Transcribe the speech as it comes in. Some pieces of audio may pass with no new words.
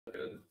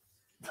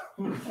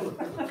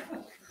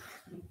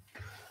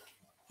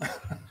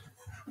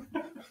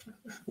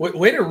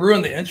Way to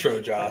ruin the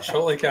intro, Josh.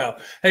 Holy cow.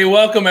 Hey,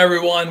 welcome,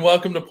 everyone.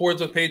 Welcome to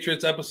Ports with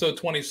Patriots, episode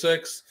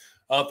 26.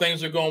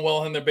 Things are going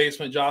well in the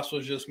basement. Josh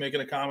was just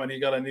making a comment. He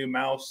got a new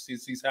mouse.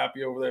 He's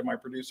happy over there, my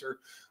producer.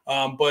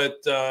 But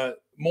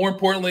more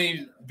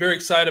importantly, very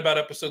excited about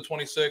episode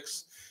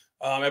 26.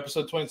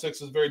 Episode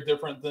 26 is very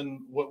different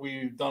than what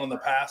we've done in the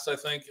past, I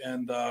think.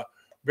 And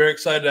very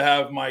excited to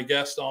have my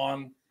guest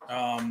on,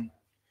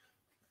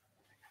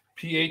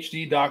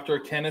 PhD Dr.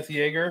 Kenneth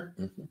Yeager.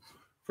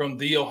 From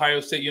The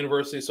Ohio State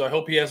University. So I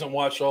hope he hasn't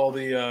watched all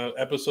the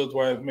episodes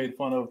where I've made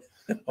fun of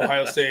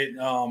Ohio State.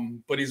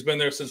 But he's been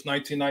there since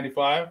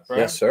 1995, right?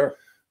 Yes, sir.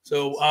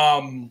 So,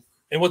 and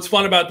what's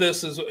fun about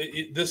this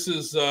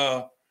is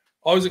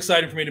always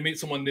exciting for me to meet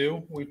someone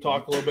new. We've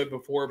talked a little bit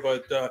before,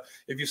 but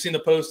if you've seen the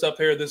post up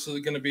here, this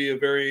is going to be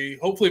a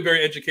hopefully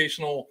very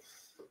educational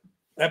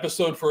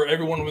episode for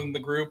everyone within the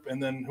group,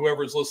 and then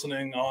whoever's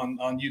listening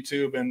on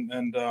YouTube. And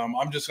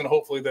I'm just going to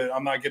hopefully that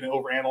I'm not getting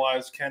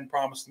overanalyzed. Ken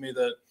promised me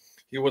that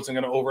he wasn't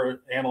going to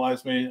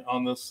overanalyze me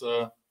on this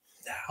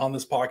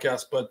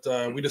podcast, but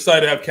we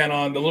decided to have Ken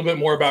on. A little bit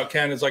more about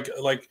Ken is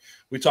like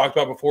we talked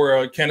about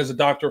before. Ken is a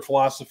doctor of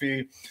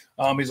philosophy.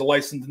 He's a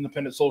licensed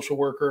independent social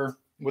worker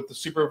with the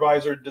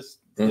supervisor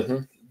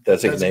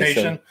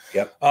designation.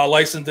 Yep.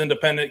 Licensed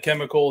independent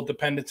chemical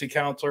dependency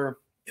counselor.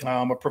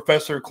 A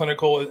professor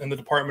clinical in the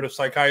Department of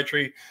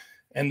Psychiatry,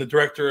 and the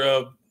director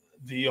of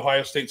the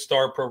Ohio State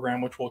STAR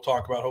program, which we'll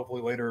talk about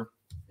hopefully later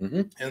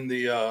in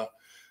the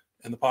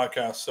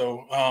podcast.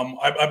 So I'm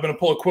going to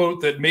pull a quote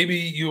that maybe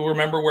you'll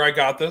remember where I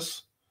got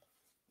this.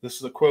 This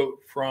is a quote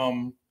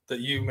from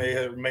that you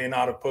may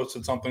not have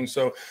posted something.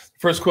 So the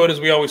first quote is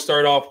we always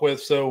start off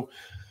with, so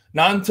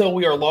not until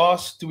we are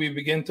lost do we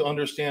begin to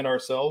understand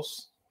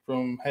ourselves,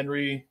 from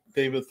Henry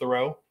David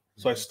Thoreau.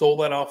 So I stole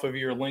that off of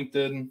your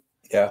LinkedIn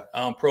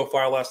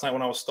profile last night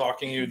when I was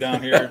stalking you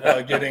down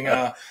here, getting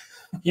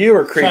you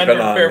were creeping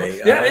on me.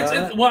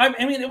 Yeah, well,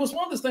 I mean, it was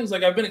one of those things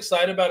like I've been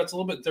excited about. It's a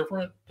little bit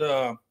different.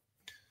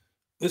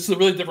 This is a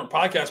really different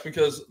podcast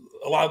because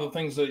a lot of the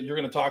things that you're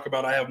going to talk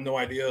about, I have no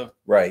idea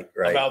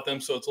about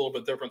them. So it's a little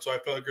bit different. So I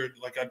figured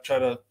like I'd try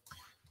to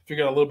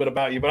figure out a little bit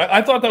about you. But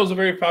I thought that was a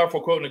very powerful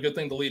quote and a good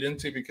thing to lead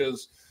into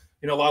because,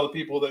 you know, a lot of the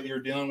people that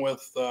you're dealing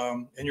with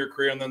in your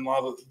career, and then a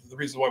lot of the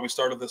reasons why we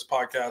started this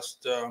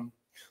podcast a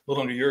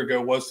little under a year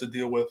ago was to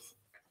deal with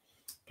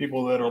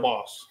people that are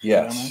lost.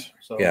 Yes. You know?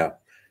 So, yeah.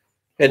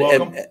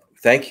 And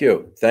thank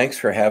you. Thanks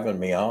for having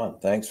me on.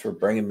 Thanks for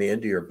bringing me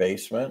into your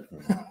basement.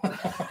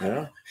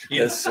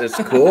 It's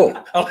cool.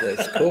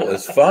 It's cool.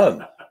 It's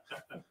fun.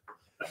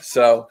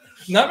 So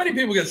not many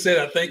people can say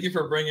that. Thank you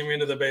for bringing me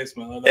into the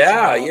basement.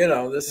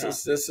 This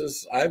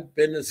is I've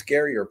been in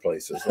scarier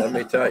places. Let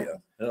me tell you.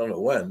 I don't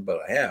know when, but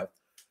I have.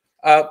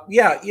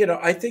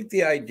 I think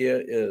the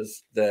idea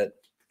is that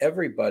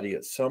everybody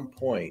at some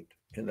point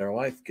in their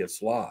life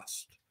gets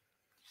lost.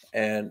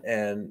 And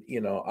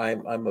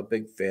I'm a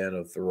big fan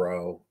of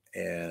Thoreau.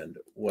 And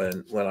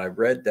when I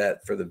read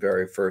that for the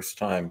very first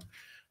time,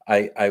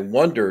 I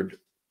wondered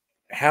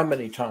how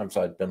many times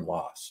I'd been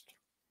lost,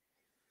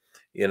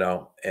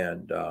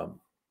 and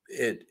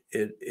it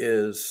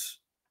is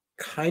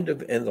kind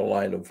of in the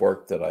line of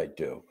work that I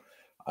do.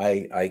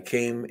 I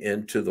came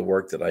into the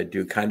work that I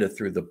do kind of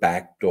through the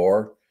back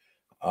door,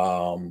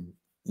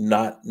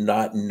 not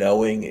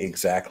knowing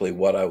exactly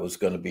what I was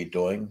going to be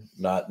doing,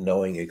 not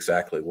knowing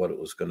exactly what it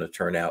was going to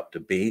turn out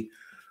to be.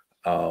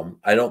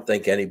 I don't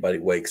think anybody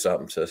wakes up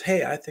and says,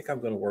 hey, I think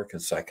I'm going to work in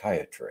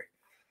psychiatry,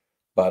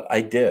 but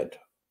I did.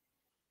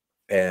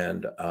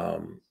 And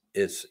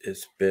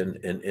it's been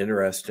an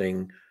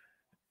interesting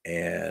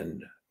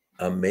and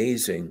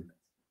amazing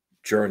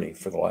journey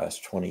for the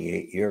last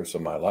 28 years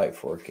of my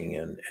life working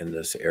in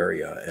this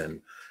area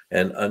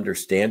and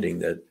understanding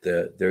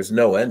that there's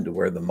no end to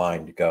where the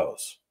mind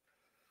goes.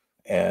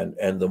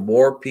 And the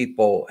more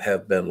people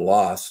have been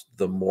lost,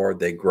 the more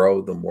they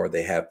grow, the more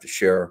they have to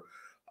share.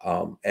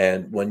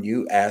 And when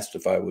you asked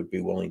if I would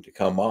be willing to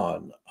come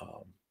on,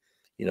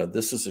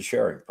 this is a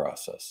sharing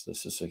process.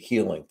 This is a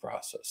healing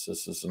process.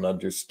 This is an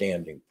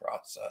understanding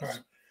process.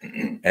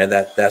 Right. And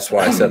that's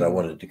why I said I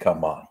wanted to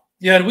come on.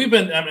 Yeah,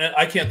 and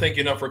I can't thank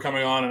you enough for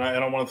coming on. And I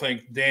don't want to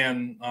thank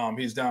Dan.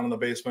 He's down in the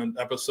basement,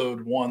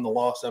 episode 1, the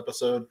lost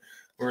episode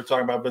we were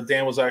talking about. But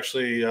Dan was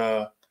actually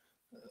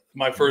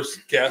my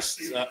first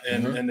guest.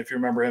 And if you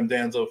remember him,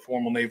 Dan's a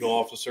former naval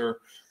officer,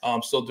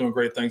 still doing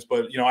great things.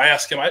 But, I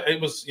asked him,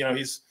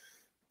 he's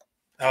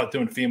out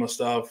doing FEMA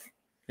stuff,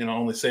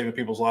 only saving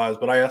people's lives.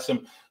 But I asked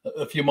him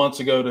a few months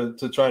ago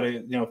to try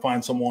to,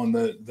 find someone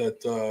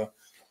that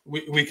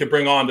we could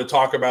bring on to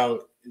talk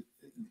about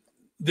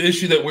the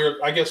issue that we're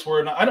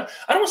not, I don't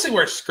want to say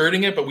we're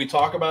skirting it, but we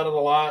talk about it a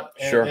lot.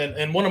 And, sure.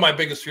 And one of my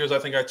biggest fears, I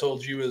think I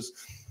told you, is,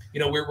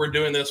 we're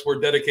doing this,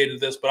 we're dedicated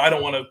to this, but I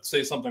don't want to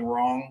say something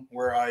wrong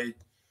where I,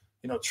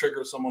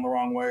 trigger someone the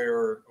wrong way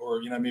or,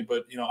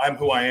 but, I'm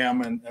who I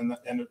am. And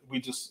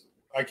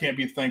I can't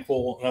be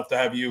thankful enough to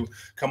have you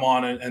come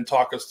on and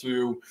talk us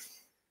through,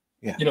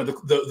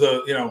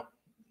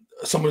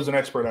 someone who's an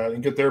expert at it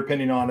and get their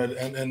opinion on it.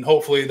 And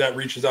hopefully that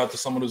reaches out to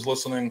someone who's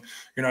listening.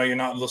 You know, you're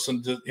not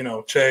listening to, you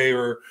know, Che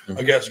or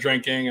a guest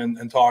drinking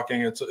and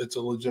talking. It's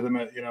a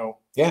legitimate, you know,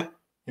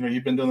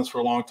 you've been doing this for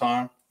a long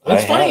time.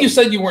 It's funny you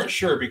said you weren't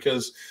sure,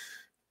 because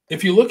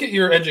if you look at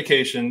your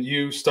education,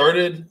 you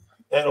started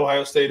at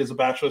Ohio State as a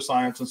Bachelor of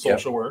Science in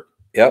social work.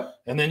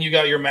 And then you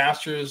got your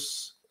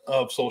master's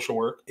of social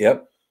work.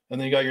 And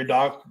then you got your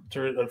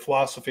doctorate of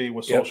philosophy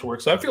with social work.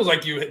 So it feels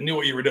like you knew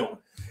what you were doing.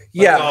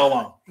 All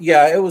along.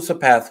 It was a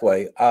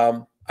pathway.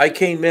 I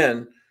came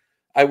in.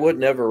 I would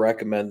never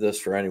recommend this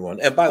for anyone.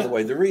 And by the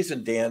way, the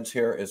reason Dan's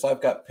here is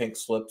I've got pink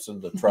slips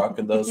in the truck,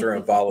 and those are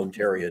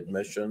involuntary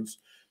admissions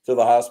to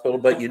the hospital.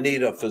 But you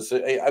need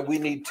we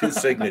need 2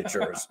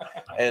 signatures,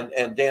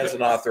 and Dan's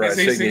an authorized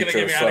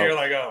signature.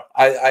 So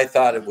I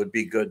thought it would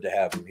be good to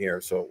have him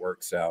here, so it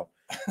works out.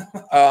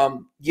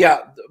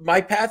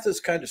 My path is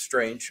kind of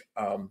strange.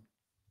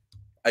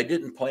 I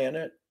didn't plan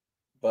it,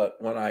 but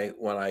when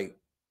I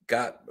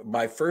got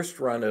my first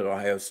run at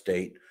Ohio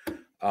State,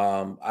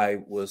 I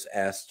was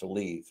asked to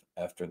leave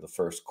after the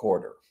first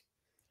quarter.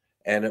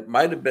 And it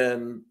might have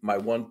been my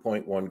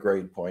 1.1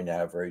 grade point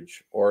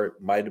average, or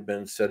it might have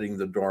been setting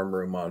the dorm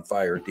room on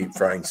fire, deep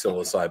frying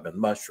psilocybin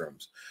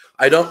mushrooms.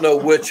 I don't know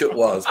which it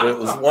was, but it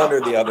was one or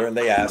the other, and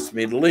they asked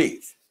me to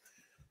leave.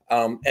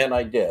 And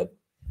I did.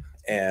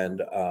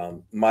 And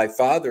my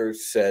father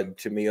said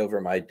to me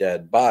over my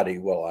dead body,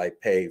 well, I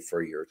pay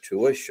for your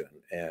tuition.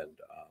 And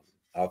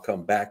I'll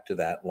come back to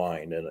that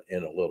line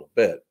in a little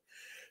bit.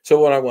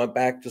 So when I went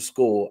back to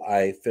school,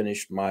 I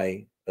finished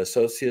my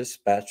associate's,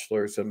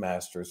 bachelor's, and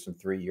master's in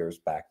 3 years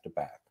back to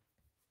back.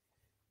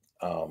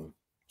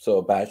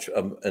 So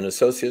an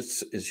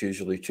associate's is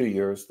usually 2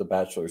 years. The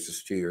bachelor's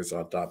is 2 years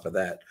on top of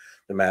that.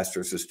 The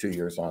master's is 2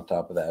 years on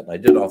top of that. And I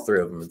did all 3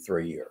 of them in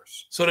 3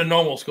 years. So at a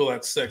normal school,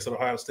 that's 6. At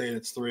Ohio State,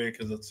 it's 3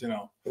 because it's, you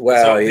know.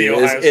 Well, it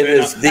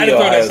is the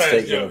Ohio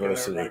State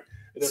University.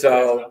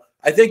 So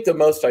I think the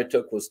most I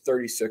took was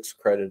 36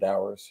 credit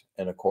hours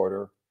in a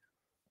quarter.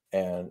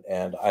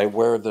 And I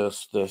wear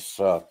this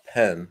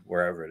pen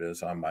wherever it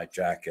is on my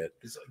jacket.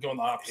 It's going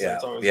the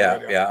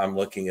opposite. I'm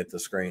looking at the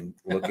screen,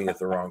 looking at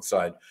the wrong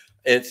side.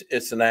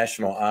 It's the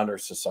National Honor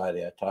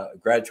Society. I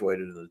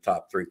graduated in the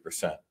top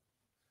 3%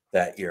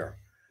 that year,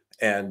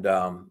 and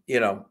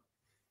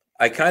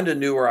I kind of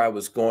knew where I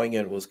was going,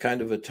 and it was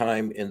kind of a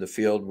time in the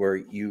field where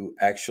you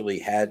actually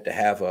had to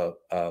have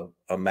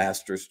a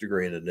master's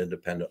degree and an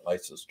independent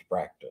license to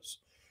practice.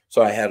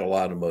 So I had a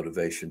lot of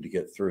motivation to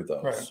get through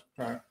those.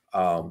 Right.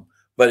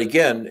 But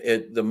again,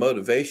 the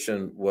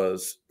motivation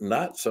was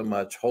not so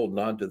much holding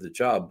on to the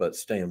job, but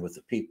staying with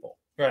the people.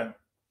 Right.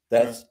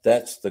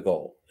 That's the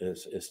goal,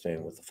 is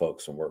staying with the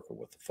folks and working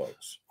with the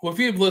folks. Well, if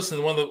you've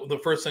listened, one of the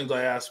first things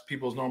I ask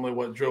people is normally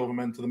what drove them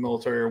into the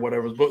military or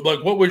whatever. But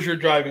like, what was your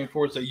driving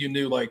force that you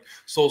knew, like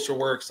social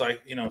work,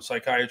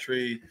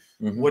 psychiatry?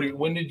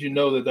 When did you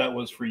know that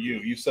was for you?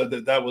 You said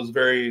that was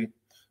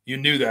you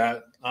knew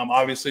that.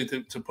 Obviously,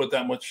 to put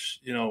that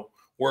much,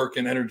 work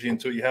and energy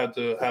into it, you had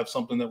to have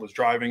something that was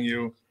driving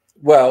you.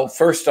 Well,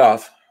 first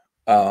off,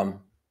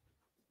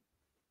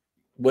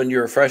 when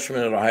you're a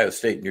freshman at Ohio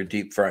State and you're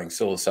deep frying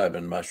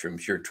psilocybin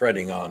mushrooms, you're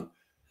treading on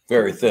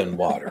very thin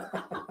water.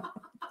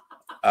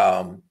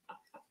 And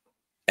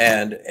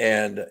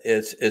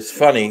it's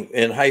funny.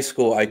 In high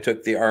school, I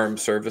took the armed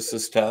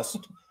services test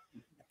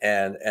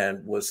and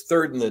was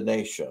 3rd in the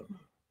nation.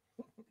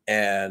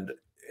 And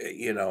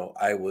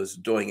I was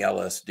doing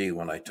LSD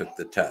when I took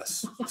the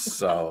test.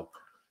 So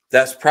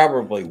that's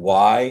probably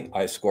why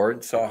I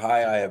scored so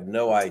high. I have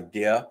no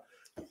idea.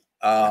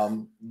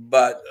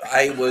 But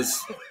I was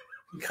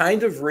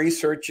kind of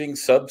researching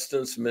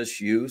substance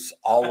misuse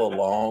all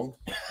along.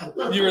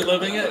 You were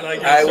living it?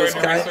 I was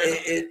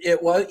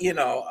it was,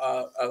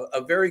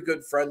 a very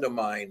good friend of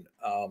mine,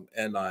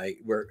 and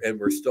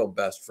we're still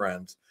best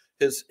friends.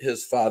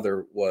 His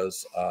father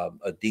was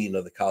a dean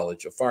of the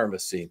College of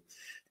Pharmacy.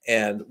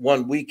 And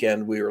one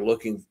weekend we were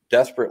looking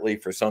desperately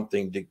for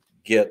something to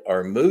get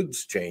our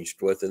moods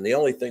changed with, and the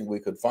only thing we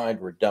could find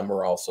were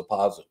Demerol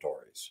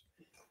suppositories.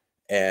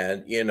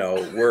 And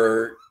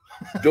we're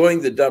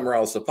doing the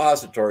Demerol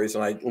suppositories,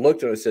 and I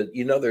looked at it and said,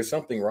 there's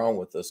something wrong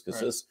with this, because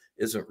this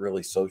isn't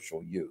really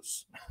social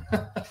use.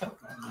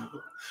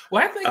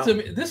 Well, I think to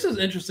me, this is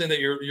interesting that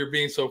you're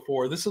being so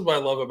forward. This is what I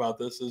love about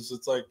this, is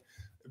it's like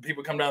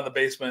people come down to the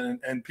basement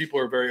and people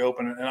are very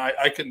open, and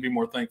I couldn't be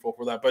more thankful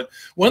for that. But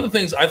one of the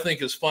things I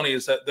think is funny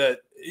is that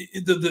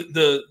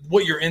the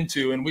what you're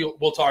into, and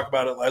we'll talk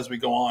about it as we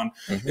go on,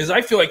 is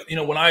I feel like,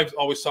 when I've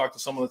always talked to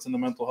someone that's in the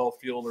mental health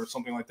field or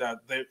something like that,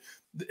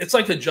 it's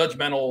like a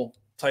judgmental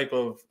type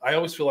of, I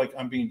always feel like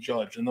I'm being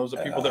judged. And those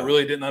are people that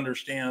really didn't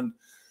understand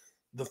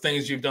the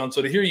things you've done.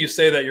 So to hear you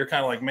say that, you're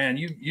kind of like, man,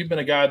 you've been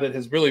a guy that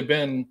has really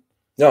been,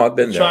 I've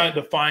been trying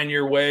to find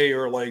your way,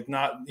 or like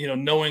not,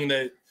 knowing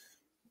that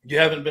you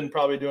haven't been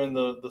probably doing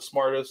the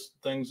smartest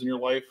things in your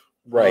life.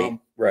 Right.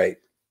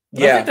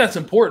 And I think that's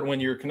important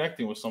when you're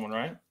connecting with someone,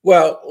 right?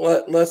 Well,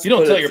 let's. You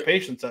don't tell your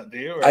patients that, do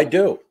you? Or? I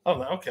do.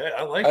 Oh, okay.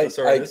 I like this.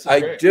 This is I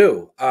great.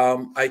 do.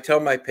 I tell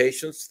my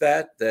patients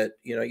that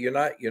you're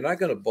not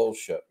going to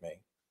bullshit me.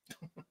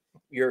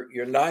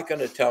 You're not going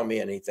to tell me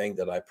anything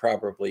that I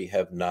probably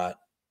have not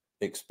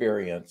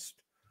experienced.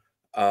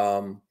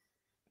 And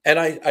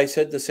I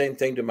said the same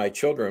thing to my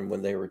children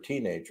when they were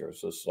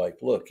teenagers. It's like,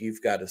 look,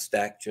 you've got a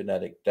stacked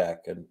genetic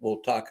deck, and we'll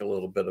talk a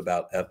little bit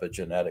about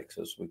epigenetics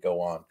as we go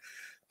on.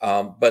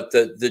 But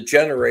the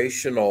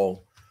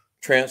generational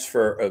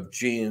transfer of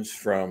genes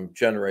from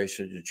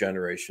generation to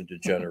generation to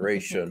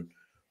generation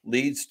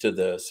leads to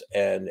this.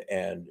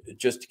 And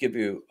just to give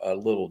you a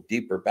little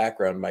deeper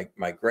background,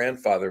 my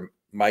grandfather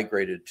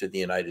migrated to the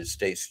United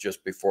States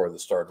just before the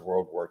start of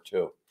World War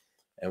II,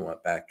 and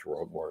went back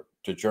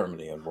to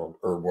Germany and World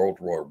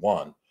War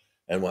I,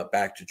 and went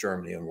back to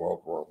Germany in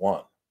World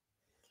War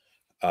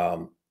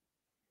I.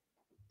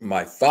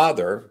 My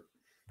father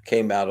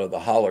came out of the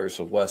hollers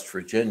of West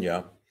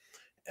Virginia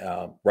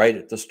right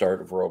at the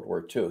start of World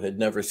War II. Had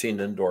never seen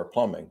indoor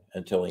plumbing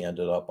until he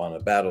ended up on a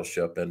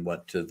battleship and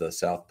went to the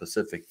South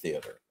Pacific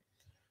Theater.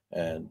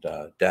 And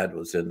Dad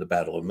was in the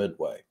Battle of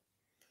Midway.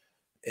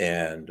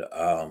 And,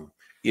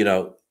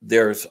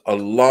 there's a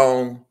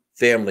long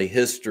family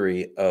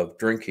history of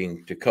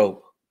drinking to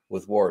cope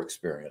with war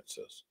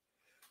experiences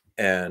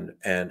and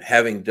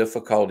having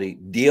difficulty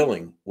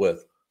dealing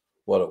with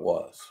what it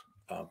was,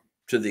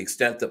 to the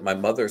extent that my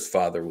mother's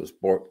father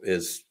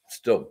is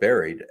still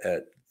buried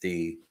at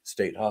the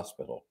state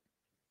hospital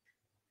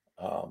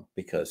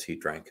because he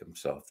drank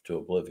himself to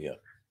oblivion.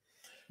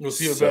 Was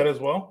he a vet as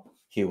well?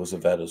 He was a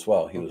vet as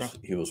well. He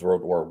was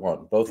World War I.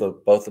 Both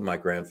of my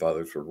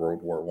grandfathers were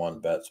World War I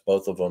vets.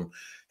 Both of them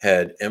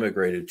had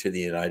immigrated to the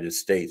United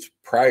States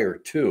prior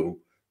to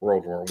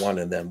World War I,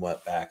 and then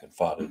went back and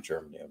fought in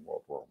Germany in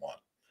World War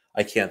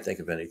I. I can't think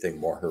of anything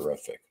more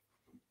horrific.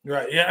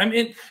 Right. Yeah. I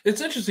mean, it's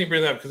interesting to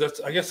bring that up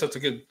because I guess that's a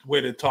good way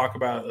to talk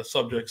about a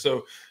subject.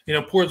 So,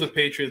 Pours with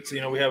Patriots,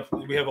 we have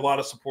a lot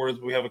of supporters.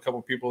 We have a couple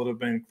of people that have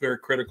been very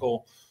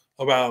critical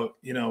about,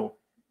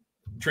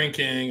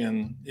 drinking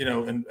and,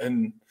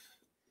 and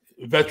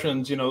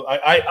veterans.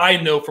 I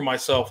know for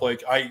myself,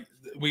 like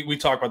we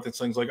talk about these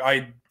things. Like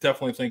I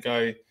definitely think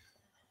I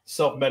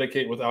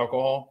self-medicate with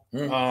alcohol.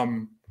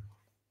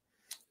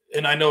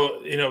 And I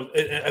know,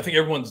 I think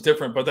everyone's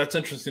different, but that's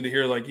interesting to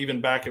hear. Like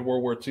even back in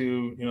World War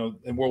II,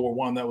 in World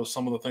War I, that was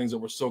some of the things that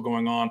were still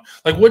going on.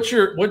 Like, what's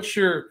your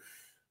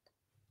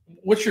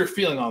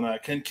feeling on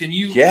that? Can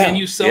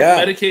you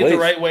self-medicate the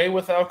right way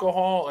with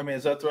alcohol? I mean,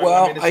 is that the right?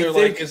 Well,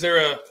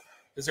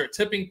 is there a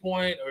tipping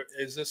point, or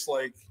is this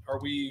like, are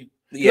we?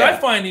 Yeah, I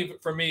find even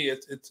for me,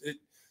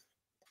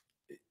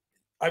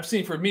 I've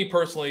seen for me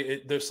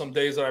personally, there's some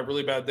days that I have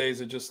really bad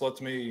days. It just lets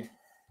me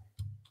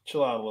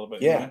chill out a little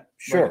bit. Yeah,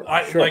 sure.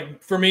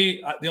 Like for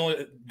me, the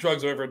only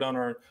drugs I've ever done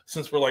are,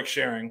 since we're like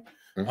sharing.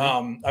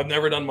 I've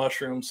never done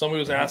mushrooms. Somebody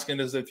was asking,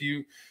 is if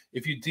you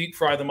deep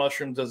fry the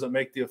mushrooms, does it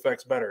make the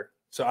effects better?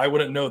 So I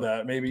wouldn't know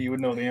that. Maybe you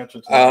would know the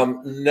answer to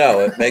that. No,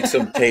 it makes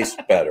them taste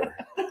better.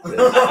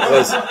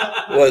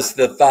 Was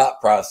the thought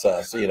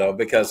process,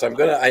 because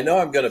I know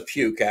I'm gonna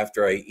puke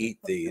after I eat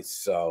these,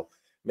 so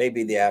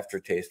maybe the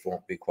aftertaste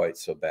won't be quite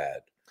so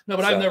bad. No,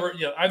 but I've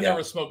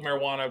never smoked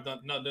marijuana. I've done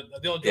none.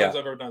 The only drugs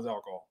I've ever done is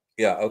alcohol.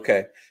 Yeah.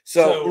 Okay.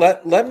 So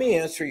let me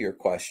answer your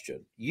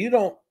question. You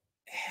don't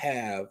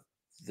have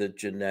the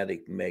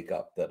genetic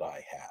makeup that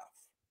I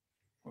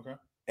have. Okay.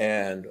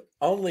 And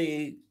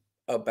only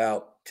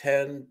about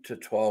 10 to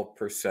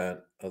 12%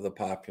 of the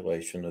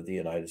population of the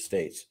United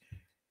States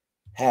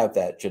have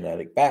that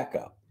genetic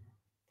backup.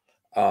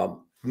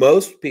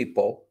 Most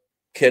people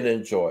can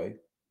enjoy,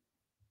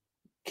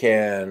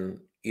 can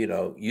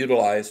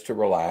utilize to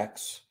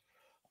relax,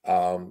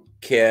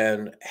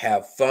 can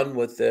have fun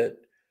with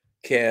it,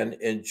 can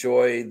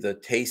enjoy the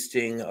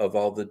tasting of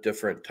all the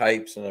different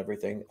types and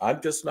everything.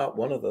 I'm just not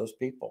one of those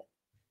people,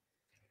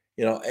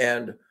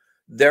 and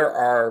there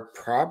are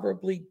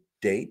probably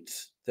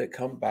dates that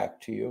come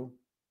back to you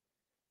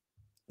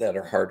that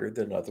are harder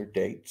than other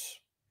dates.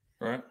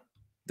 Right.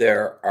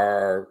 There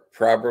are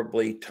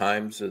probably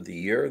times of the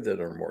year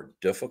that are more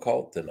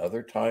difficult than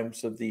other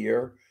times of the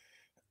year.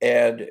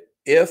 And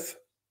if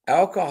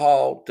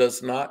alcohol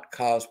does not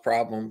cause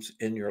problems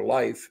in your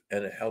life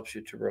and it helps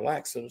you to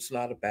relax, then it's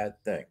not a bad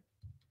thing.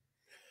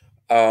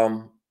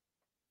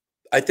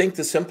 I think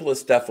the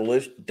simplest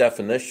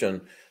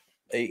definition,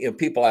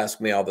 people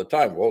ask me all the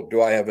time, well,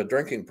 do I have a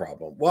drinking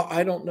problem? Well,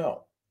 I don't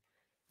know.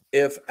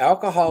 If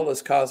alcohol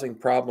is causing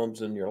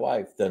problems in your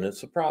life, then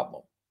it's a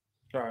problem.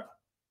 All right.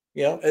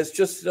 Let's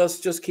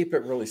just keep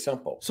it really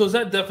simple. So is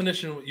that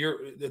definition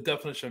the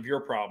definition of your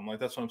problem? Like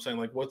that's what I'm saying.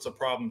 Like, what's a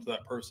problem to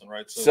that person,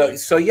 right?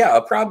 So yeah,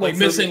 a problem. Like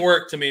missing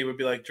work to me would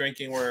be like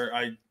drinking where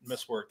I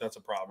miss work. That's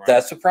a problem, right?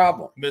 That's a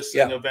problem.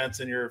 Missing events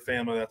in your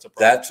family. That's a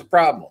problem. That's a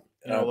problem.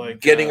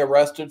 Like getting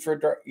arrested for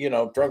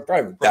drunk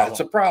driving. That's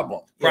a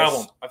problem.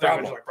 Problem. Yes, I think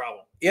it was like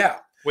problem. Yeah.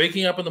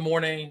 Waking up in the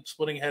morning,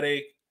 splitting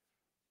headache,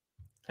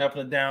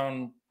 having to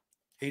down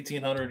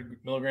 1,800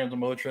 milligrams of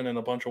Motrin and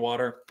a bunch of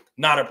water.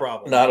 Not a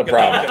problem. Not a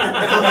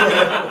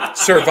problem.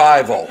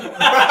 Survival.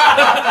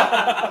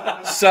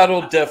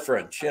 Subtle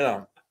difference,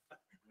 yeah.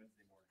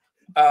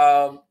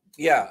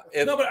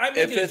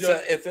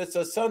 If it's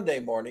a Sunday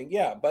morning,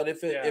 yeah. But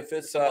if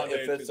it's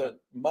a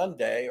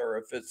Monday, or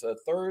if it's a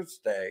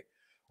Thursday,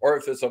 or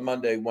if it's a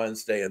Monday,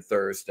 Wednesday, and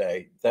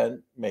Thursday,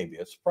 then maybe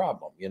it's a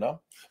problem,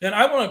 And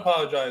I want to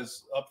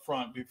apologize up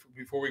front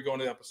before we go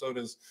into the episode.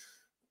 Is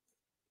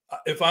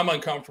if I'm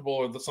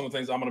uncomfortable with some of the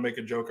things, I'm going to make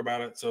a joke about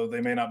it. So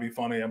they may not be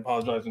funny. I'm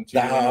apologizing to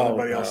you and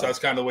everybody else. That's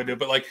kind of the way to do it.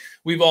 But like,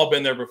 we've all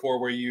been there before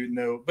where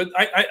but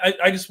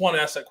I just want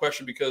to ask that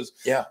question because,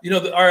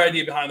 our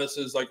idea behind this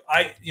is like,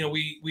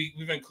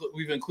 we've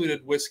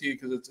included whiskey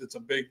because it's a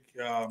big,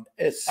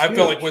 I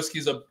feel like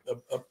whiskey's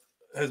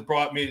has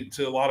brought me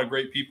to a lot of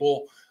great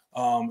people.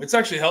 It's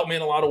actually helped me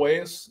in a lot of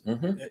ways,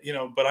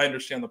 but I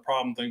understand the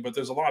problem thing, but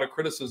there's a lot of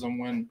criticism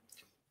when,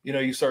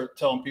 you start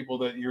telling people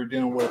that you're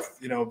dealing with,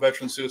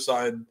 veteran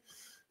suicide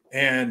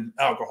and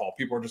alcohol.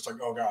 People are just like,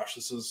 oh gosh,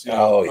 this is,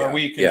 are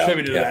we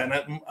contributing to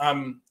that? And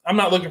I'm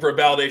not looking for a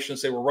validation to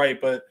say we're right,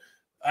 but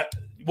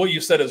what you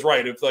said is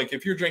right.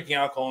 If you're drinking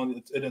alcohol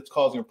and it's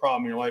causing a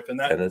problem in your life, and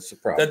it's a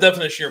problem. That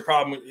definition of your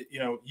problem,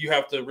 you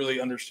have to really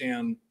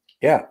understand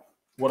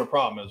what a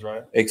problem is,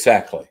 right?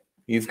 Exactly.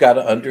 You've got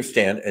to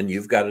understand, and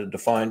you've got to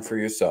define for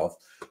yourself,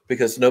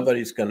 because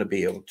nobody's going to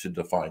be able to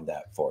define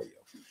that for you.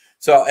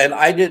 So, and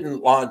I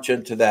didn't launch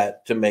into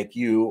that to make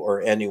you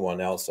or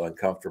anyone else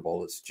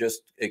uncomfortable. It's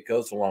just, it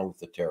goes along with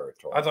the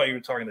territory. I thought you were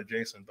talking to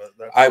Jason, but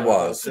I'm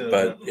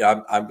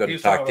going to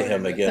talk to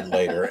him again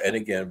later. And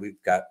again,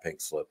 we've got pink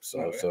slips,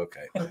 so it's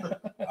okay.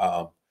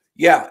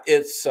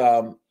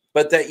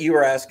 But that you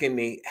were asking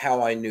me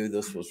how I knew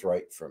this was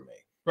right for me.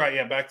 Right,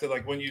 yeah, back to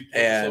like when you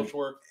did social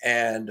work.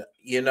 And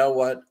you know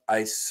what?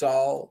 I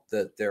saw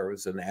that there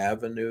was an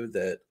avenue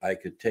that I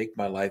could take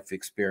my life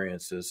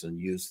experiences and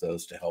use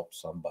those to help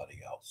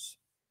somebody else.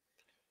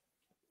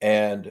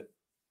 And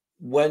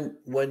when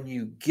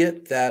you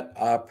get that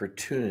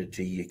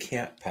opportunity, you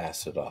can't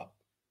pass it up.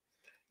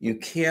 You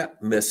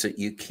can't miss it.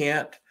 You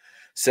can't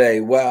say,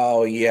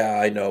 well, yeah,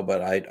 I know,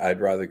 but I'd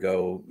rather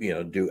go,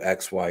 do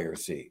X, Y, or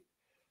Z.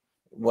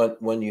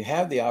 When you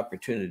have the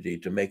opportunity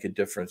to make a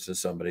difference in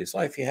somebody's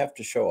life, you have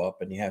to show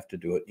up and you have to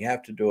do it. You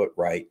have to do it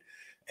right,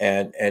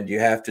 and you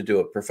have to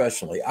do it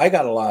professionally. I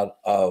got a lot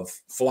of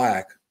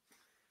flack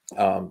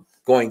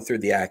going through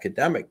the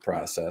academic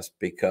process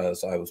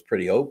because I was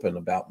pretty open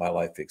about my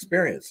life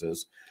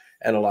experiences,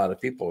 and a lot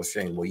of people were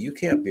saying, "Well, you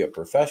can't be a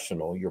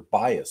professional. You're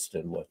biased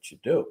in what you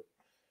do."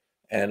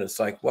 And it's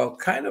like, well,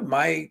 kind of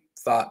my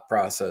thought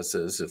process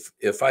is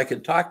if I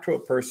can talk to a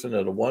person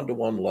at a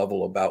one-to-one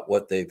level about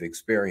what they've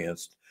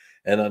experienced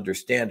and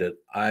understand it,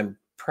 I'm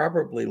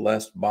probably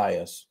less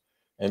biased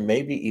and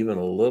maybe even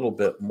a little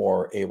bit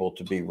more able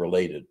to be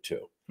related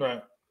to.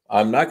 Right.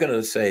 I'm not going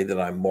to say that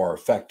I'm more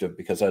effective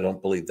because I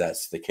don't believe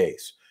that's the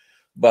case.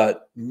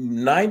 But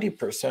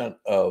 90%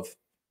 of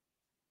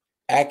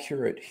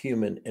accurate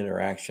human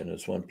interaction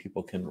is when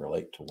people can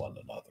relate to one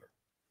another.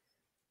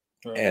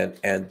 Right.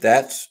 And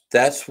that's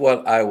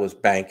what I was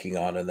banking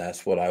on, and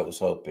that's what I was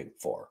hoping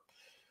for.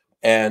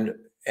 And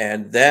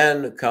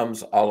then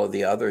comes all of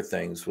the other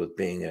things with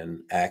being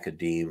in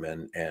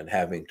academia and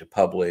having to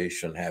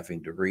publish and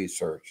having to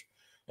research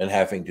and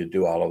having to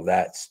do all of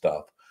that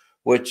stuff,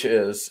 which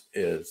is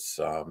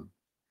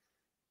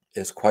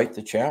quite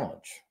the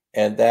challenge.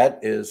 And that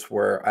is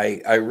where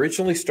I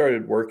originally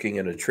started working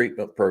in a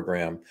treatment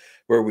program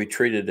where we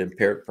treated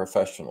impaired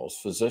professionals,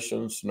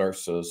 physicians,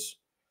 nurses,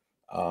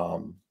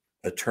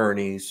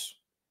 attorneys,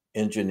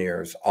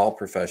 engineers, all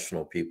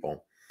professional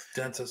people.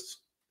 Dentists.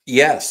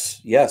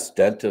 Yes,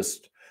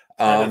 dentists.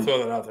 I had to throw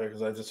that out there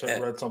because I just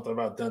read something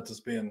about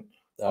dentists being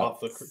off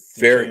the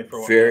very,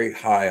 very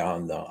high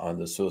on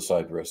the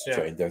suicide risk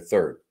chain. They're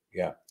third.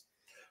 Yeah.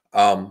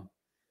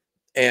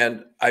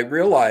 And I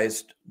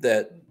realized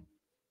that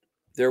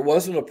there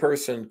wasn't a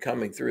person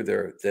coming through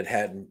there that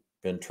hadn't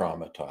been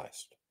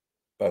traumatized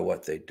by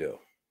what they do.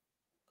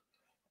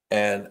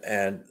 And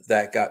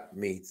that got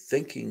me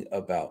thinking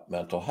about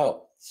mental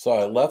health. So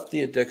I left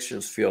the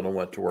addictions field and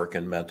went to work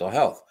in mental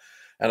health.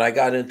 And I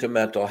got into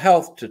mental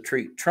health to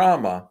treat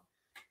trauma.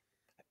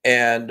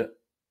 And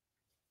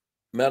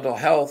mental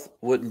health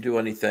wouldn't do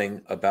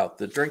anything about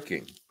the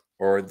drinking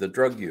or the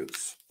drug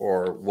use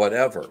or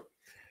whatever.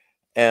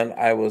 And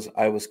I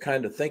was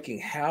kind of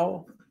thinking,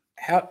 how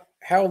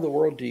in the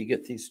world do you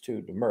get these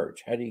two to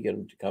merge? How do you get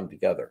them to come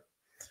together?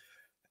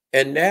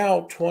 And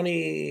now,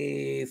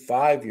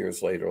 25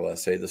 years later,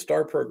 let's say, the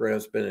STAR program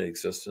has been in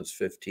existence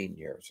 15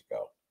 years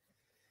ago.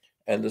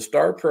 And the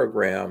STAR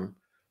program,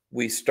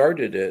 we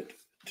started it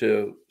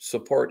to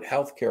support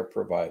healthcare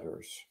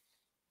providers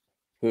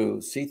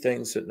who see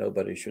things that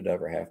nobody should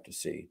ever have to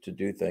see, to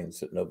do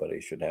things that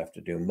nobody should have to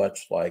do,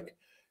 much like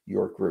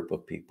your group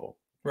of people.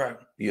 Right.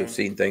 You've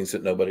seen things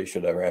that nobody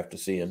should ever have to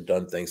see and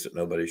done things that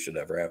nobody should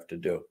ever have to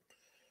do.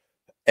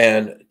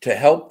 And to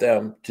help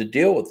them to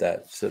deal with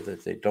that so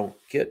that they don't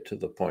get to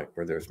the point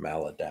where there's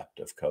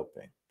maladaptive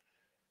coping.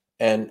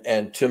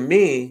 And to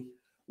me,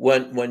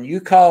 when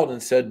you called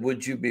and said,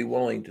 would you be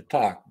willing to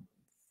talk?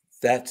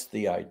 That's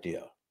the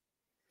idea,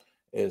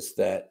 is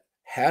that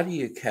how do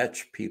you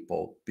catch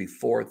people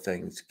before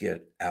things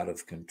get out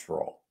of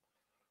control,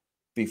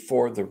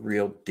 before the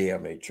real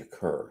damage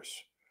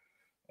occurs?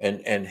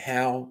 And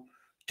how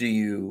do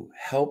you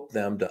help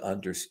them to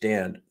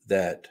understand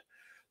that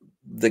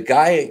the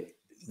guy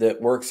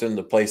that works in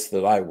the place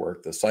that I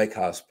work, the psych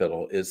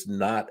hospital, is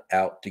not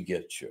out to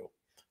get you?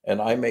 And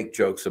I make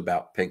jokes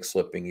about pink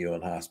slipping you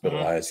and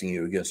hospitalizing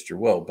you against your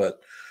will. But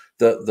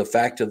the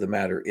fact of the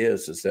matter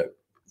is that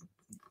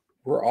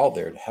we're all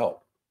there to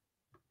help.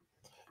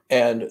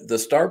 And the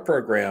STAR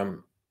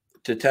program,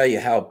 to tell you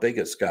how big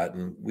it's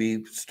gotten,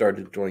 we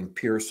started doing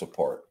peer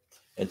support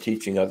and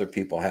teaching other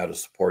people how to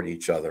support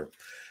each other.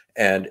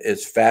 And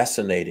it's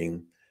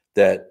fascinating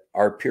that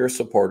our peer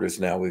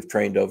supporters now, we've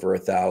trained over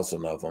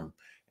 1,000 of them,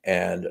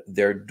 and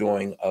they're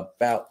doing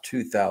about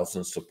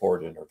 2,000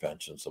 support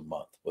interventions a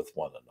month with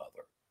one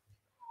another,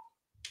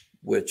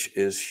 which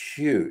is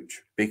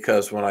huge.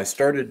 Because when I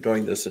started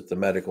doing this at the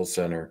medical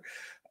center,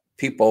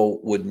 people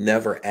would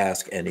never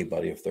ask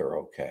anybody if they're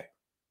okay,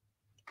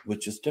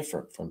 which is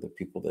different from the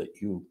people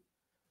that you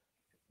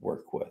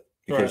work with,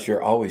 because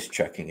you're always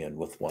checking in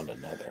with one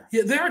another.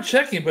 Yeah, they are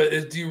checking, but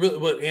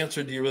what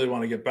answer do you really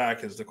want to get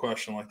back is the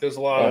question. Like, there's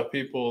a lot of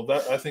people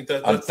that I think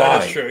that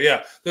is true.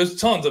 Yeah, there's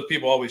tons of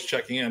people always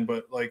checking in,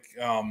 but like,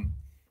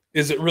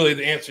 is it really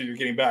the answer you're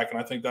getting back? And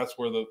I think that's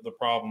where the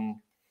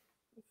problem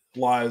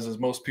lies, is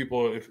most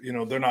people, if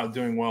they're not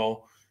doing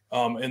well,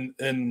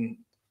 and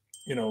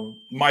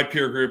my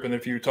peer group, and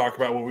if you talk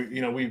about what when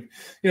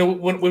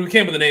we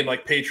came with the name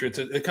like Patriots,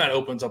 it kind of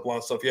opens up a lot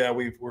of stuff. Yeah,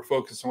 we're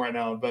focusing right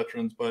now on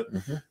veterans, but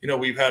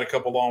we've had a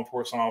couple law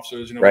enforcement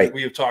officers.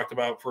 We have talked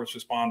about first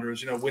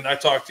responders. When I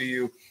talked to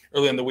you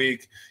early in the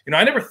week,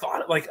 I never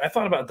thought, I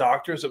thought about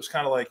doctors. It was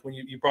kind of like when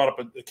you brought up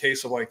a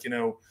case of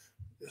a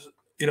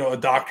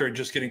doctor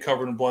just getting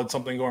covered in blood,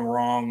 something going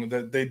wrong,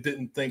 that they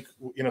didn't think,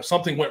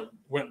 something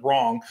went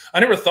wrong. I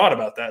never thought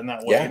about that in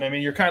that way. Yeah.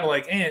 And you're kind of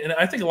like, and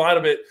I think a lot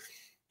of it,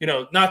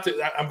 not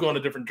that I'm going a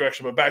different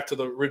direction, but back to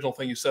the original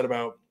thing you said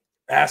about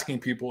asking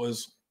people,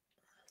 is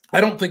I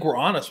don't think we're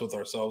honest with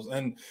ourselves.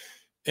 And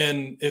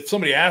if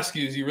somebody asks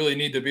you, you really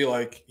need to be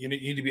like, you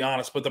need to be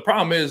honest. But the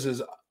problem is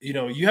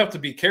you have to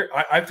be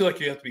careful. I feel like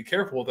you have to be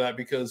careful with that,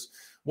 because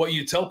what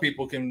you tell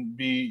people can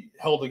be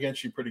held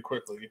against you pretty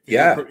quickly.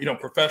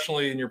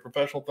 Professionally, in your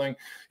professional thing,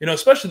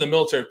 especially the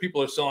military,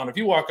 people are still on. If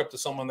you walk up to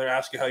someone, they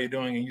ask you how you're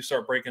doing, and you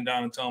start breaking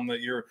down and tell them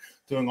that you're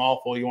doing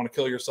awful, you want to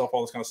kill yourself,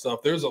 all this kind of stuff.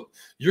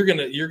 You're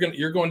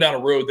going down a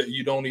road that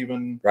you don't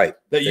even want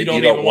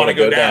to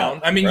go down.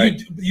 I mean,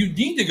 you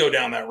need to go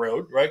down that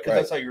road, right? Because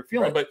that's how you're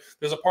feeling. But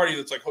there's a part of you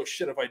that's like, oh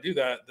shit, if I do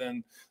that,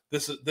 then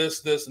this and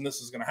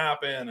this is going to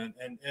happen,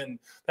 and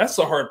that's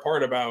the hard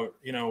part about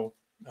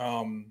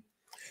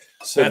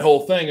that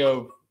whole thing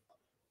of.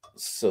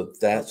 So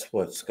that's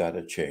what's got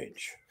to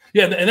change.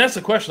 Yeah, and that's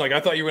the question. Like,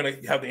 I thought you were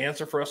going to have the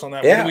answer for us on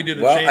that. Yeah, what do we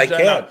do to change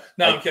that?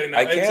 No, I'm kidding. No,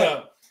 I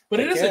can't. But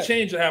it is a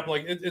change that happened.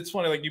 Like, it's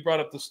funny. Like, you brought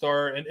up the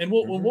STAR, and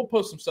we'll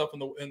post some stuff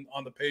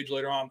on the page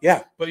later on.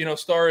 Yeah. But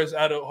STAR is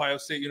at Ohio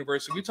State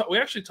University. We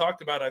actually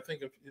talked about it, I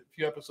think, a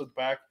few episodes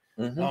back.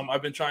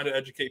 I've been trying to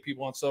educate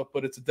people on stuff,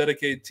 but it's a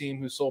dedicated team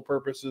whose sole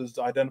purpose is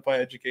to identify,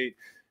 educate,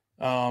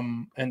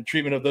 and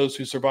treatment of those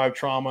who survive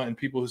trauma and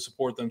people who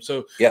support them.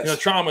 So,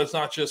 trauma is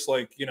not just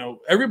like,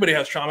 everybody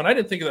has trauma. And I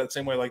didn't think of that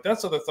same way. Like,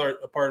 that's the other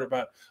part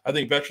about, I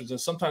think, veterans. And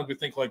sometimes we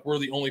think like we're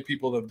the only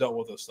people that have dealt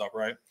with this stuff.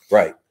 Right.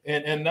 Right.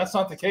 And that's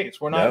not the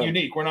case. We're not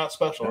unique. We're not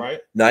special. No.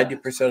 Right.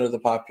 90% of the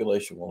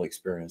population will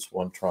experience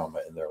one trauma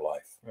in their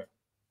life. Right.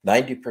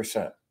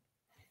 90%.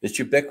 It's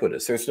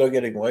ubiquitous. There's no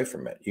getting away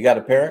from it. You got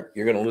a parent,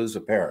 you're going to lose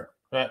a parent.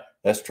 Right.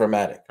 That's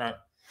traumatic. Right.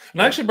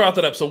 And I actually brought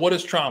that up. So what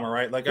is trauma,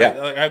 right? Like,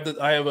 I have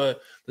the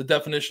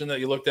definition that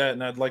you looked at,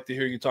 and I'd like to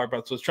hear you talk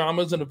about. So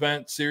trauma is an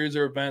event, series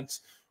of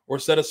events, or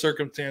set of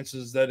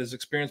circumstances that is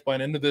experienced by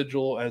an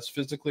individual as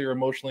physically or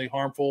emotionally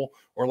harmful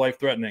or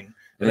life-threatening.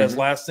 It has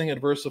lasting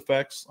adverse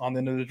effects on the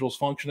individual's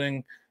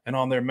functioning and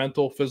on their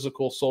mental,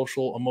 physical,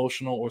 social,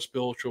 emotional, or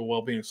spiritual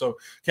well-being. So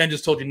Ken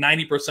just told you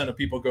 90% of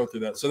people go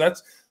through that. So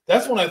that's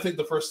when I think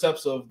the first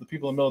steps of the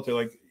people in the military,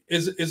 like,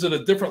 is it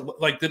a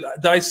different, like, did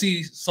I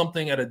see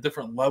something at a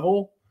different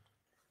level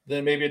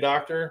than maybe a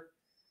doctor?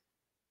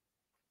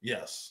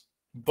 Yes.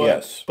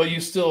 But you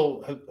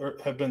still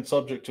have been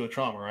subject to a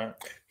trauma, right?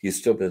 You've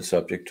still been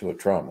subject to a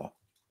trauma.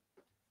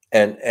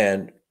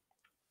 And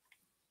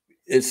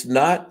it's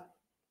not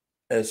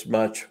as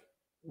much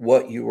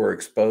what you were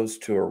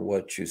exposed to or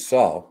what you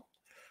saw,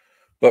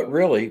 but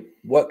really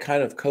what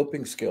kind of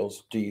coping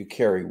skills do you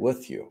carry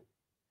with you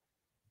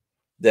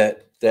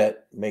that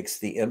makes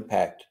the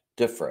impact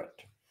different.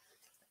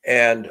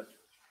 And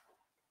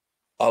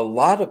a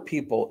lot of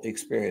people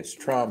experience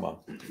trauma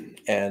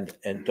and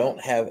don't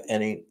have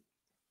any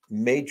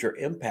major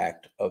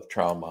impact of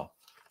trauma,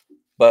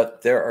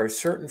 but there are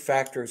certain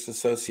factors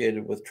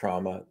associated with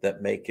trauma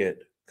that make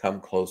it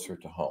come closer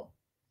to home.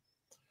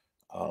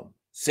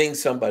 Seeing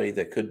somebody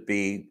that could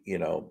be,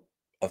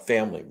 a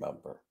family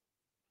member,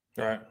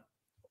 right,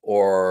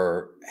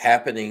 or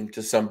happening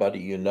to somebody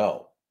you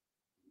know,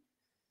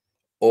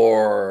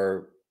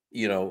 or,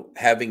 you know,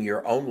 having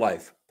your own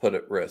life put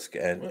at risk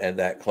and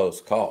that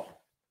close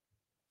call.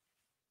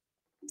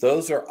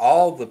 Those are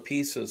all the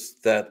pieces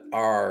that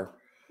are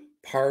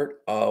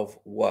part of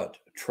what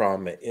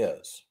trauma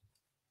is.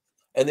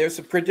 And there's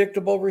a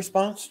predictable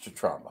response to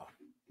trauma.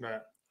 Right.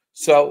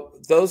 So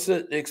those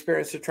that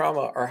experience the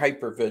trauma are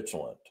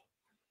hypervigilant.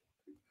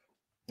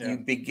 Yeah. You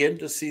begin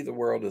to see the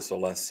world as a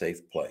less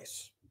safe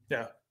place.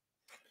 Yeah.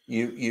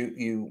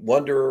 You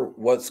wonder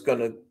what's going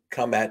to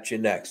come at you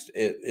next.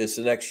 Is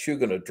the next shoe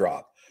going to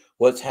drop?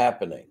 What's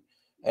happening?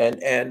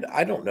 And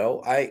I don't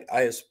know.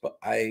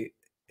 I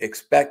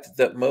expect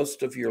that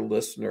most of your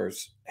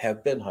listeners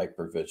have been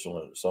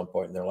hypervigilant at some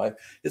point in their life.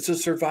 It's a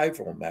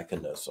survival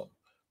mechanism.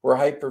 We're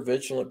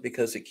hypervigilant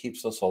because it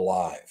keeps us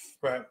alive.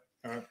 Right.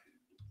 All right.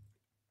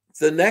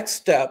 The next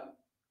step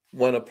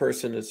when a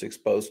person is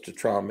exposed to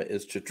trauma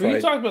is to try. Well,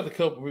 you talked about the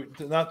cope.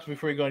 Not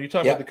before you go on. You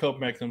talked about the cope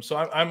mechanism. So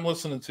I'm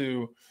listening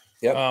to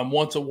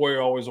 "Once a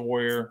Warrior, Always a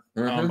Warrior"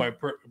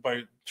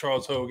 by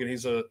Charles Hogan.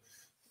 He's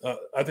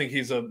I think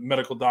he's a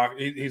medical doc.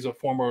 He's a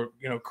former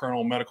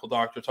colonel medical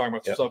doctor talking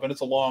about some stuff, and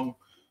it's a long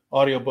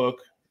audiobook.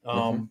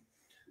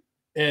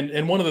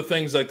 And one of the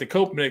things like the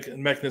cope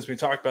mechanism we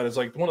talked about is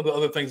like one of the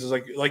other things is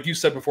like you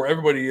said before,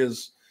 everybody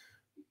is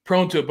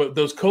prone to it, but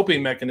those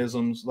coping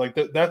mechanisms, like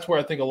that's where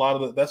I think a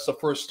lot of that's the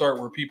first start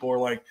where people are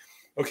like,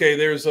 okay,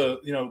 there's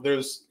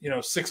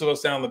 6 of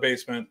us down in the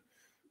basement.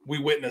 We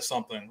witness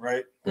something,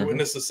 right? We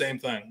witness the same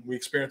thing. We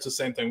experience the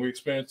same thing. We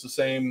experience the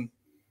same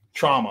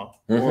trauma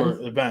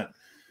or event.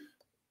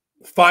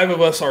 5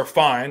 of us are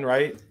fine,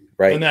 right?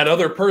 Right. And that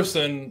other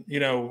person,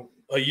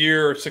 a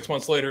year or 6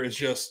 months later is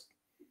just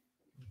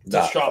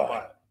shot by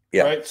it.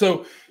 Yeah. Right.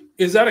 So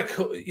is that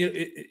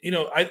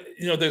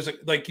there's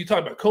like you talk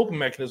about coping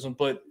mechanism,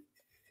 but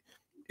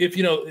if,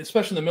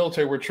 especially in the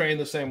military, we're trained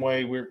the same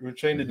way. We're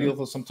trained to deal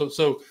with some.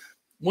 So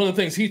one of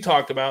the things he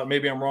talked about,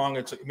 maybe I'm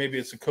wrong. Maybe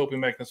it's a coping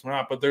mechanism or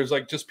not, but there's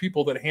like just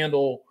people that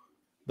handle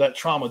that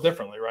trauma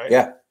differently. Right.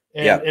 Yeah.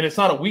 And it's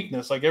not a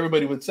weakness. Like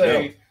everybody would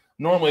say,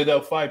 normally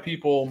though 5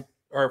 people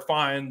are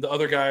fine. The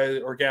other guy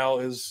or gal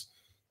there's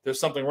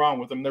something wrong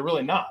with them. They're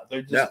really not.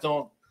 They just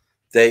don't.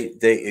 They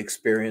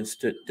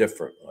experienced it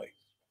differently.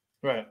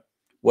 Right.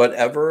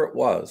 Whatever it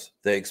was,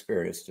 they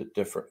experienced it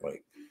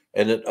differently.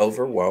 And it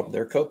overwhelmed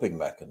their coping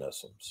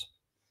mechanisms.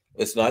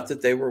 It's not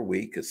that they were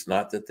weak. It's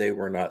not that they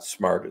were not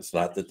smart. It's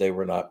not that they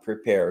were not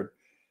prepared.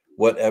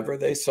 Whatever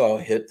they saw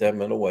hit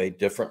them in a way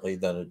differently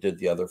than it did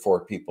the other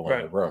 4 people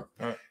in the room.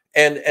 Right.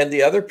 And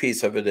the other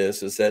piece of it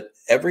is that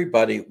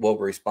everybody will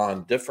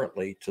respond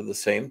differently to the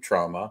same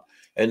trauma,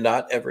 and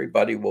not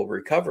everybody will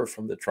recover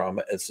from the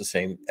trauma at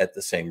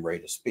the same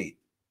rate of speed.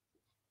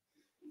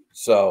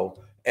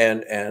 So,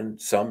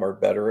 and some are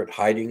better at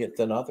hiding it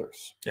than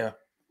others. Yeah.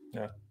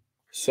 Yeah.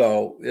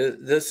 So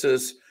this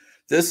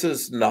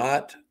is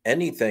not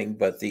anything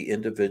but the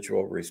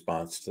individual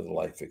response to the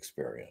life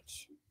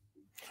experience.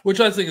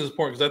 Which I think is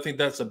important, because I think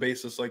that's the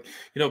basis. Like,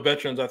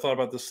 veterans, I thought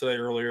about this today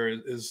earlier,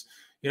 is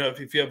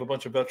if you have a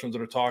bunch of veterans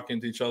that are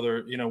talking to each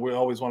other, we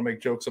always want to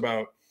make jokes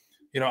about,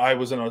 I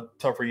was in a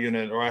tougher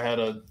unit, or I had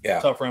a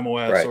tougher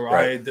MOS, or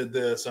I did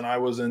this, and I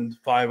was in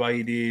 5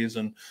 IEDs,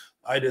 and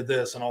I did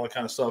this, and all that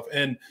kind of stuff.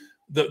 And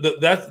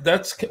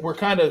that's we're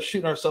kind of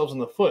shooting ourselves in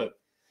the foot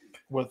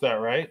with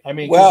that, right? I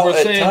mean, well, we're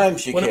at saying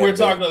times when we're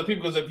talking to other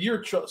people, because if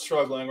you're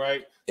struggling,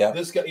 right? Yeah.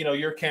 This guy,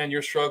 you're Ken,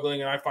 you're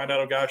struggling, and I find out,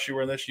 oh gosh, you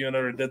were in this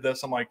unit or did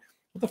this. I'm like,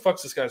 what the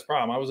fuck's this guy's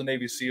problem? I was a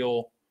Navy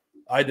SEAL.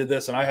 I did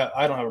this, and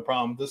I don't have a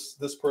problem.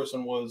 This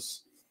person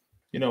was,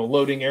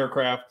 loading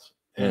aircraft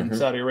in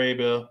Saudi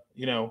Arabia,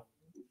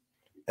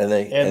 and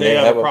they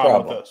have a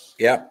problem with this.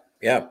 Yeah.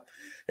 Yeah.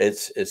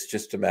 It's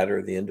just a matter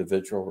of the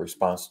individual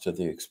response to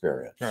the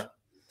experience. Yeah.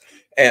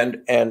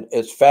 And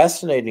it's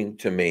fascinating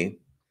to me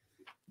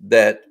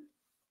that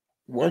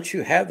once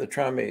you have the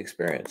trauma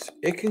experience,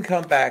 it can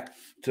come back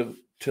to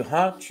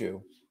haunt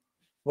you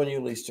when you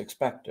least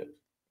expect it.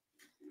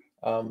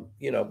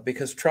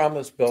 Because trauma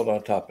is built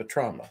on top of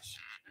traumas,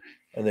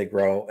 and they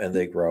grow and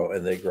they grow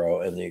and they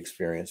grow, and the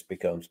experience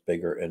becomes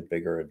bigger and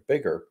bigger and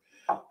bigger,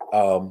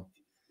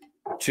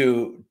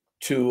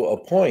 to a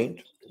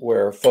point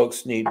where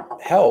folks need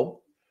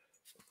help.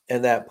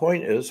 And that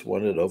point is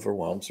when it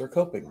overwhelms their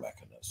coping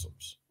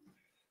mechanisms.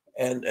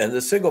 And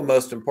the single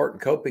most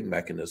important coping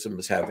mechanism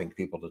is having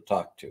people to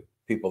talk to,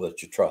 people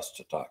that you trust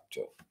to talk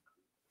to.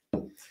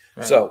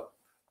 Right. So,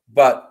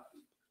 but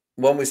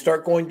when we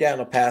start going down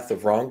a path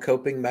of wrong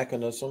coping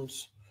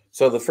mechanisms,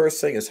 so the first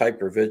thing is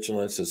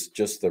hypervigilance, is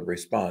just the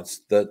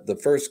response. The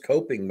first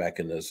coping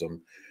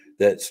mechanism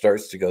that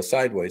starts to go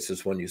sideways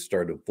is when you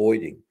start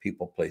avoiding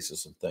people,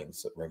 places, and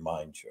things that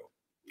remind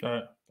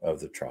you of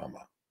the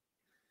trauma.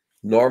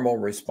 Normal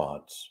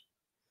response.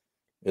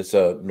 It's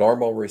a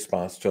normal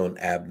response to an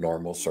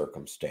abnormal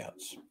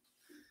circumstance.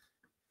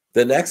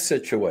 The next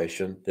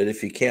situation, that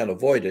if you can't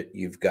avoid it,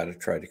 you've got to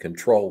try to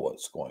control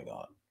what's going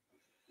on.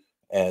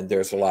 And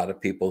there's a lot of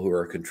people who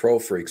are control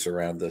freaks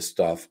around this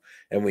stuff,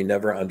 and we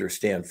never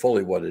understand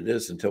fully what it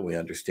is until we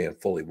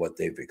understand fully what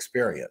they've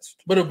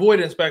experienced. But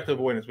avoidance, back to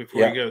avoidance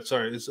before you go.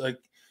 Sorry, it's like,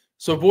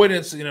 so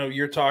avoidance. You know,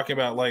 you're talking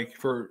about like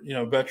for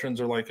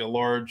veterans are like a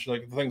large,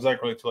 like things like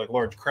relate to like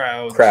large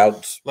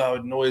crowds,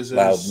 loud noises.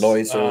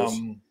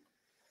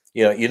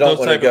 You know, you don't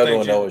want to go to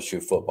an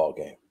OSU football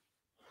game.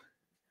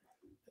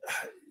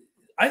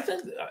 I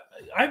think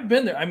I've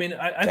been there. I mean,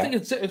 I think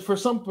it's for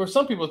some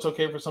people it's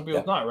okay, for some people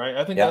it's not, right?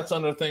 I think that's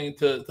another thing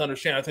to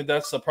understand. I think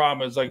that's the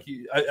problem is like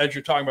as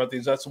you're talking about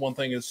these, that's the one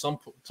thing is some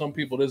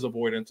people it is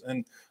avoidance,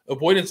 and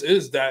avoidance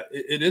is that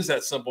it is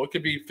that simple. It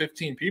could be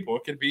 15 people.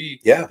 It could be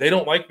they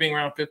don't like being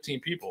around 15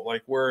 people.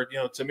 Like where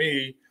to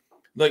me,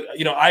 like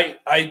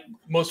I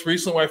most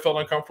recently when I felt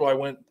uncomfortable, I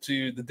went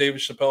to the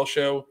David Chappelle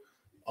show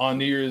on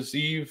New Year's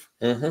Eve.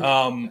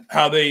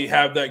 How they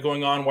have that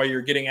going on while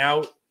you're getting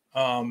out.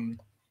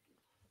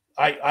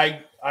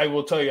 I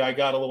will tell you, I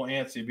got a little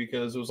antsy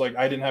because it was like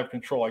I didn't have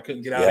control. I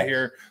couldn't get out of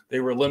here. They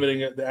were limiting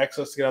the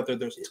access to get out there.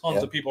 There's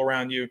tons of people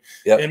around you.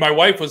 And my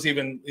wife was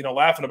even,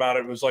 laughing about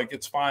it. It was like,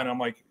 it's fine. I'm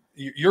like,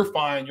 you're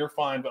fine,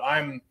 but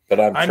I'm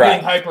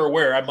getting hyper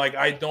aware. I'm like,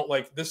 I don't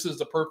like, this is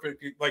the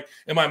perfect, like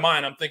in my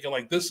mind, I'm thinking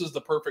like, this is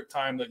the perfect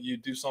time that you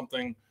do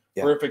something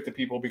horrific to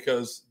people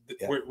because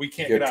we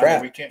can't get out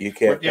of it. You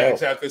can't. Yeah,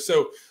 exactly.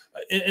 So,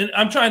 and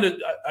I'm trying to,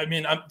 I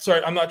mean, I'm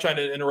sorry, I'm not trying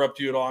to interrupt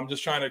you at all. I'm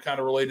just trying to kind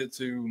of relate it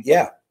to,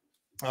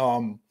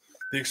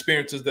 the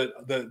experiences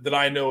that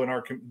I know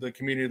in the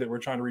community that we're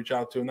trying to reach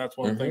out to. And that's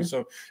one of the things.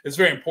 So it's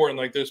very important.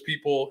 Like there's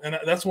people, and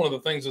that's one of the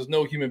things is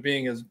no human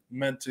being is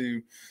meant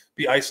to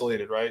be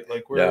isolated, right?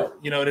 Like we're,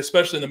 and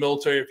especially in the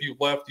military, if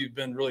you've left, you've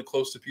been really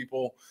close to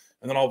people,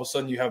 and then all of a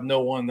sudden you have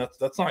no one.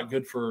 That's not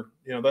good for,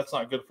 that's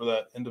not good for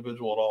that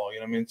individual at all. You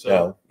know what I mean?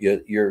 So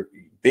you're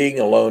being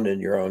alone in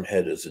your own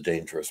head is a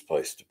dangerous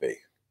place to be.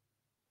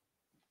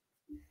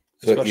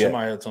 Especially in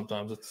my head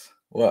sometimes. It's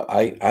well,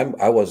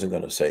 I wasn't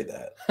going to say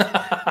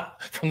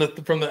that. from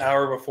the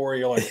hour before,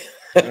 you're like,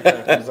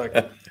 okay. He's like,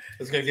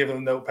 it's going to give him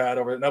a notepad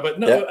over it. No,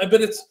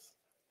 but it's.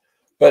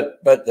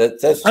 But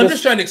that's. I'm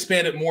just trying to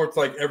expand it more to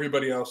like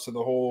everybody else to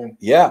the whole.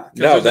 Yeah,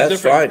 no,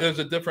 that's fine. There's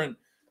a different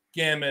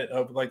gamut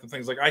of like the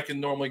things like I can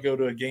normally go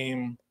to a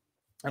game,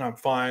 and I'm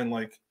fine.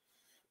 Like,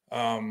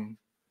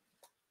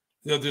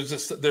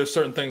 there's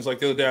certain things like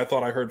the other day I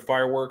thought I heard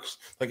fireworks,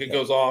 like it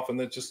goes off,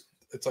 and it's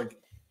like,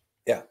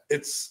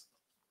 it's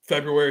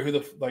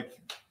February.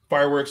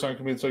 Fireworks aren't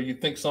going to be, so you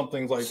think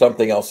something's like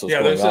something else is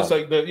going there's on. Just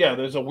like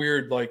there's a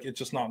weird, like it's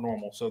just not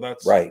normal. So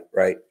that's right.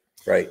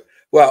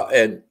 Well,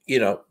 and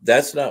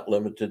that's not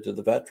limited to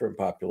the veteran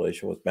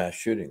population with mass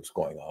shootings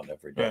going on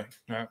every day.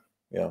 Right.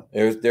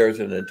 There's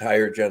an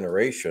entire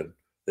generation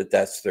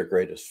that's their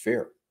greatest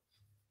fear,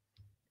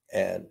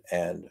 and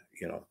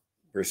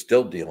we're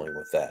still dealing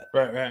with that.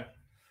 Right.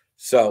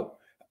 So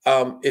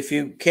if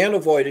you can't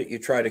avoid it, you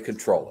try to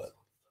control it.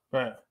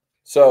 Right.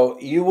 So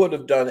you would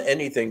have done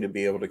anything to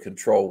be able to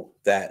control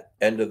that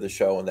end of the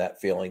show and that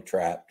feeling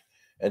trapped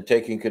and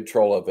taking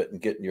control of it and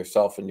getting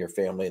yourself and your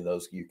family and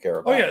those you care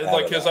about. Oh, yeah.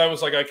 Like, because I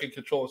was like, I could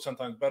control it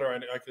sometimes better. I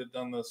could have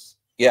done this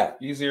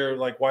easier.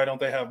 Like, why don't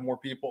they have more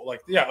people?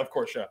 Like, of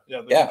course.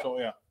 Control,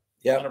 100%.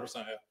 Yeah.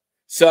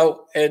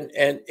 So, and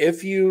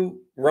if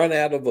you run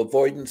out of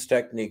avoidance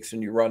techniques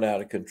and you run out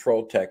of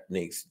control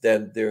techniques,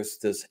 then there's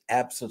this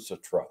absence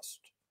of trust.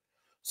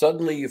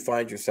 Suddenly you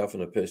find yourself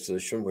in a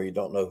position where you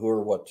don't know who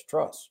or what to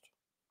trust.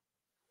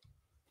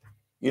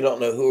 You don't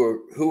know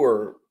who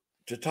are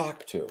to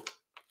talk to.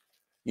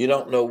 You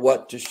don't know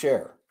what to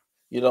share.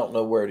 You don't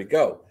know where to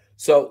go.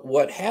 So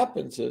what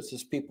happens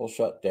is people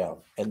shut down.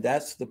 And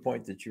that's the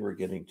point that you were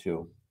getting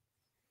to,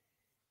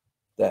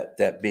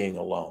 that being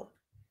alone.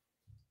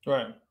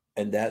 Right.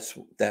 And that's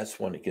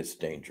when it gets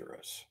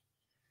dangerous.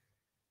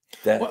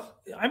 Well,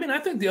 I mean, I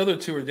think the other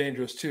two are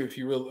dangerous too. If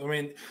you really, I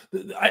mean,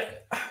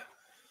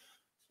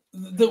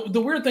 the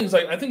weird things,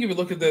 like I think if you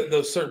look at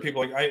those certain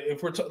people,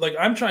 like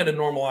I'm trying to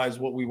normalize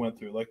what we went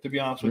through. Like to be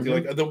honest with you,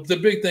 like the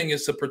big thing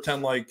is to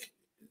pretend like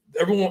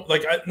everyone,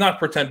 like not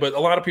pretend, but a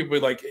lot of people be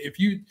like,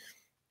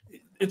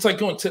 it's like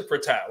going tit for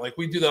tat. Like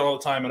we do that all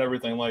the time and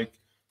everything. Like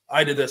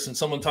I did this, and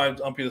someone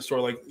timed up you the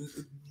story. Like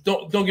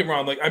don't get me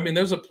wrong. Like I mean,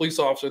 there's a police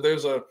officer,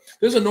 there's a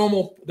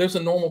normal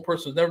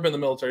person who's never been in the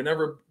military,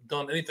 never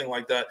done anything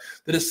like that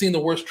has seen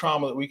the worst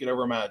trauma that we could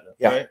ever imagine.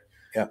 Right.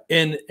 Yeah.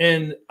 And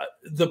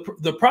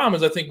the problem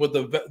is, I think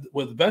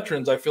with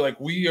veterans, I feel like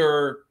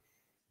and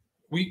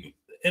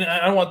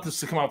I don't want this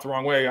to come out the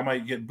wrong way. I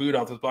might get booed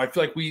out this, but I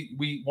feel like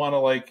we want to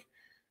like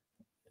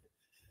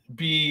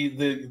be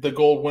the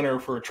gold winner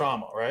for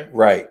trauma, right?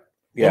 Right.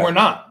 Yeah. And we're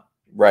not.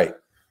 Right.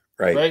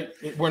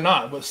 We're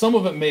not, but some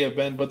of it may have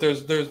been, but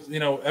there's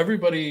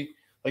everybody,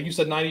 like you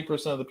said,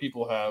 90% of the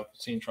people have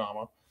seen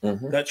trauma.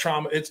 That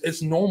trauma,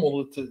 it's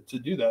normal to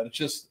do that. It's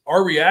just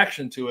our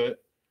reaction to it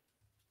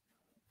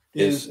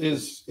is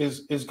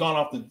gone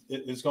off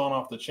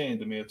the chain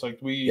to me. It's like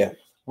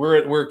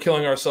we're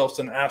killing ourselves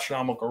at an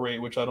astronomical rate,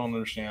 which I don't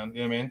understand.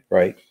 You know what I mean?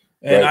 Right.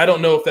 And I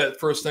don't know if that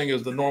first thing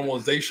is the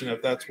normalization,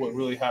 if that's what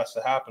really has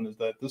to happen, is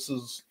that this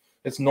is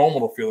It's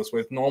normal to feel this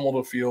way. It's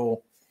normal to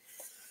feel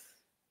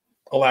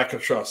a lack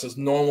of trust. It's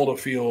normal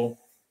to feel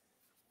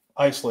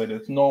isolated.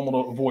 It's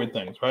normal to avoid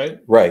things, right?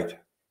 Right.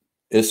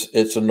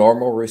 It's a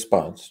normal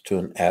response to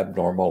an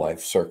abnormal life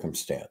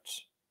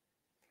circumstance.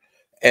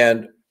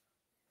 And,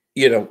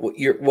 you know,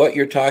 what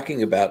you're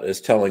talking about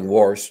is telling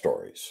war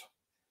stories,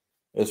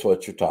 is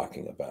what you're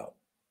talking about.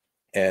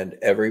 And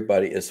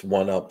everybody is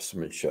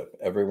one-upsmanship.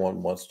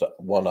 Everyone wants to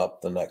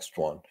one-up the next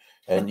one.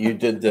 And you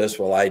did this,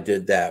 well, I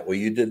did that. Well,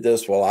 you did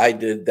this, well, I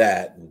did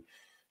that. And,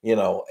 you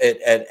know,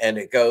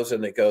 it goes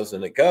and it goes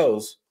and it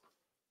goes.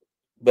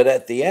 But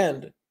at the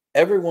end,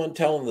 everyone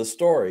telling the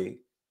story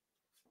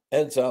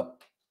ends up,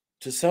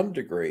 to some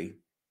degree,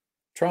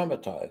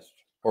 traumatized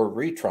or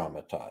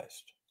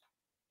re-traumatized.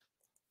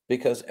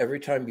 Because every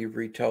time you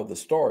retell the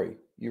story,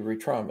 you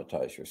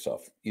re-traumatize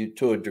yourself. You,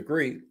 to a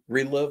degree,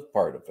 relive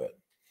part of it.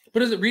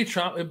 But is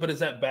it but is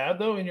that bad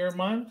though in your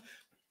mind?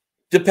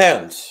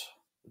 Depends.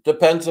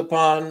 Depends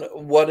upon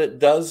what it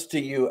does to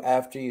you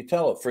after you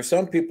tell it. For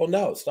some people,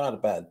 no, it's not a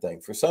bad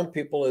thing. For some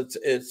people,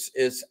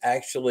 it's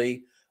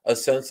actually a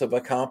sense of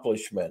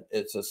accomplishment.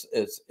 It's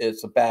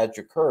a badge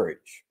of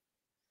courage.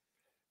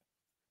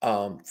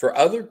 For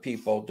other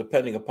people,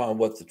 depending upon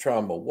what the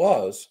trauma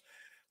was,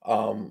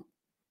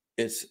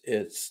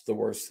 it's the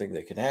worst thing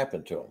that can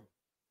happen to them.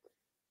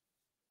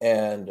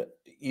 And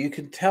you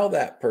can tell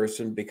that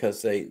person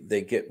because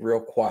they get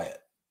real quiet.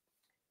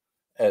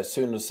 As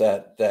soon as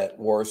that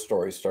war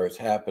story starts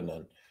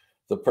happening,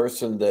 the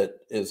person that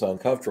is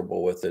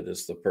uncomfortable with it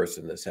is the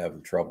person that's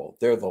having trouble.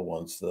 They're the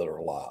ones that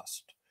are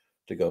lost,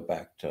 to go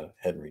back to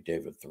Henry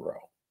David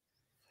Thoreau.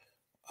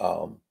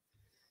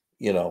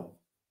 You know,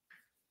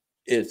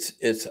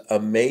 it's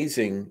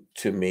amazing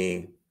to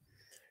me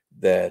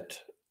that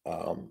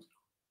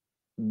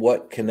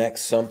what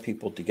connects some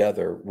people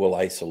together will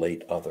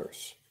isolate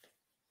others.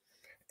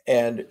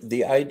 And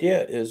the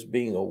idea is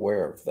being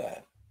aware of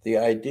that. The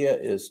idea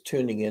is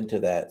tuning into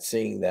that,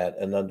 seeing that,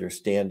 and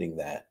understanding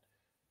that,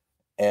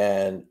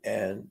 and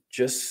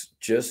just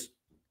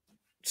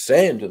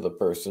saying to the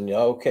person,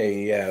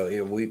 okay,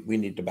 yeah, we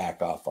need to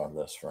back off on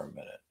this for a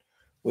minute.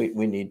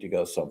 We need to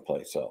go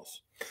someplace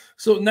else.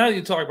 So now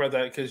you talk about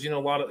that, because, you know,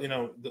 a lot of, you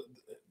know,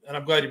 and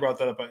I'm glad you brought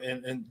that up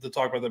and to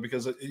talk about that,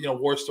 because, you know,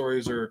 war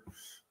stories are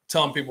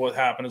telling people what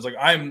happened. It's like,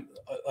 I've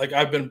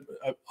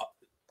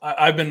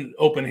been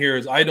open here,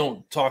 is I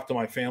don't talk to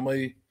my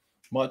family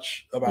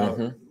much about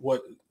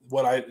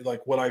what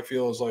I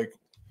feel is like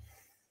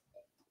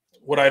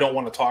what I don't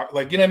want to talk,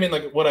 like, you know what I mean?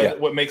 Like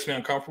what makes me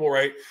uncomfortable.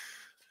 Right.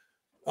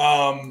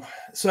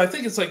 So I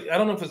think it's like, I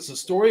don't know if it's the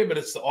story, but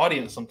it's the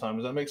audience sometimes.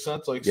 Does that make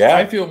sense? Like, so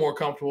I feel more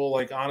comfortable,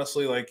 like,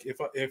 honestly, like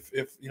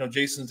if you know,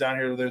 Jason's down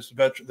here, there's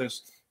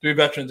 3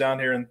 veterans down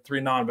here and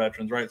 3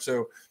 non-veterans. Right.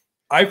 So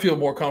I feel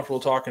more comfortable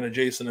talking to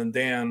Jason and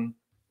Dan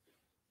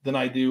than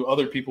I do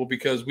other people,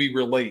 because we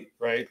relate,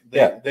 right?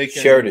 They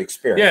can, shared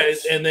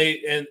experience. Yeah. And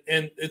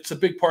it's a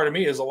big part of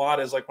me, is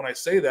like, when I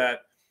say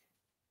that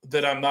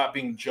I'm not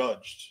being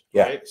judged.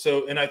 Yeah. Right.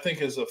 So, and I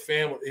think as a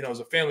family, you know, as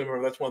a family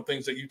member, that's one of the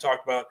things that you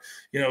talked about,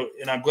 you know,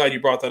 and I'm glad you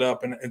brought that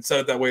up and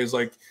said it that way, is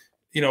like,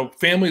 you know,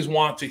 families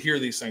want to hear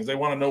these things. They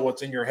want to know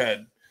what's in your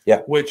head.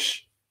 Yeah.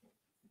 Which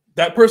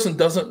that person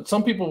doesn't,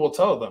 some people will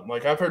tell them.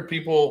 Like, I've had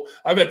people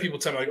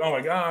tell me, like, oh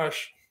my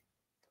gosh,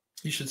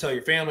 you should tell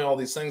your family all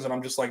these things. And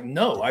I'm just like,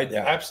 no, I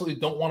absolutely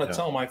don't want to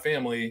tell my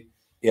family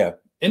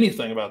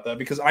anything about that,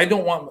 because I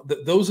don't want,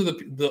 those are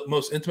the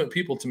most intimate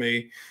people to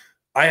me.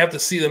 I have to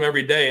see them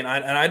every day. And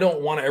I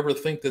don't want to ever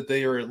think that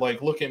they are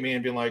like, looking at me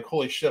and being like,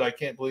 holy shit, I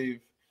can't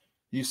believe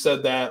you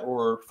said that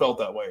or felt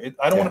that way.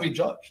 I don't want to be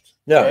judged.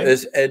 No,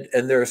 right?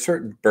 and there are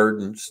certain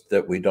burdens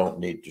that we don't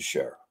need to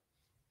share.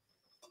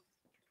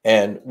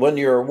 And when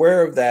you're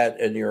aware of that,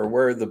 and you're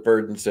aware of the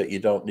burdens that you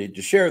don't need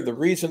to share, the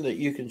reason that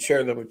you can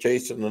share them with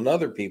Jason and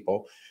other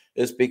people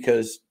is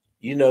because,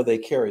 you know, they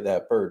carry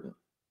that burden.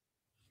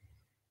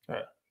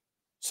 Right.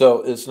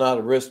 So it's not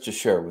a risk to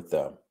share with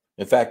them.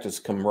 In fact, it's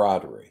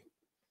camaraderie,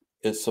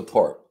 it's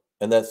support.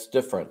 And that's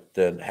different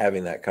than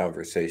having that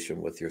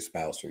conversation with your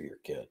spouse or your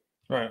kid.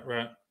 Right,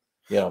 right.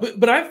 Yeah.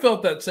 But I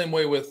felt that same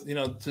way with, you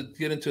know, to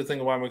get into a thing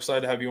of why I'm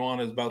excited to have you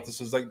on is about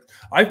this, is like,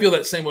 I feel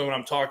that same way when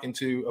I'm talking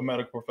to a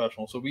medical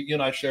professional. So you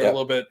and I share a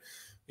little bit,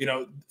 you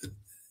know,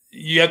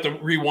 you have to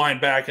rewind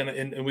back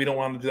and we don't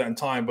want to do that in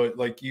time, but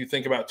like, you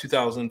think about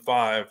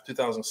 2005,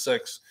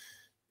 2006,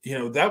 you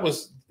know, that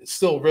was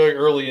still very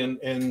early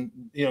in,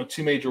 you know,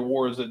 2 major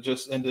wars that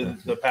just ended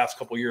the past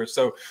couple of years.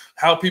 So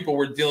how people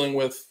were dealing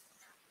with,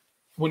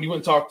 when you went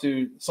and talked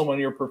to someone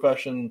in your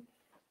profession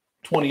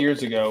 20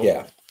 years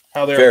ago,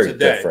 how they are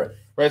today. Different.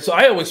 Right. So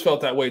I always felt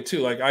that way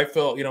too. Like, I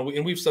felt, you know,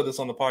 and we've said this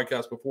on the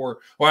podcast before,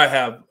 or I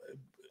have,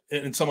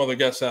 and some other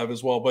guests have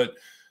as well. But,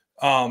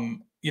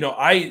 you know,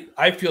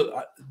 I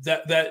feel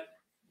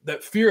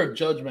that fear of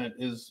judgment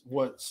is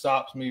what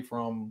stops me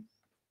from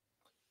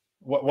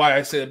why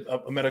I said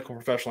a medical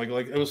professional.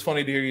 Like it was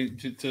funny to hear you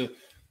to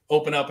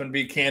open up and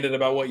be candid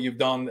about what you've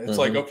done. It's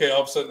like, okay,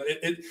 all of a sudden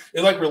it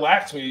like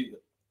relaxed me.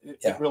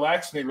 It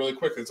relaxed me really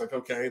quickly. It's like,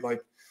 okay,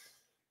 like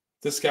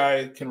this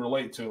guy can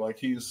relate to, like,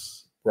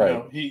 he's Right. You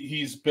know,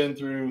 he's been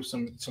through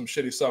some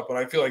shitty stuff, but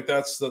I feel like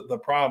that's the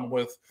problem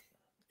with,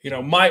 you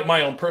know,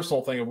 my own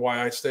personal thing of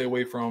why I stay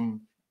away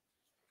from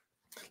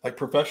like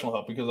professional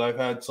help, because I've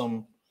had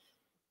some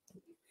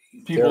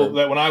people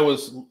that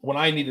when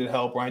I needed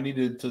help or I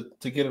needed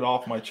to get it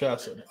off my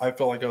chest, I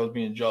felt like I was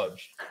being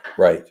judged.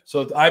 Right.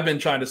 So I've been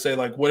trying to say,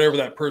 like, whatever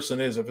that person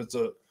is, if it's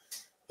a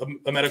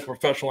medical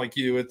professional like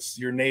you, it's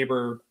your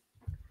neighbor,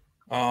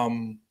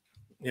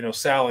 you know,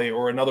 Sally,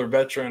 or another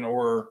veteran,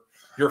 or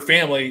your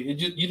family,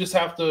 you just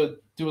have to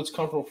do what's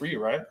comfortable for you,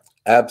 right?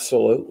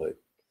 Absolutely.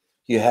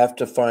 You have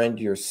to find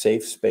your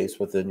safe space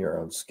within your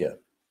own skin.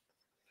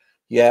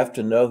 You have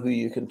to know who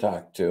you can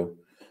talk to.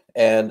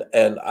 And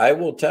I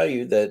will tell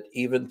you that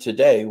even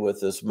today,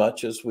 with as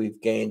much as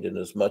we've gained and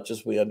as much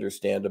as we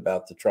understand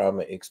about the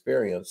trauma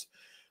experience,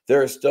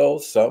 there are still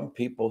some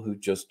people who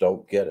just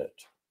don't get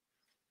it.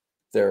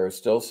 There are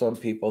still some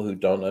people who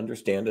don't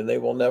understand, and they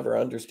will never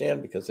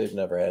understand because they've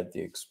never had the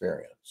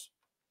experience.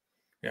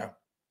 Yeah.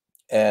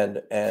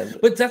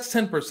 But that's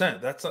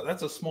 10%.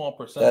 That's a small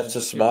percentage. That's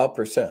a small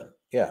percent.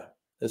 Yeah.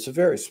 It's a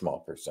very small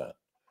percent.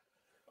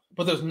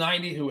 But there's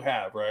 90 who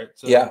have, right?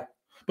 So, yeah.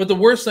 But the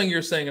worst thing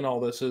you're saying in all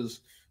this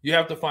is you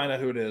have to find out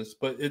who it is,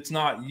 but it's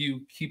not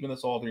you keeping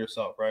this all to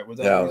yourself, right? Was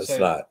that no, it's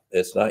not.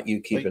 It's not you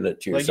keeping it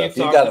to yourself.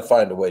 You got to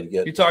find a way to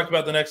get. You talked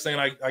about the next thing,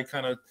 and I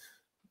kind of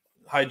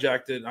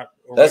hijacked it.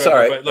 That's all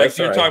right. But like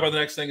you're talking about the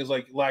next thing is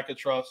like lack of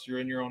trust. You're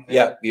in your own head.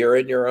 Yeah, you're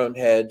in your own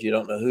head. You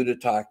don't know who to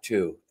talk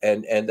to,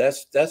 and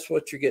that's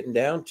what you're getting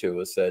down to,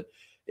 is that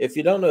if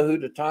you don't know who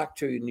to talk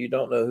to and you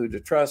don't know who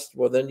to trust,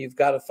 well, then you've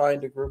got to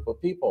find a group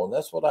of people, and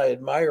that's what I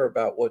admire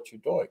about what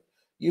you're doing.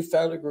 You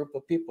found a group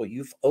of people.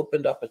 You've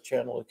opened up a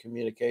channel of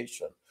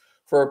communication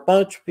for a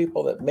bunch of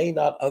people that may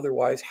not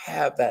otherwise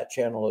have that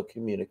channel of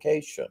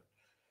communication.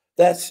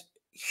 That's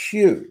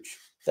huge.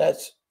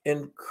 That's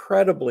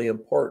incredibly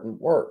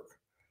important work.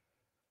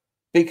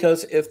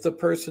 Because if the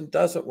person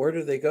doesn't, where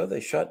do they go?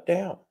 They shut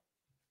down.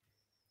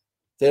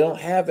 They don't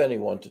have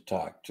anyone to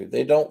talk to.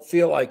 They don't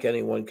feel like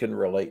anyone can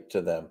relate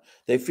to them.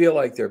 They feel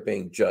like they're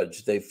being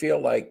judged. They feel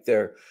like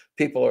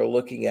people are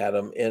looking at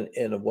them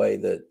in a way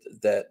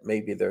that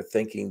maybe they're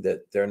thinking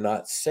that they're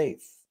not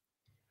safe.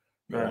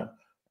 Right.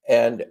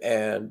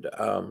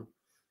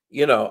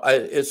 You know,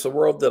 it's the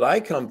world that I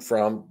come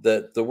from,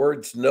 that the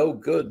words no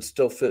good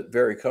still fit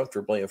very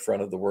comfortably in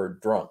front of the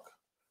word drunk.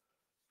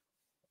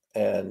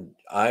 And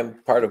I'm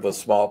part of a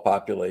small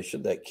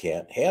population that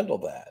can't handle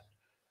that.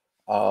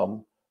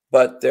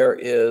 But there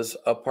is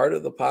a part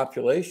of the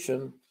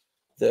population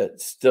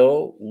that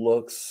still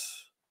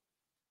looks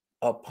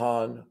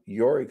upon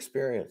your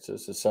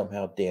experiences as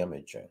somehow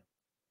damaging.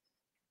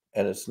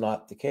 And it's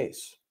not the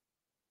case.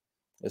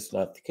 It's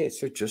not the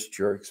case. They're just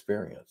your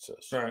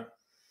experiences. Right.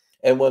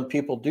 And when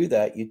people do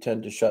that, you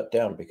tend to shut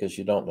down because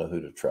you don't know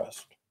who to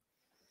trust,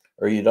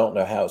 or you don't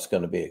know how it's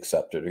going to be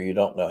accepted, or you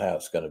don't know how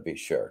it's going to be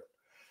shared.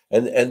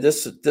 And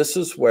this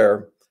is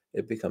where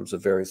it becomes a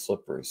very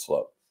slippery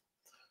slope.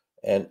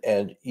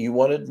 And you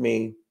wanted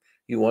me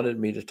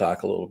to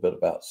talk a little bit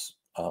about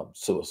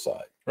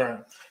suicide. Right.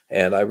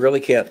 And I really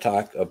can't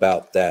talk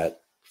about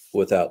that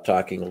without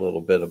talking a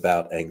little bit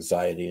about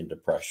anxiety and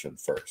depression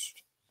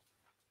first.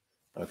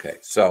 Okay,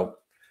 so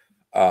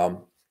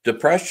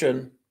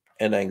depression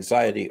and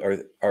anxiety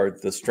are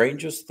the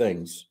strangest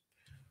things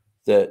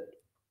that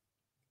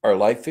are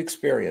life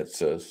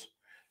experiences.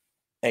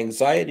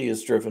 Anxiety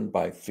is driven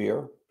by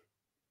fear,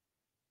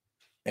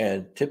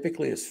 and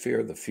typically it's fear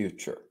of the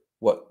future,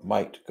 what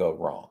might go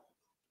wrong.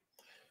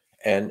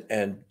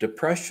 And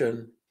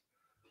depression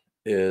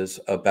is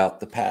about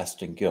the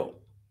past and guilt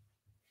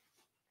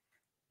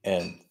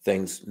and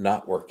things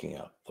not working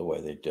out the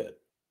way they did.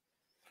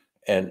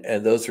 And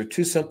those are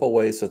two simple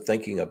ways of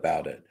thinking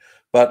about it.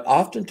 But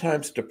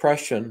oftentimes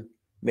depression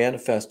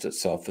manifests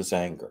itself as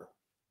anger.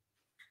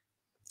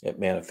 It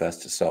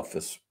manifests itself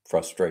as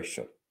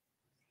frustration.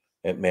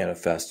 It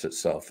manifests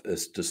itself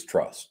as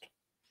distrust.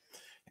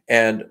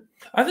 And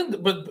I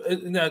think, but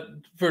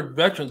for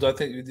veterans, I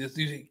think you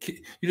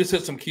just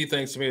hit some key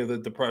things to me of the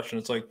depression.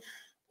 It's like,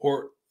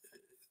 or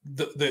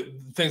the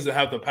things that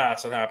have the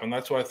past that happen.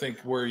 That's why I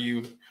think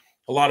a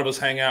lot of us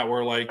hang out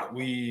where like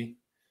we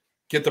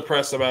get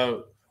depressed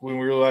about when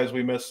we realize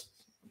we missed,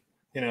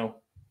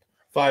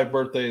 5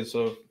 birthdays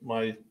of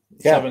my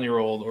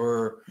 7-year-old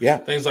or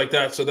things like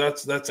that. So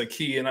that's a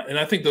key. And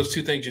I think those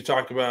two things you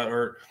talked about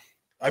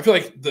I feel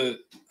like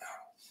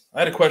I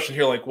had a question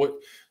here, like what,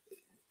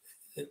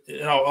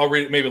 and I'll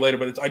read it maybe later,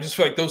 but I just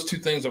feel like those two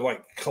things have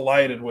like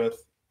collided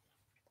with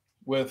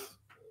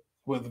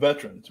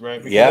veterans,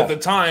 right? Because at the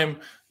time,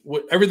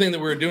 everything that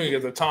we were doing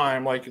at the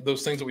time, like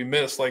those things that we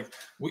missed, like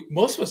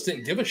most of us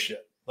didn't give a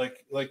shit.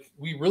 Like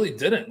we really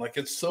didn't. Like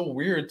it's so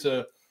weird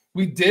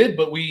we did,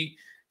 but we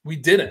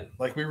didn't.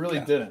 Like we really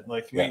didn't.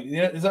 Like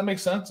does that make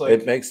sense? Like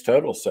it makes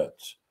total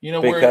sense.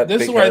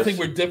 This is where I think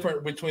we're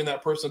different between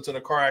that person that's in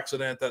a car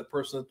accident, that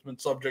person that's been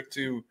subject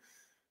to,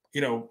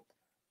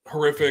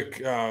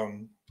 horrific,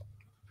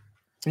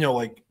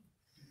 like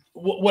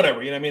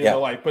whatever, in their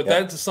life. But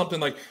that's something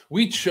like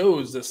we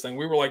chose this thing.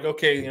 We were like,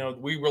 okay,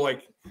 we were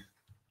like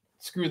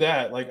screw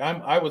that. Like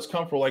I was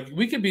comfortable. Like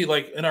we could be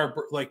like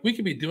we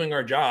could be doing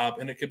our job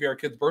and it could be our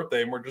kid's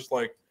birthday and we're just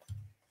like,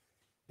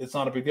 it's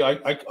not a big deal.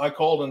 I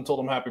called and told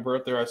him happy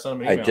birthday. Or I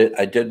sent him an email.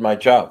 I did my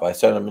job. I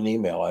sent him an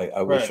email.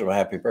 I wish Right. him a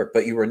happy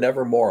birthday. But you were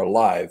never more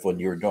alive when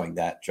you were doing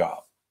that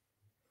job.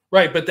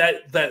 Right. But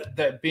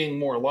that being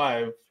more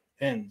alive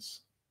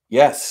ends.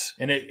 Yes.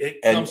 And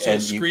it comes to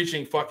a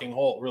screeching fucking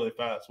halt really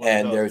fast.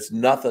 And there's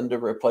nothing to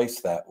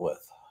replace that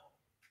with.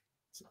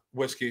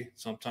 Whiskey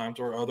sometimes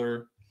or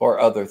other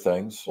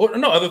things. Or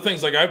no, other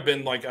things. Like I've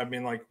been like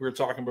we were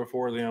talking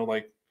before, you know,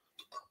 like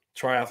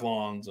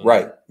triathlons and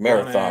right,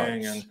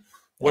 marathons and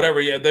whatever.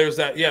 Yeah, there's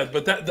that. Yeah,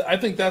 but I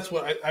think that's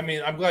what I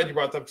mean. I'm glad you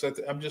brought that because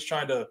I'm just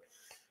trying to,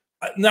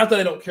 not that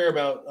I don't care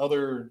about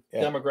other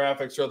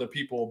demographics or other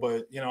people,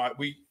 but you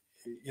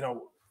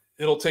know,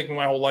 it'll take me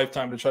my whole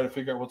lifetime to try to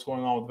figure out what's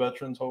going on with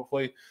veterans,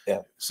 hopefully. Yeah.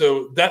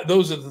 So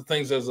those are the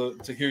things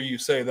to hear you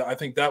say that. I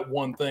think that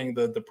one thing,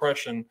 the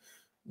depression,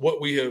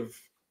 what we have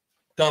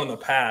done in the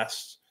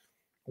past,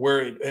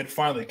 where it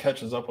finally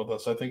catches up with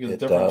us, I think is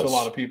different to a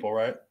lot of people,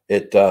 right?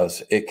 It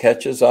does. It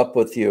catches up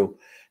with you.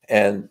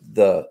 And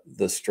the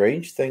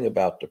strange thing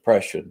about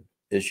depression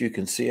is you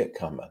can see it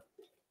coming.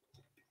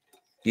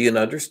 You can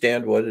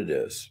understand what it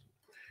is.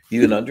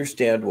 You can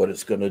understand what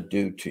it's going to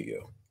do to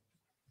you.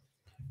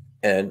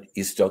 And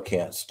you still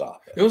can't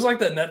stop it. It was like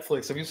that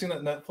Netflix. Have you seen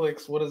that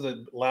Netflix? What is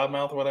it?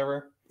 Loudmouth or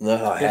whatever?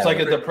 No, it's like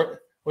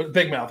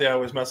Big Mouth. Yeah, I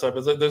always mess up.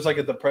 There's like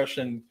a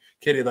depression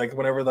kitty. Like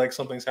whenever like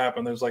something's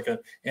happened, there's like an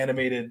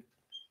animated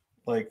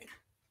like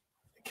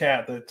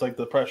cat that's like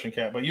the depression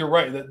cat. But you're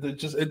right.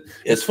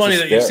 It's funny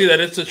that you see that.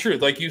 It's the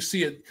truth. Like you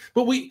see it.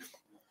 But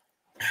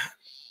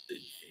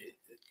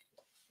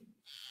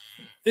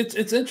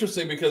it's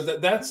interesting because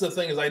that's the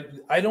thing is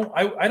I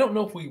don't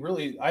know if we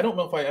really, I don't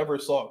know if I ever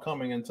saw it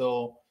coming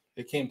until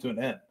it came to an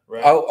end,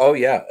 right? Oh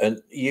yeah. And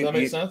does that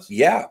make sense?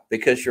 Yeah,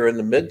 because you're in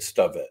the midst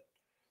of it.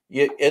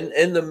 You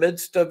in the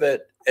midst of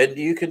it, and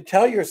you can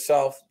tell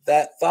yourself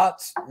that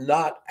thought's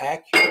not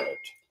accurate.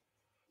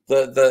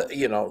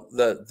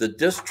 The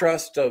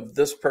distrust of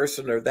this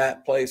person or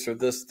that place or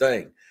this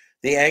thing,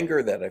 the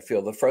anger that I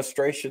feel, the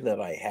frustration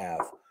that I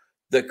have,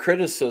 the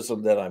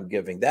criticism that I'm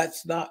giving,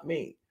 that's not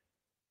me.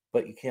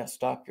 But you can't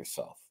stop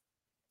yourself.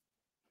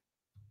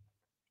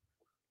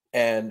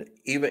 And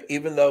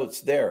even though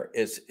it's there,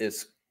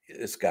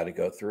 it's got to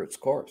go through its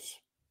course.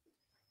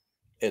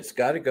 It's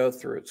got to go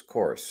through its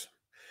course.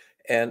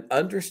 And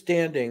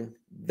understanding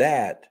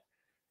that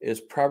is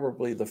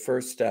probably the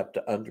first step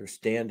to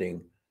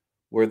understanding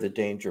where the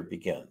danger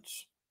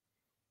begins.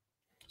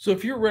 So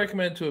if you're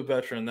recommending to a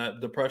veteran that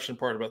depression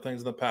part about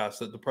things in the past,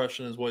 that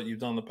depression is what you've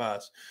done in the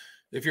past,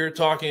 if you're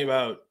talking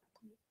about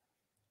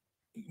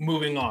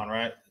moving on,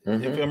 right?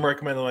 Mm-hmm. If I'm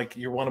recommending like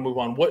you want to move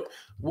on,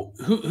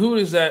 who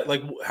is that?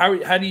 Like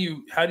how do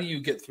you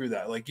get through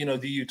that? Like, you know,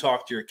 do you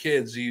talk to your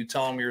kids? Do you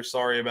tell them you're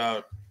sorry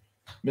about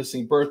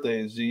missing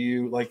birthdays? Do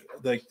you like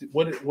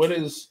what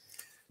is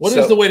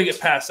the way to get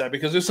past that?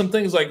 Because there's some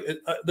things like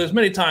there's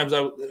many times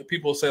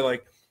people say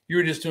like, you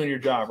were just doing your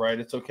job, right?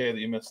 It's okay that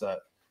you missed that.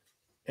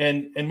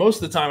 And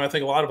most of the time I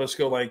think a lot of us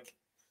go like,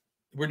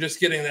 we're just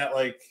getting that,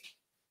 like,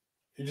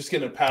 you're just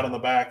getting a pat on the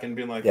back and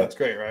being like, that's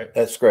great, right?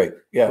 That's great.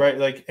 Yeah. Right.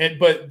 Like,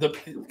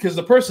 because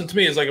the person to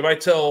me is like, if I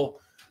tell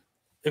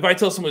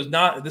someone who's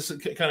not, this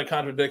kind of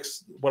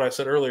contradicts what I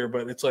said earlier,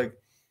 but it's like,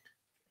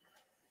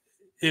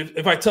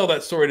 if I tell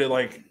that story to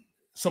like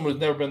someone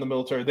who's never been in the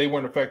military, they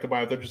weren't affected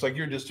by it. They're just like,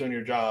 you're just doing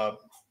your job.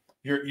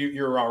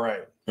 You're all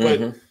right.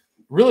 Mm-hmm. But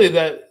really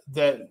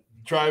that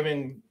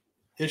driving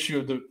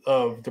issue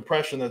of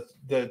depression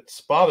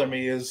that's bothering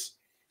me is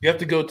you have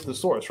to go to the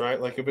source,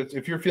 right? Like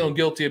if you're feeling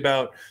guilty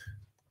about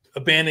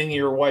abandoning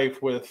your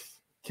wife with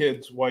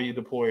kids while you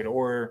deployed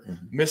or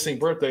missing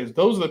birthdays,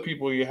 those are the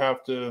people you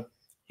have to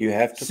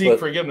seek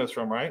forgiveness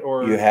from, right?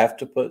 Or you have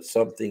to put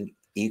something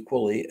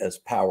equally as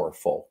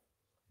powerful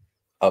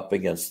up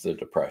against the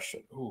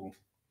depression. Ooh,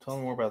 tell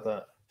me more about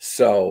that.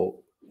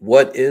 So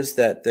what is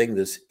that thing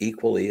that's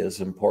equally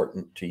as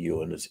important to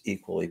you and is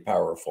equally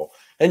powerful?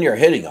 And you're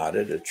hitting on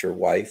it. It's your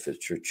wife.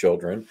 It's your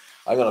children.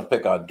 I'm going to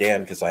pick on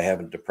Dan because I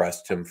haven't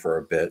depressed him for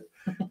a bit.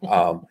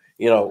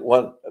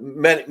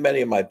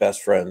 Many of my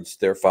best friends,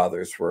 their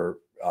fathers were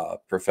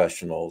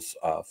professionals,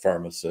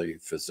 pharmacy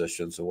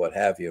physicians, and what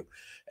have you.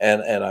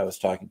 And I was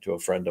talking to a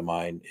friend of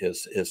mine.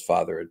 His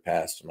father had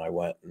passed, and I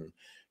went, and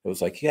it was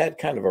like, he had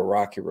kind of a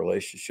rocky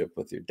relationship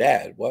with your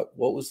dad. What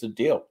was the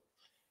deal?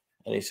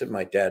 And he said,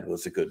 my dad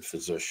was a good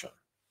physician.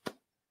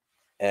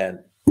 And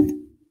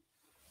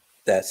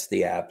that's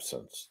the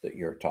absence that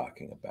you're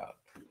talking about.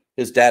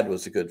 His dad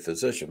was a good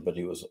physician, but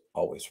he was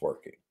always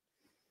working.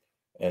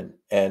 And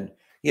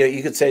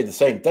you could say the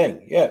same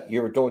thing. Yeah,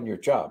 you were doing your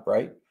job,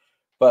 right?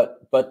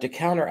 But to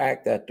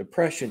counteract that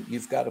depression,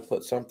 you've got to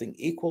put something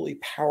equally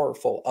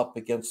powerful up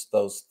against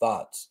those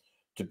thoughts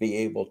to be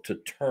able to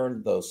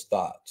turn those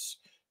thoughts,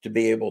 to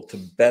be able to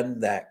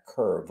bend that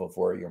curve of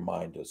where your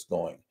mind is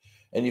going.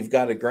 And you've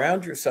got to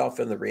ground yourself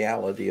in the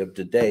reality of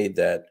today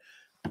that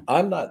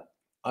I'm not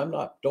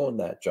doing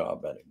that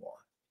job anymore.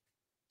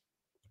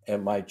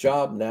 And my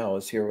job now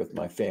is here with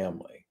my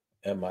family.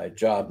 And my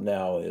job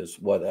now is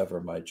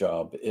whatever my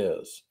job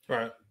is.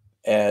 Right.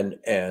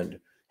 And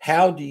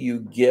how do you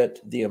get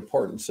the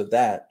importance of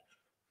that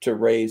to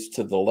raise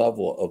to the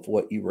level of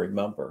what you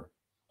remember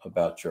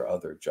about your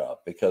other job?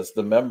 Because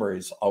the memory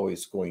is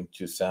always going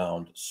to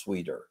sound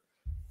sweeter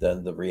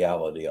than the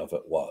reality of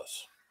it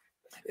was.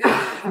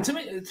 To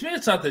me,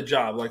 it's not the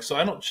job. Like, so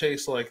I don't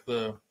chase like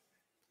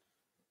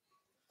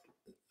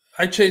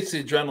I chase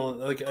the adrenaline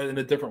like in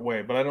a different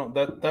way, but I don't.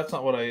 That's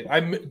not what I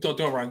don't get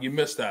me wrong. You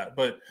missed that,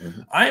 but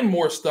I'm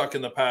more stuck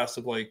in the past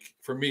of like,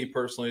 for me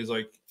personally, is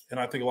like, and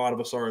I think a lot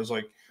of us are, is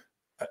like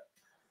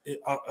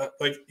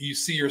you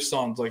see your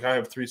sons. Like I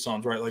have 3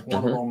 sons, right? Like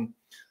one of them,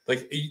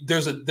 like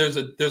there's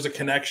a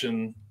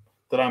connection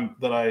that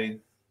I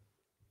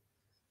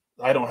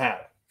don't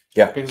have.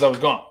 Yeah, because I was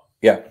gone.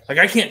 Yeah, like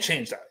I can't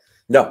change that.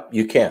 No,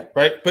 you can't.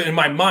 Right, but in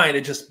my mind,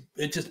 it just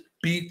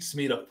beats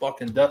me to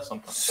fucking death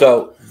sometimes.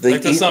 So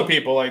like to some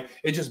people, like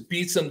it just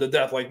beats them to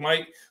death. Like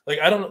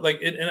I don't like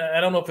it, and I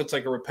don't know if it's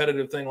like a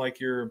repetitive thing, like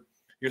you're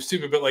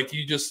stupid, but like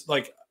you just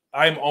like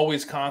I'm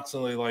always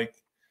constantly like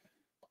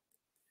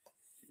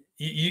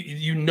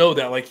you know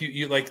that like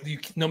you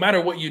no matter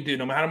what you do,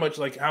 no matter how much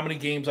like how many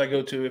games I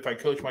go to, if I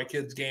coach my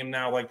kids' game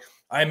now, like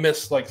I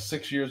missed like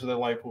 6 years of their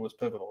life was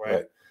pivotal,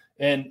 right?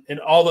 And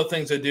all the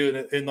things they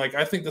do, and like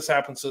I think this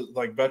happens to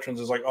like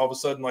veterans, is like all of a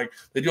sudden like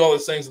they do all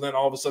these things, and then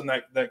all of a sudden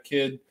that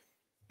kid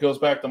goes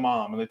back to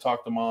mom, and they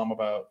talk to mom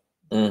about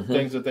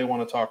things that they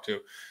want to talk to,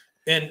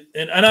 and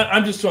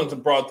I'm just throwing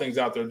some broad things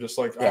out there, just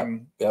like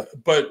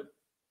but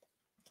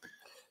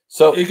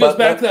so it goes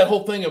back to that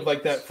whole thing of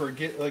like that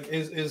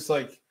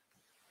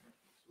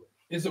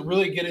is it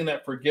really getting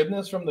that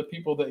forgiveness from the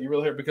people that you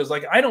really hear? Because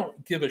like I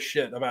don't give a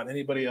shit about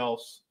anybody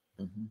else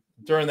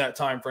during that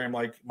time frame.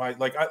 Like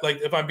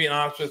if I'm being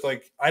honest with,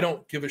 like I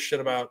don't give a shit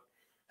about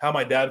how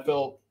my dad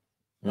felt.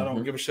 I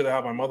don't give a shit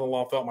how my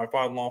mother-in-law felt, my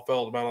father-in-law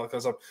felt, about all that kind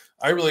of stuff.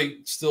 I really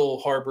still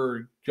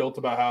harbor guilt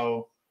about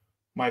how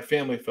my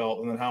family felt,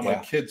 and then how my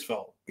kids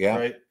felt.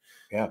 Right.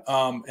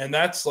 And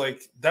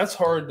that's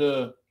hard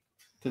to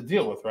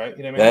deal with, right?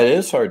 You know what I mean? That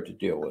is hard to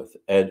deal with.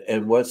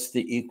 And what's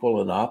the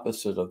equal and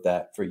opposite of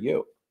that for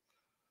you?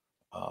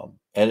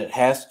 And it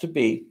has to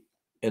be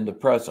in the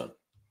present,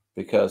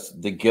 because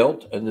the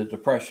guilt and the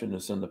depression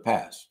is in the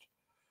past.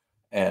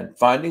 And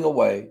finding a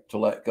way to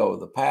let go of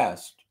the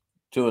past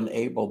to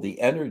enable the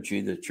energy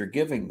that you're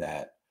giving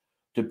that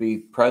to be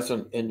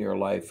present in your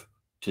life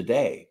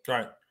today.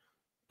 Right.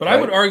 But I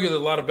would argue that a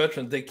lot of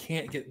veterans, they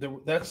can't get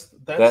that's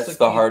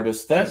the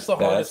hardest thing. That's the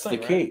hardest thing.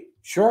 That's the key. Right?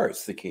 Sure,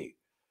 it's the key.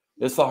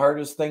 It's the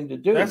hardest thing to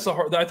do. I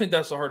think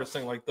that's the hardest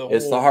thing. Like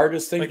it's the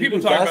hardest thing. Like to people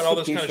do. talk That's about all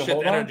this kind of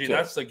shit energy. To.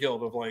 That's the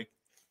guilt of like,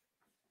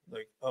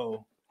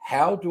 oh,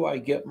 how do I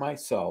get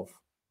myself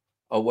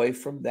away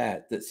from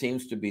that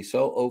seems to be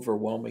so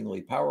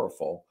overwhelmingly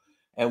powerful,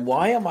 and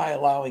why am I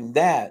allowing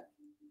that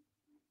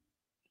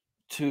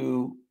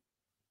to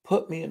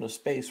put me in a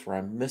space where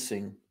I'm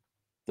missing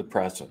the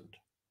present?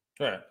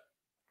 Right.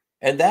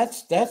 And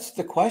that's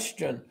the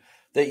question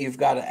that you've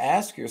got to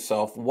ask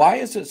yourself. Why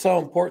is it so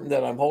important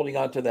that I'm holding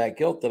on to that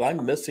guilt, that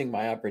I'm missing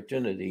my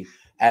opportunity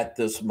at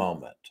this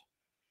moment?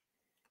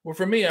 Well,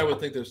 for me, I would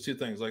think there's 2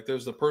 things. Like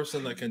there's the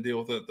person that can deal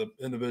with it, the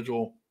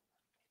individual,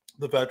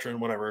 the veteran,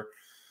 whatever.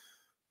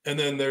 And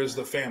then there's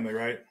the family,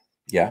 right?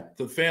 Yeah.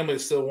 The family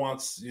still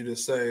wants you to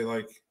say,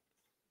 like,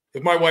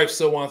 if my wife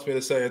still wants me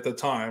to say at the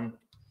time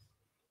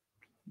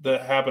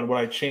that happened, would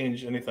I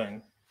change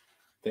anything?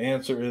 The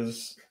answer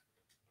is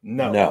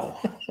no. No.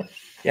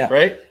 Yeah.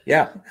 Right?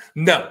 Yeah.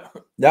 No.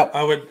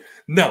 I would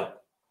no.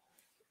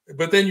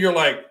 But then you're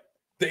like,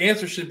 the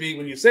answer should be,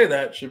 when you say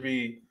that, should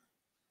be,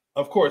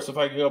 of course, if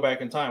I could go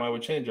back in time, I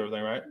would change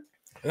everything, right?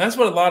 And that's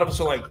what a lot of us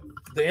are like.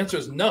 The answer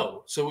is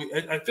no. So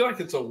I feel like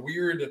it's a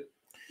weird.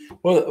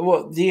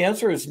 Well, the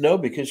answer is no,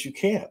 because you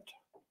can't,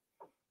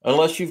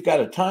 unless you've got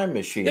a time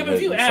machine. Yeah, but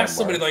if you ask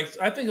somebody, like,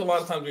 I think a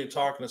lot of times when you're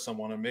talking to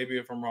someone, and maybe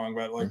if I'm wrong,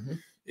 but like,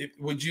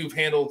 would you have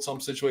handled some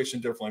situation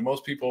differently?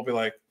 Most people will be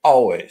like,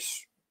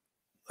 always.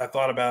 I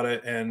thought about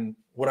it, and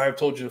would I have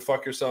told you to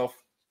fuck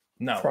yourself?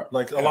 No.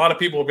 Like a lot of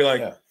people will be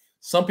like,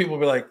 some people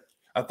will be like,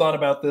 I thought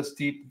about this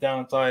deep down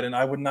inside, and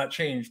I would not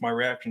change my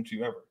reaction to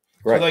you ever.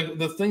 Right. So like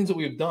the things that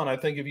we've done, I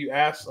think if you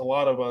ask a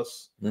lot of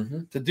us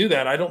to do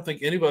that, I don't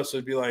think any of us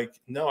would be like,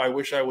 no, I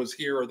wish I was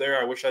here or there.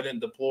 I wish I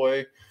didn't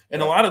deploy.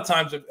 And a lot of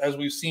times, as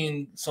we've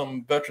seen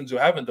some veterans who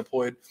haven't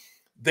deployed,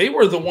 they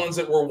were the ones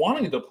that were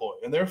wanting to deploy,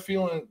 and they're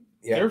feeling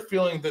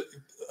that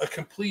a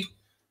complete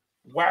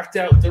whacked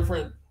out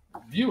different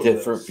view.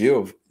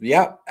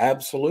 Yeah,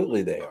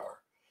 absolutely they are.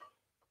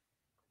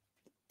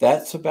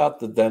 That's about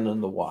the then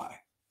and the why.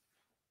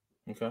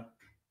 Okay.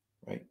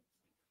 Right.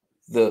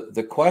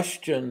 The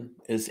question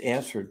is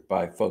answered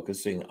by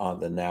focusing on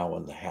the now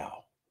and the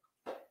how.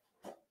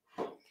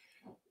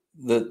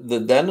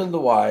 The then and the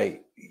why,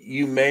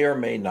 you may or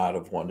may not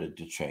have wanted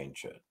to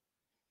change it.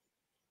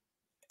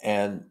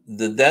 And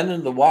the then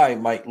and the why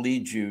might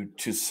lead you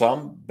to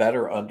some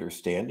better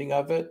understanding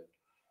of it,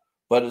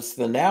 but it's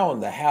the now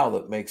and the how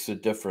that makes a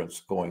difference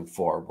going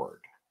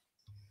forward.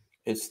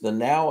 It's the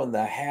now and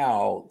the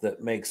how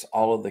that makes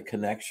all of the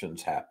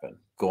connections happen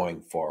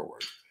going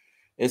forward.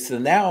 It's the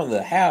now and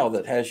the how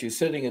that has you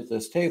sitting at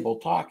this table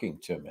talking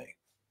to me,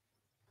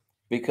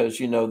 because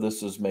you know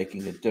this is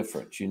making a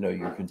difference. You know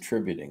you're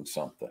contributing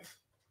something,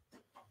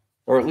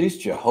 or at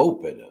least you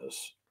hope it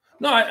is.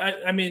 No,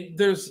 I mean,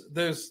 there's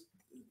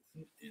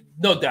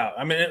no doubt.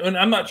 I mean, and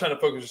I'm not trying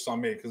to focus just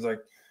on me, because like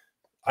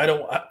I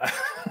don't.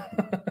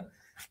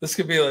 This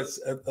could be like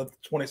a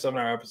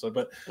 27-hour episode,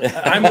 but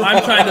I'm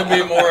trying to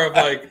be more of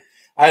like.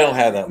 I don't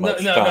have that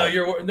much time.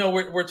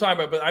 We're talking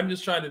about, but I'm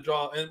just trying to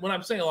draw. And when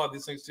I'm saying a lot of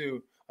these things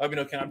too, I mean,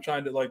 okay, I'm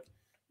trying to, like,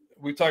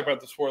 we talked about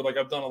this before. Like,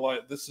 I've done a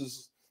lot. This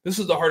is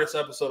the hardest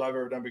episode I've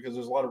ever done, because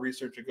there's a lot of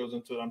research that goes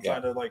into it. I'm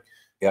trying to like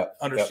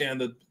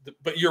understand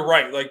but you're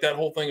right. Like that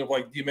whole thing of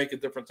like, do you make a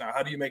difference now?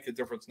 How do you make a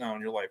difference now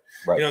in your life?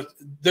 Right. You know,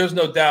 there's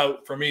no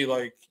doubt for me,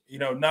 like, you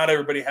know, not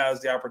everybody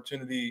has the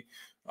opportunity,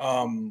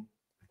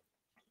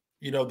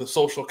 you know, the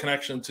social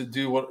connection to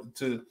do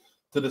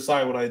to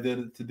decide what I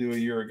did to do a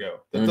year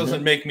ago. That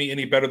doesn't make me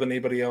any better than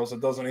anybody else.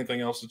 It doesn't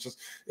anything else. It's just,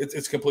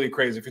 it's completely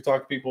crazy. If you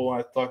talk to people, when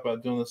I talked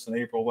about doing this in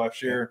April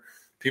last year,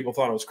 people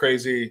thought it was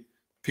crazy.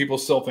 People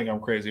still think I'm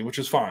crazy, which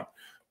is fine.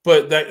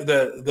 But that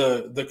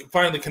the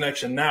finding the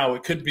connection now,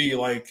 it could be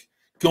like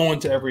going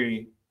to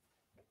every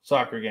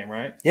soccer game,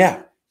 right?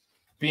 Yeah.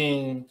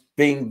 Being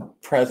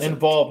present,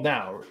 involved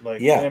now. Like,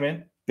 you know what I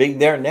mean? Being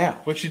there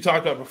now. Which you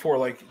talked about before,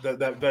 like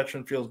that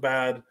veteran feels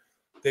bad.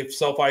 They've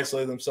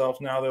self-isolated themselves.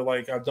 Now they're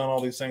like, I've done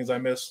all these things. I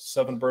missed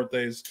 7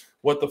 birthdays.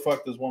 What the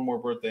fuck does one more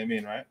birthday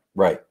mean, right?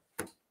 Right.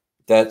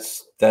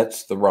 That's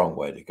the wrong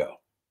way to go.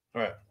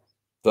 All right.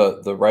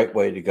 The right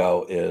way to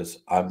go is,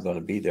 I'm going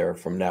to be there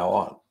from now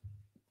on.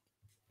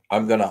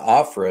 I'm going to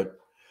offer it,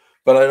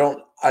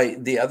 but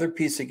the other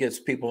piece that gets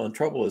people in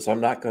trouble is,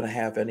 I'm not going to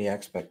have any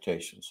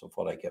expectations of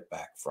what I get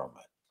back from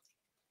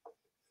it.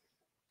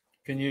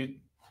 Can you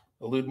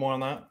allude more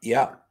on that?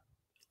 Yeah.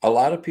 A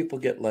lot of people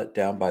get let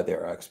down by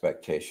their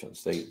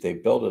expectations. They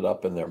build it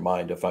up in their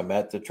mind. If I'm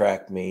at the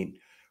track meet,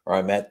 or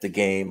I'm at the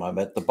game, I'm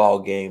at the ball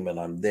game, and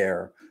I'm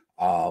there,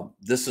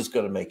 this is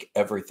going to make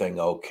everything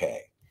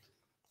okay.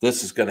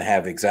 This is going to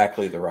have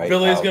exactly the right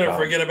Billy's outcome. going to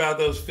forget about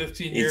those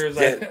 15 years.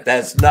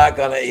 That's not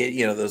going to,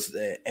 you know, those,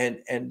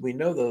 and we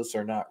know those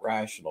are not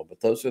rational,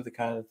 but those are the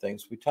kind of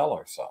things we tell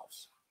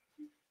ourselves.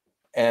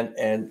 And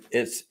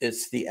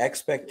it's the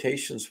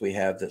expectations we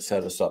have that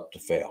set us up to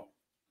fail.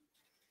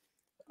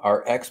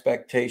 Our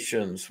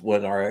expectations,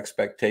 when our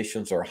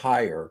expectations are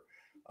higher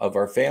of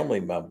our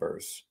family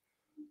members,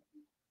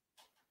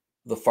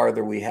 the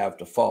farther we have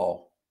to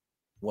fall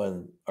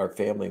when our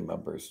family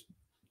members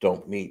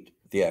don't meet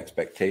the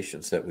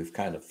expectations that we've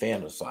kind of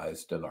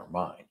fantasized in our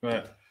mind.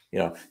 Right. You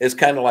know, it's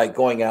kind of like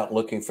going out and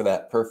looking for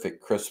that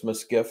perfect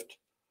Christmas gift.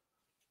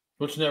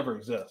 Which never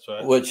exists,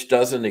 right? Which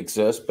doesn't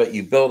exist, but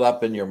you build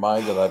up in your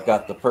mind that I've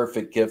got the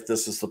perfect gift.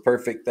 This is the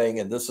perfect thing,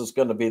 and this is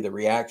going to be the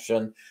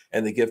reaction.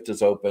 And the gift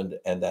is opened,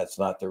 and that's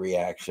not the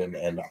reaction,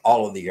 and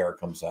all of the air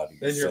comes out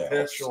of your cells. Then you're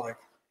pissed. You're like,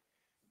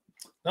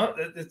 no,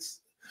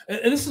 it's,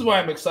 and this is why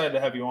I'm excited to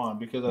have you on,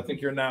 because I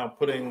think you're now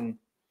putting,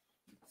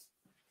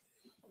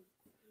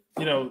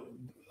 you know,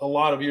 a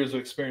lot of years of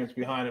experience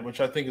behind it,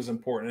 which I think is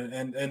important.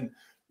 And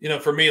you know,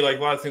 for me, like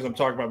a lot of things I'm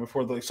talking about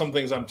before, like some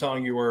things I'm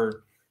telling you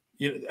are.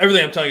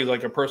 Everything I'm telling you is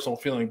like a personal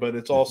feeling, but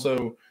it's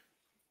also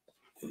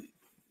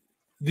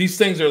these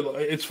things are.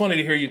 It's funny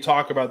to hear you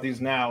talk about these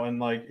now,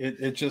 and like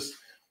it's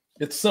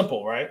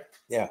simple, right?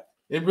 Yeah.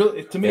 It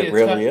really, to me, it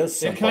really is.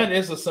 Simple. It kind of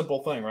is a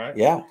simple thing, right?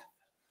 Yeah.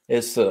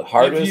 It's the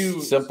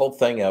hardest simple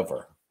thing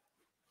ever.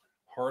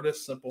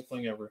 Hardest simple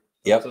thing ever.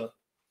 Yep.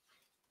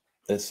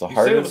 It's the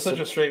hardest. You say it with such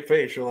a straight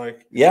face. You're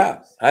like,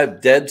 yeah,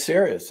 I'm dead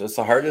serious. It's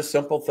the hardest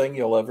simple thing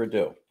you'll ever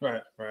do.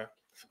 Right. Right.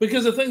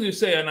 Because the thing you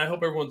say, and I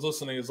hope everyone's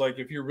listening, is like,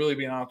 if you're really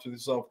being honest with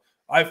yourself,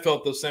 I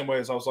felt the same way.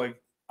 As I was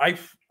like,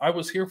 I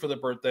was here for the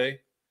birthday.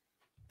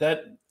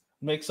 That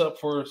makes up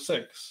for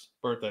 6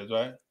 birthdays,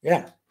 right?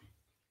 Yeah.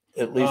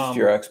 At least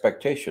your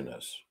expectation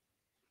is.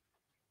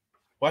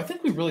 Well, I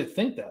think we really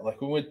think that.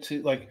 Like we went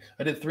to, like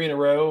I did 3 in a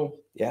row.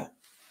 Yeah.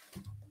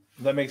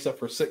 That makes up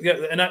for 6.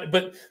 Yeah,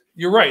 but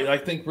you're right. I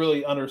think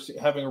really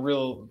having a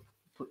real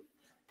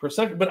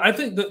perception. But I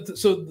think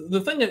so the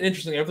thing that's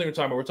interesting, everything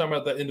we're talking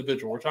about that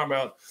individual. We're talking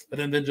about that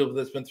individual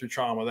that's been through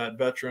trauma, that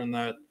veteran,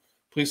 that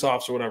police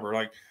officer, whatever.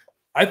 Like,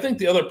 I think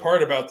the other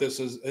part about this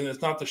is, and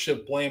it's not to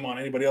shift blame on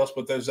anybody else,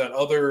 but there's that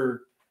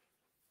other,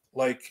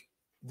 like,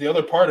 the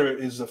other part of it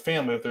is the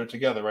family if they're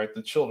together, right?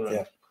 The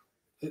children.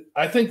 Yeah.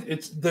 I think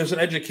there's an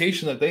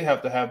education that they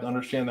have to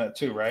understand that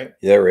too, right?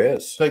 There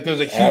is. Like,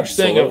 there's a huge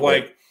thing of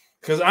like,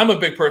 because I'm a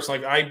big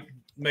person. Like, I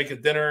make a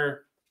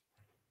dinner,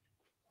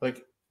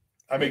 like.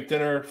 I make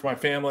dinner for my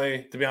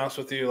family, to be honest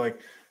with you. Like,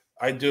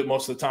 I do it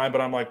most of the time,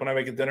 but I'm like, when I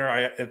make a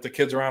dinner, if the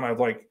kids are around, I'd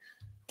like,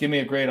 give me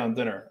a grade on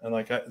dinner. And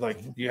like,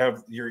 you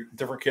have your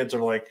different kids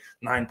are like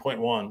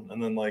 9.1.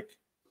 And then like,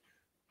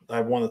 I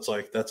have one that's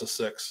like, that's a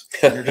 6.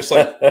 And you're just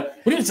like, what do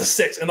you mean it's a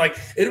 6? And like,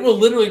 it will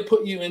literally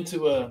put you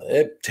into a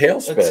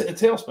tailspin. A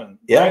tailspin.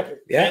 Yeah. Right?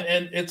 Yeah.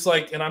 And it's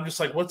like, and I'm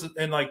just like, what's it?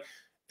 And like,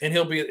 and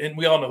he'll be, and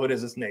we all know who it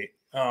is. It's Nate.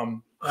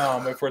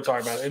 If we're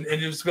talking about it,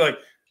 and you just be like,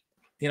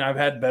 you know, I've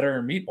had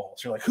better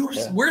meatballs. You're like,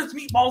 where's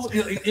meatballs?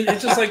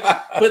 It's just like,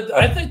 but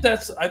I think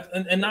that's,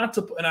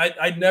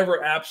 I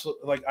never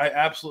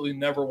absolutely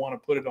never want to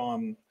put it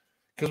on,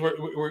 because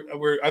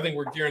I think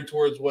we're gearing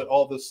towards what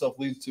all this stuff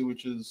leads to,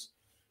 which is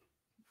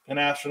an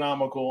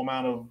astronomical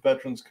amount of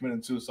veterans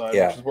committing suicide,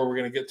 which is where we're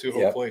going to get to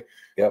hopefully.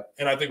 Yep.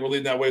 And I think we're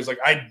leading that way. It's like,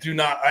 I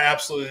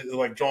absolutely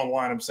like drawing the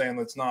line. I'm saying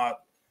that's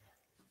not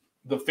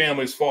the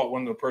family's fault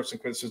when the person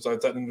commits suicide,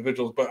 it's that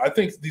individuals. But I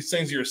think these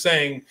things you're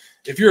saying,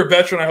 if you're a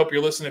veteran, I hope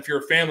you're listening. If you're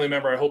a family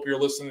member, I hope you're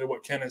listening to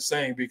what Ken is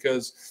saying,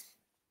 because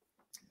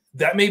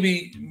that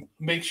maybe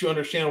makes you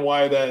understand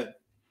why that,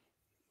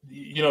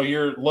 you know,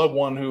 your loved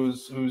one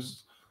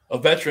who's a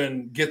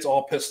veteran gets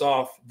all pissed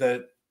off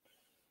that,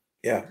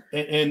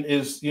 and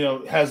is, you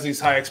know, has these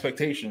high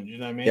expectations. You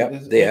know what I mean? Yeah.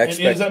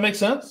 Does that make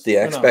sense? The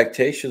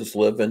expectations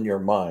live in your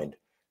mind,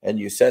 and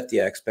you set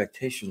the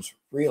expectations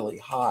really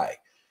high.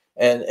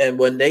 And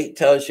when Nate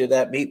tells you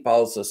that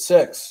meatball's a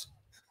 6,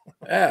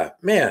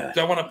 man.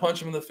 Do I want to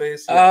punch him in the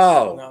face?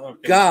 Oh, no,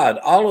 okay. God,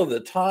 all of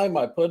the time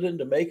I put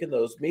into making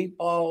those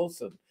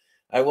meatballs, and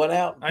I went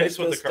out and picked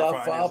this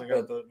stuff up.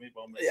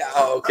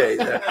 Okay.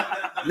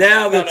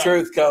 Now the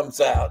truth comes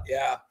out.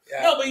 Yeah.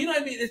 No, but you know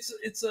what I mean?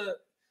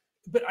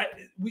 But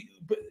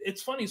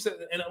it's funny.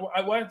 And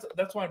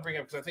that's why I bring it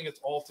up, because I think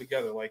it's all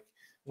together. Like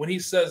when he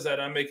says that,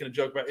 I'm making a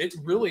joke about it.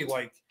 Really,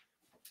 like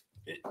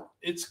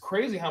it's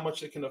crazy how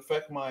much it can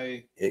affect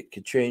my. It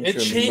could change. It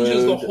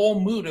changes the whole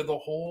mood of the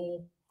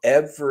whole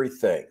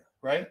everything.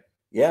 Right.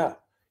 Yeah.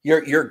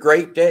 Your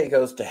great day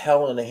goes to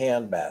hell in a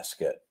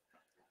handbasket,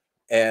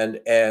 and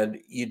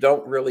you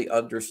don't really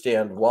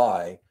understand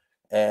why.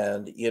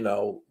 And you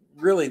know,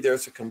 really,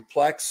 there's a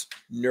complex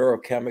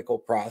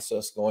neurochemical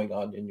process going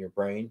on in your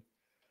brain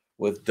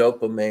with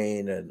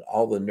dopamine and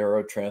all the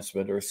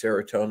neurotransmitters,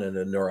 serotonin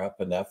and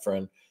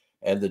norepinephrine.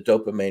 And the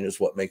dopamine is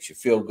what makes you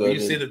feel good. When you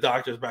see the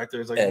doctors back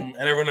there, it's like, and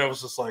everyone else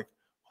is just like,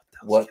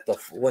 what the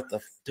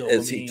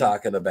is he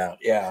talking about?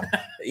 Yeah.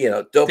 You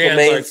know,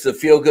 dopamine's the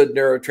feel good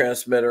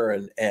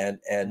neurotransmitter, and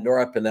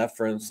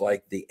norepinephrine's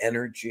like the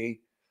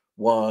energy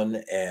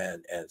one,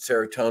 and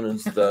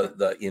serotonin's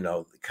the you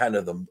know, kind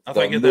of the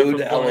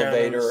mood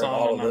elevator and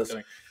all of this.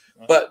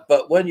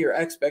 But when your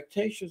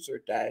expectations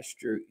are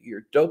dashed,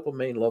 your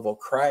dopamine level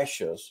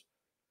crashes.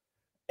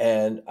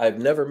 And I've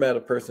never met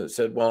a person that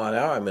said, well,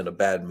 now I'm in a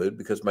bad mood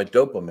because my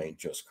dopamine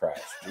just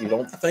crashed. You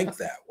don't think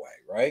that way,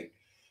 right?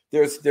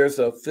 There's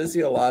a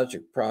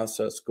physiologic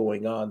process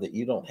going on that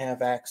you don't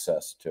have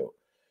access to.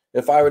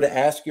 If I were to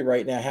ask you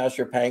right now, how's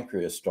your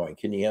pancreas doing?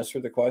 Can you answer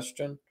the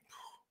question?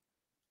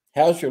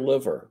 How's your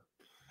liver?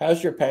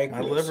 How's your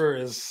pancreas? My liver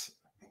is...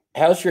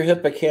 How's your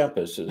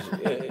hippocampus?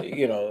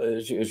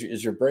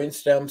 Is your brain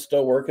stem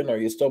still working? Are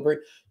you still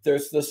breathing?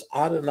 There's this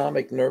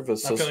autonomic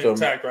nervous system. I'm feeling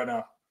attacked right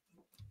now.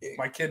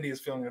 My kidney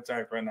is feeling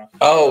attacked right now.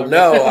 Oh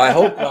no, I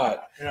hope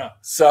not. Yeah.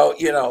 So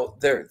you know,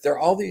 there are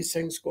all these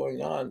things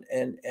going on,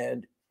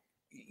 and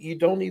you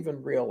don't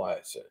even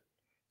realize it.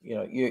 You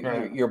know,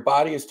 your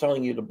body is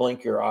telling you to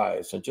blink your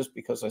eyes, and just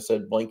because I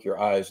said blink your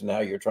eyes, now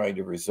you're trying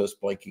to resist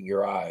blinking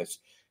your eyes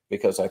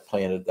because I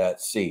planted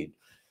that seed.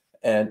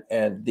 And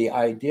the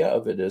idea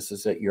of it is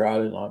that your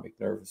autonomic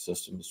nervous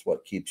system is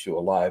what keeps you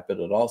alive, but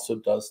it also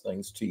does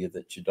things to you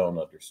that you don't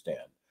understand,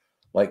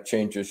 like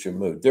changes your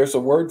mood. There's a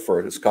word for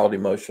it. It's called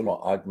emotional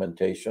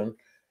augmentation.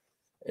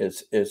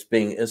 It's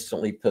being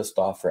instantly pissed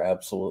off for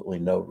absolutely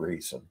no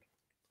reason.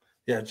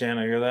 Yeah, Jan,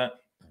 I hear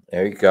that.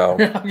 There you go.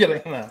 I'm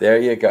getting that. There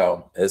you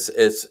go. It's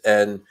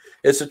a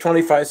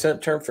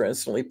 25-cent term for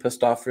instantly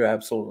pissed off for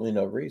absolutely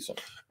no reason.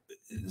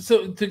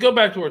 So to go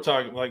back to what we're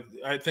talking, like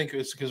I think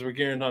it's because we're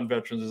gearing on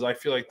veterans. Is I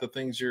feel like the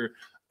things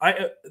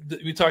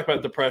we talked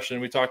about depression.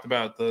 We talked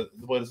about the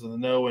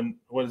no and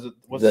what is it?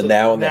 What's the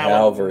now and the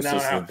how versus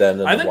the then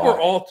and the why.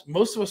 I think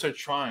most of us are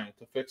trying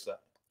to fix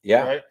that.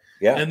 Yeah. Right.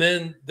 Yeah. And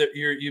then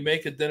you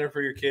make a dinner for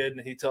your kid,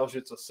 and he tells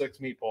you it's a 6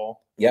 meatball.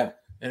 Yeah.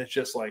 And it's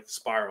just like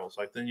spirals.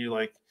 Like then you're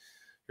like,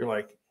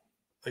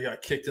 I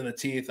got kicked in the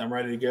teeth. I'm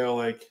ready to go.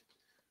 Like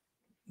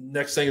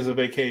next thing is a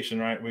vacation,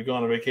 right? We go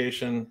on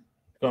vacation.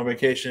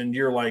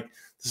 You're like,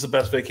 this is the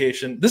best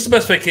vacation. This is the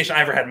best vacation I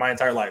ever had in my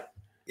entire life.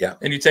 Yeah.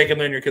 And you take them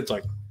there, and your kid's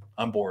like,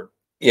 I'm bored.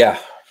 Yeah.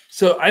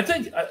 So I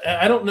think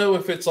I don't know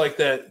if it's like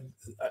that.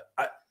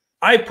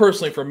 I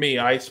personally, for me,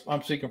 I'm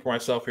speaking for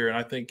myself here, and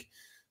I think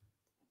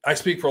I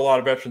speak for a lot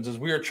of veterans. Is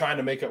we are trying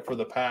to make up for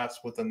the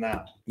past with the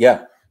now.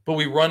 Yeah. But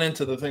we run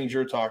into the things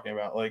you're talking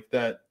about, like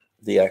that.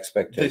 The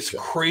expectation. These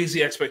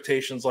crazy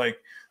expectations, like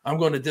I'm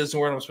going to Disney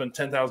World, I'm going to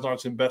spend $10,000,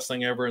 it's the best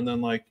thing ever, and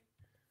then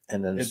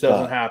it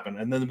doesn't happen,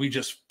 and then we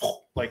just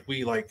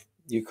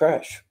you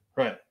crash,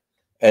 right?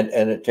 And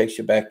it takes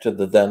you back to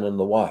the then and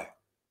the why.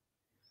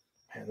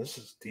 Man, this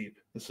is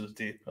deep.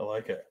 I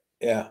like it.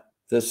 Yeah,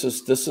 this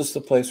is the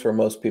place where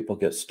most people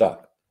get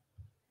stuck.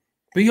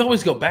 But you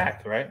always go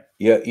back, right?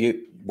 Yeah,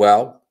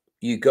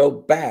 you go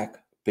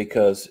back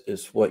because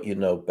it's what you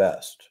know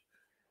best.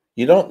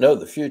 You don't know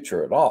the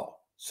future at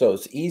all, so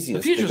it's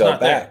easiest to go back.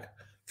 There.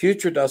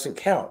 Future doesn't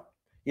count.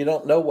 You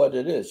don't know what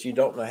it is. You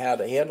don't know how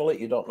to handle it.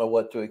 You don't know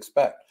what to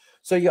expect.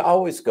 So you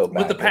always go back.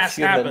 But the past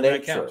happened.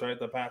 That counts, right?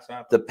 The past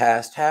happened. The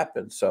past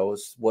happened. So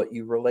it's what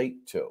you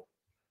relate to.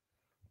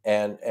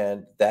 And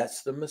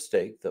that's the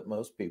mistake that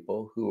most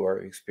people who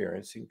are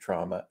experiencing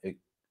trauma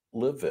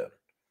live in.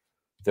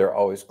 They're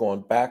always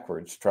going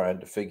backwards, trying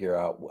to figure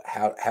out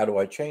how do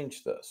I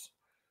change this?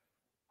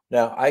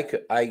 Now,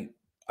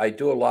 I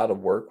do a lot of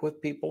work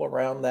with people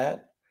around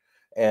that.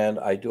 And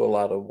I do a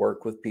lot of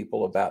work with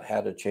people about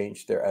how to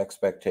change their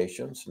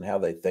expectations and how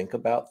they think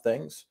about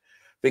things.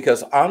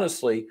 Because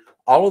honestly,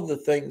 all of the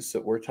things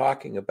that we're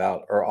talking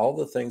about are all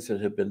the things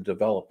that have been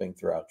developing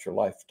throughout your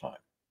lifetime.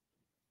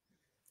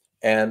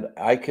 And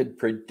I could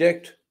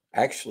predict,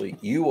 actually,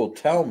 you will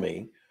tell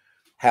me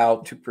how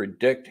to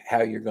predict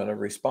how you're going to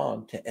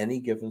respond to any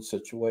given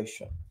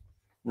situation.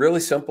 Really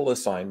simple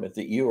assignment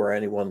that you or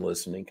anyone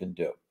listening can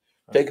do.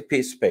 Take a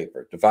piece of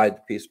paper, divide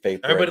the piece of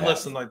paper. Everybody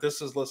listen, like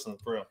this is listening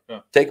for real.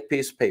 Yeah. Take a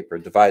piece of paper,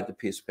 divide the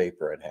piece of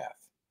paper in half.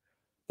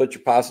 Put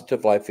your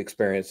positive life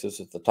experiences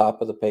at the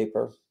top of the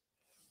paper.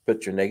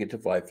 Put your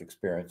negative life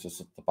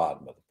experiences at the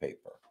bottom of the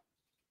paper.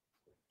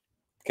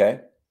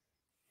 Okay?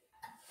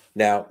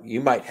 Now, you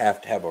might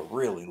have to have a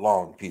really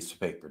long piece of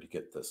paper to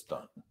get this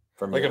done.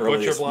 From like your a butcher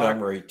earliest block,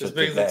 memory to as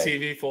big today. as the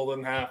TV folded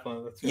in half.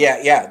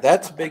 Yeah,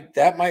 that's big.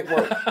 That might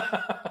work.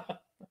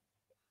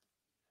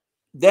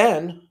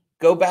 Then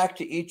go back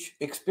to each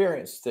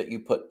experience that you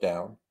put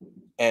down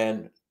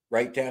and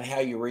write down how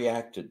you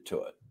reacted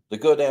to it, the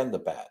good and the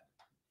bad.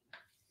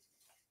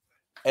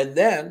 And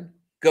then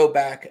go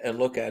back and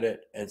look at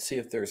it and see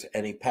if there's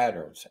any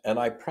patterns. And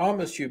I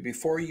promise you,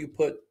 before you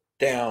put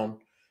down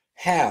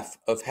half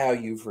of how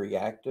you've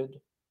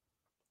reacted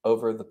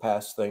over the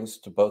past things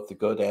to both the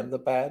good and the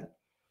bad,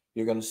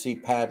 you're going to see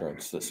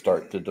patterns that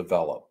start to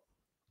develop.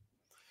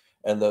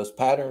 And those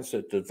patterns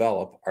that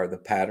develop are the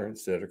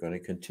patterns that are going to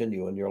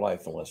continue in your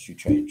life unless you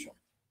change them.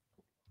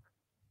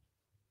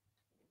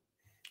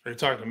 Are you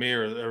talking to me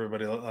or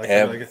everybody? Like,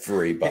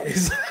 everybody.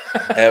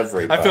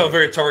 Everybody. I feel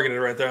very targeted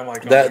right there. I'm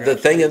like, the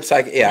thing in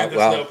psychiatry. Yeah,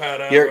 well,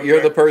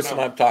 you're the person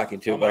I'm talking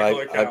to, but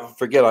I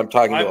forget I'm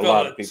talking to a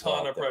lot of people. I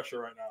feel a ton of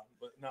pressure right now.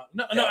 But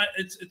no,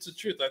 it's the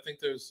truth. I think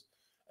there's.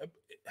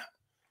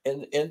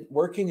 And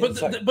working,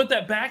 but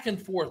that back and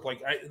forth,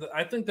 like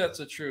I think that's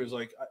the truth. Is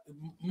like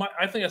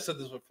I think I said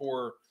this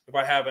before. If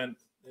I haven't,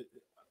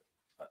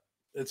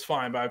 it's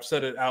fine. But I've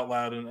said it out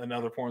loud in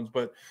other forms.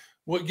 But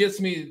what gets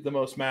me the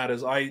most mad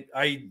is I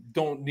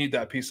don't need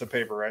that piece of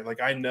paper, right? Like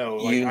I know,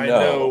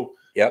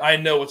 Yep. I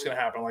know what's going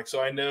to happen. Like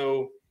so, I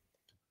know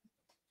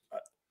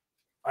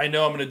I'm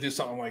going to do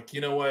something. Like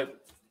you know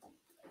what,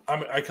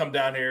 I come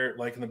down here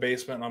like in the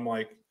basement, and I'm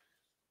like,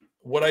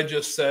 what I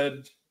just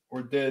said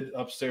or did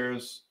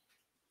upstairs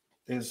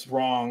is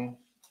wrong.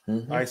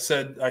 Mm-hmm. I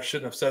said I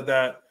shouldn't have said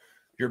that.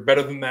 You're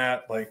better than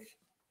that. Like,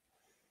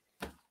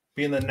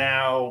 be in the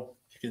now.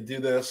 You can do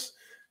this,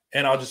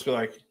 and I'll just be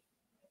like,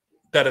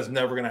 that is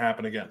never going to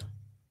happen again.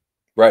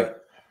 Right.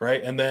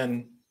 And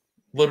then,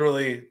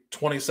 literally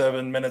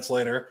 27 minutes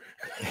later,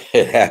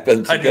 it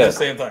happens. I do the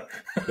same thing.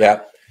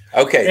 Yeah.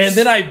 Okay. And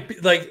then I'm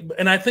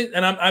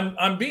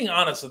being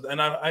honest,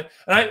 and I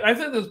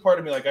think there's part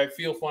of me like I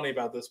feel funny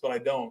about this, but I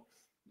don't.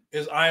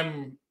 Is I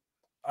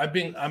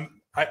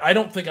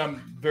don't think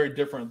I'm very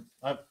different.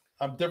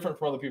 I'm different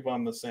from other people.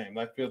 I'm the same.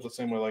 I feel the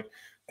same way. Like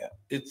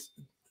it's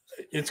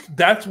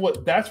that's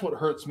what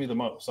hurts me the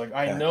most. Like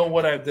I know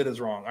what I did is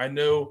wrong. I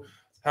know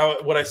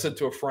what I said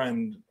to a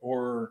friend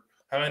or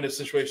how I ended a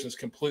situation is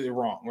completely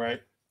wrong,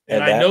 right?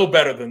 And I know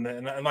better than that.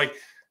 And like,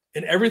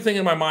 and everything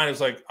in my mind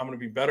is like, I'm going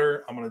to be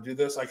better. I'm going to do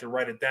this. I could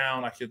write it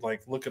down. I could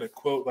like look at a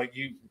quote like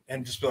you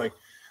and just be like,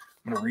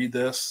 I'm going to read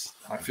this.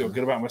 I feel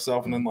good about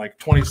myself. And then like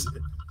 20,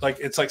 like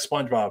it's like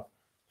SpongeBob.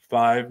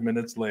 5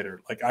 minutes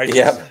later, like I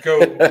just go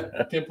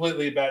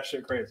completely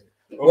batshit crazy.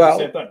 Well,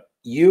 the same thing.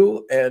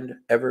 You and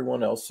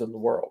everyone else in the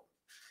world,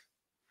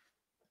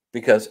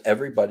 because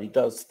everybody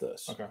does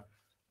this. Okay.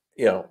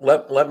 You know,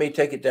 let me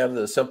take it down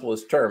to the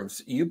simplest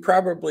terms. You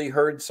probably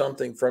heard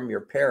something from your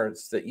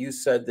parents that you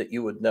said that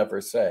you would never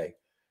say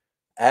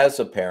as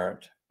a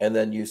parent, and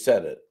then you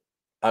said it.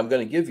 I'm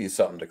going to give you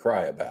something to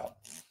cry about.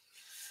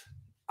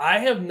 I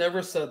have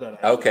never said that.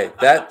 Actually. Okay,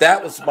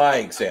 that was my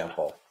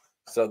example.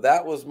 So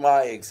that was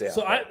my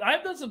example. So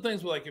I've done some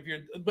things where like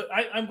but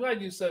I'm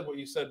glad you said what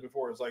you said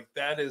before. Is like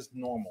that is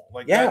normal.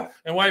 Like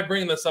and why I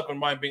bring this up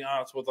and why I'm being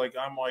honest with like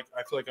I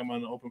feel like I'm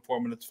on an open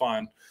forum and it's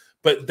fine.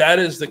 But that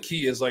is the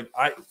key. Is like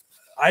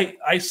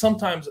I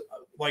sometimes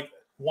like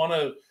want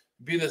to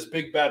be this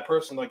big bad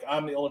person. Like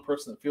I'm the only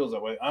person that feels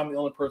that way. I'm the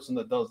only person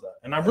that does that,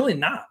 and I'm really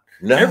not.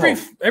 No,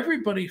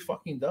 everybody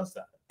fucking does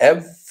that.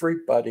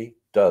 Everybody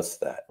does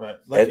that. Right.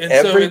 Like, and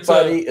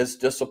everybody is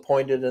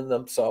disappointed in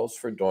themselves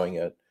for doing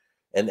it.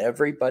 And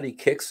everybody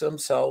kicks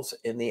themselves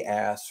in the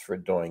ass for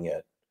doing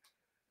it.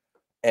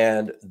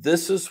 And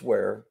this is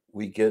where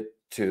we get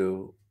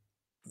to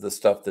the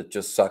stuff that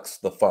just sucks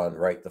the fun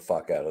right the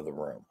fuck out of the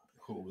room.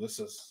 Cool. This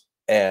is.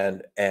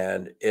 And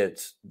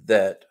it's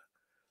that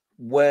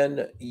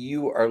when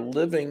you are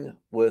living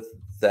with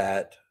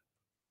that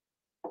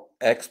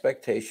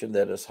expectation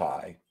that is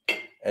high,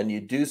 and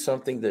you do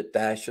something that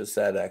dashes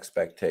that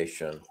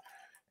expectation,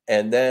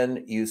 and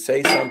then you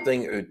say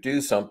something or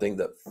do something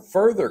that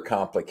further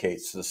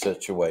complicates the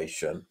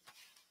situation,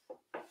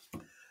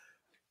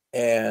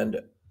 and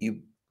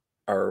you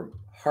are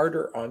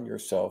harder on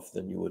yourself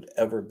than you would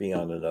ever be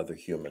on another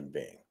human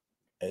being,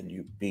 and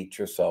you beat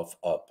yourself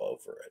up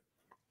over it.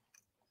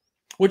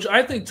 Which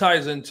I think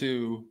ties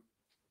into,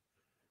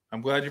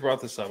 I'm glad you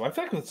brought this up. I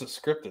think it's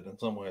scripted in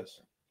some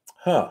ways.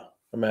 Huh.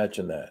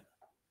 Imagine that.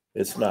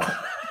 It's not.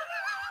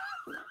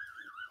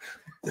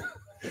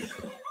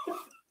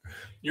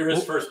 You're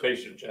his first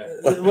patient, Jack.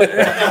 I'm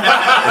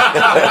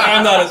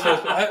not his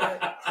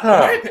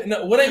first.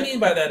 No, what I mean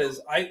by that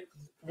is,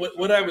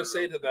 what I would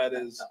say to that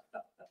is,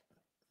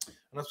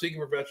 and I'm speaking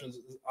for veterans,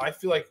 I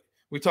feel like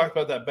we talked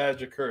about that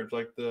badge of courage,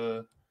 like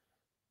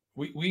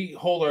we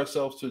hold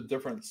ourselves to a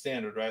different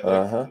standard, right?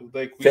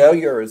 Like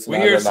failure is we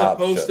not are an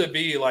supposed option. to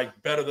be like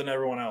better than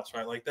everyone else,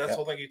 right? Like that's the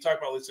whole thing. You talk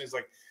about these things,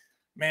 like,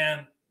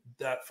 man,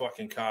 that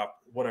fucking cop,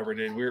 whatever,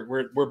 dude,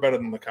 we're better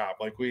than the cop.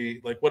 Like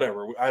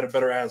whatever. I had a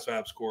better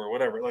ASVAB score, or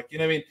whatever. Like, you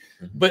know what I mean?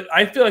 Mm-hmm. But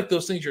I feel like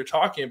those things you're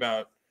talking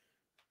about,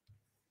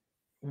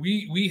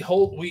 we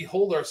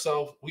hold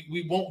ourselves.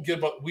 We won't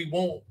give up. We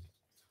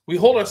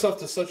hold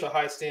ourselves to such a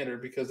high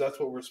standard because that's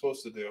what we're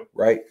supposed to do,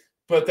 right?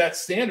 But that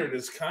standard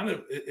is kind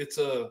of it's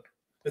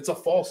a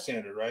false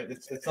standard, right?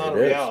 It's not a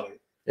reality.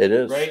 It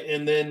is, right?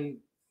 And then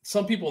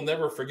some people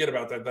never forget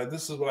about that. Like,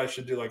 this is what I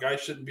should do. Like, I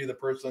shouldn't be the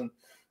person.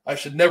 I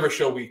should never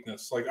show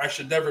weakness. Like, I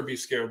should never be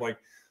scared. Like,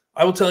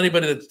 I will tell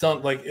anybody that's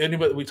done, like,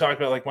 anybody, we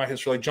talked about, like, my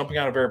history, like jumping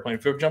out of an airplane.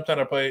 If you've jumped out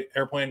of an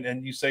airplane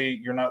and you say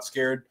you're not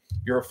scared,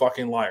 you're a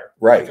fucking liar.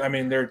 Right. Like, I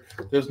mean,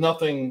 there's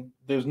nothing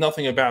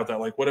about that.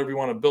 Like, whatever you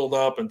want to build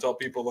up and tell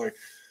people, like,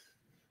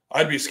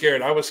 I'd be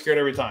scared. I was scared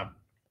every time.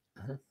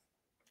 Mm-hmm.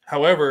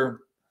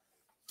 However,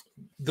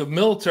 the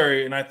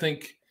military, and I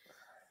think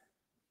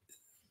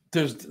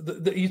there's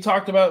you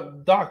talked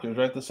about doctors,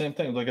 right? The same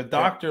thing. Like a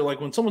doctor,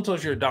 like when someone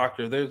tells you're a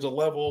doctor, there's a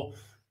level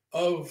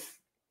of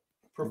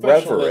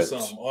professionalism,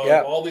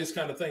 of all these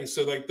kind of things.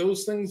 So like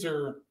those things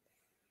are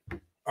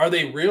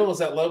they real? Is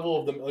that level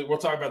of the, like, we'll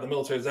talk about the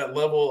military, is that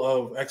level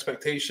of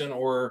expectation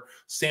or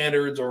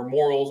standards or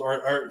morals,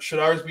 or should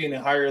ours be any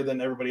higher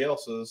than everybody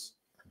else's?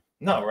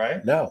 No,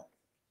 right? No,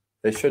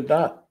 they should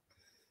not.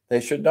 They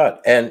should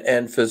not.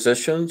 And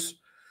physicians,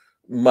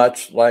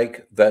 much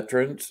like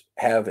veterans,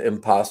 have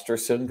imposter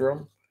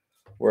syndrome,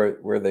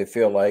 where they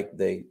feel like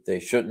they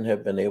shouldn't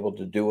have been able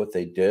to do what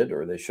they did,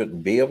 or they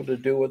shouldn't be able to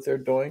do what they're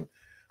doing.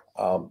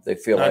 They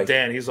feel not like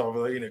Dan. He's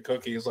over there eating a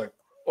cookie. He's like,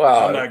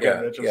 well, I'm not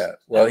good. Yeah.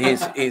 Well, he's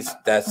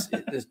that's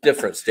it's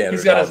different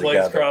standards. He's got his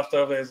legs crossed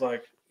over. He's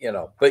like, you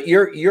know. But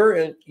your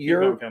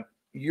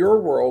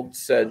world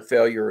said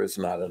failure is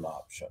not an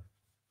option.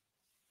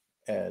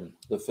 And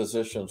the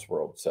physician's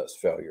world says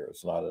failure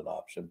is not an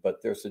option.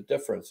 But there's a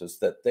difference, is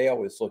that they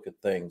always look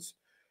at things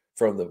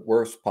from the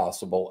worst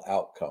possible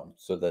outcome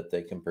so that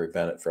they can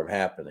prevent it from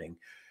happening.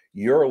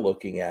 You're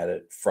looking at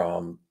it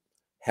from,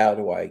 how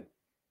do I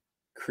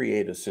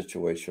create a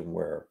situation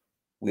where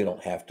we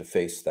don't have to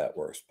face that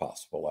worst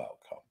possible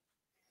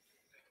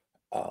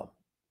outcome?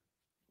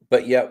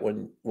 But yet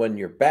when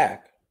you're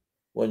back,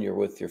 when you're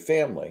with your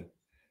family,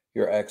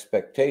 your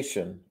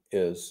expectation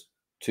is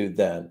to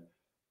then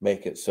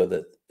make it so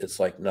that it's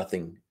like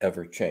nothing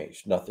ever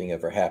changed, nothing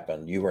ever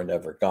happened, you were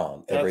never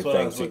gone,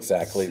 everything's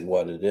exactly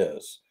what it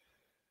is.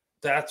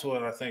 That's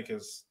what I think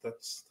is,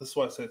 this is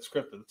why I said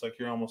scripted. It's like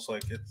you're almost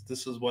like,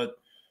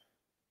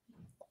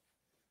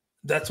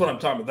 that's what I'm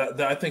talking about.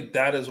 That I think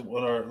that is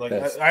what our, like,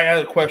 I had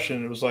a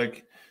question. It was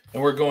like,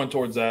 and we're going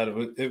towards that.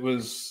 It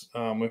was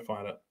let me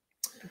find it.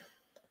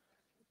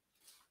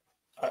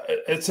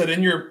 It said,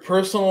 in your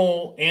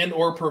personal and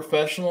or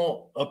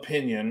professional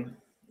opinion,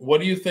 what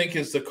do you think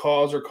is the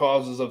cause or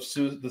causes of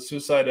the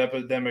suicide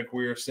epidemic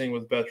we are seeing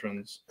with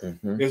veterans?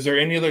 Mm-hmm. Is there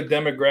any other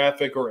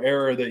demographic or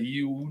era that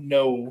you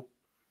know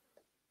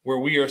where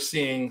we are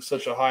seeing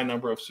such a high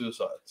number of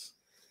suicides?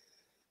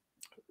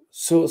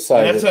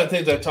 Suicide. And that's one of the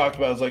things I talked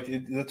about. Is like,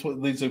 that's what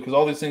leads to, because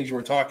all these things you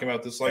were talking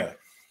about, this like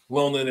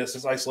loneliness,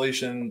 this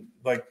isolation,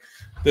 like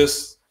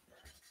this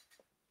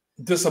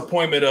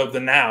disappointment of the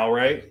now,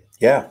 right?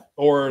 Yeah.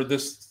 Or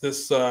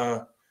this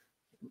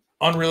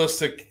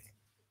unrealistic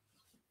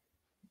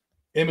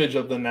image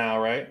of the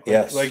now, right? Like,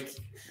 yes.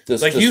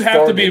 Like you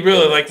have to be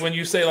really image. Like when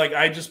you say, like,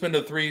 I just been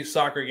to three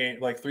soccer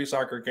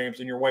games,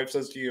 and your wife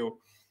says to you,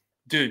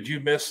 dude, you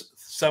missed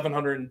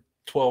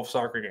 712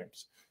 soccer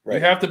games. Right.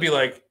 You have to be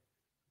like,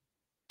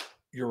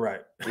 you're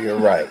right. You're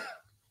right.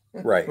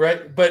 Right.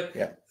 Right. But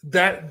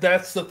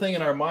that's the thing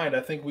in our mind. I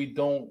think we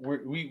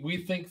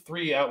think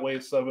 3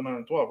 outweighs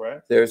 712,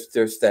 right? There's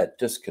that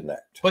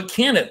disconnect. But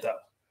can it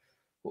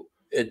though?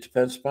 It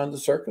depends upon the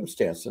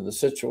circumstance and the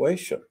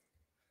situation.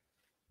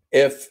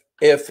 If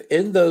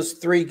in those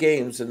 3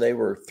 games, and they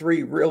were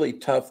 3 really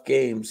tough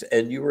games,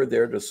 and you were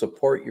there to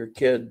support your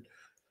kid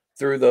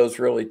through those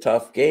really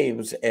tough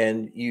games,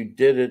 and you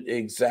did it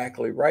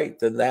exactly right,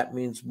 then that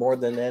means more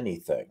than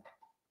anything.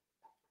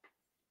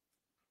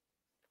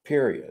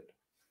 Period.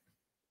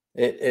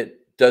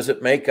 It does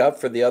it make up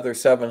for the other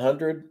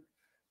 700?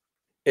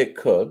 It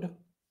could,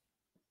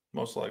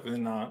 Most likely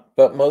not.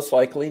 but most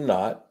likely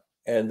not.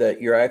 And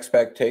that your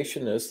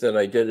expectation is that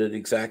I did it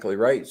exactly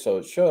right, so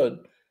it should.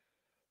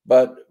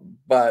 But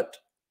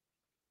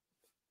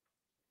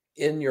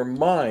in your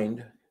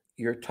mind,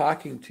 you're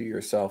talking to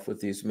yourself with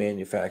these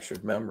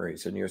manufactured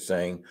memories, and you're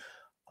saying,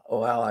 oh,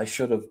 well, I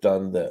should have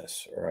done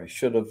this, or I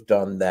should have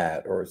done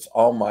that, or it's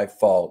all my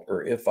fault,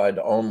 or if I'd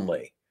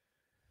only.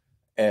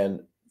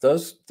 And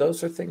those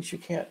are things you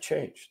can't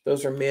change.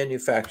 Those are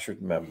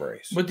manufactured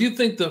memories. But do you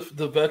think the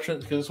veteran,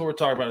 because this is what we're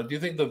talking about, do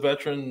you think the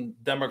veteran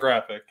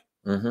demographic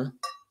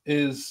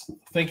is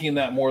thinking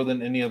that more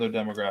than any other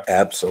demographic?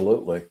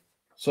 Absolutely.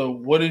 So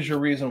what is your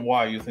reason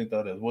why you think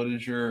that is? What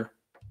is your...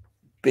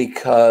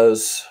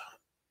 Because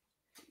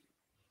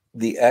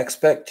the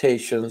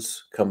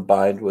expectations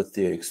combined with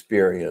the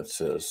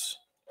experiences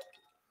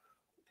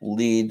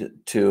lead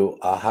to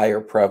a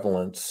higher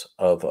prevalence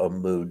of a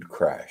mood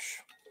crash.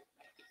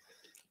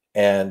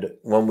 And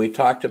when we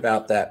talked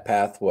about that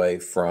pathway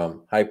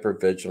from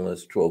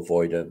hypervigilance to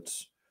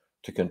avoidance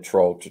to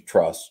control to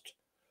trust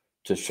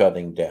to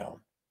shutting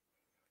down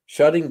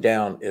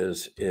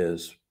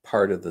is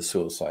part of the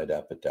suicide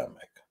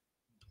epidemic.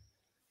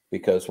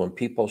 Because when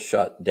people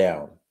shut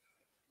down,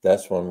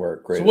 that's when we're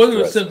at greatest risk. So what are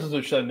the risk. symptoms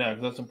of shutting down?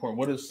 Because that's important.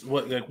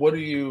 What do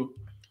you...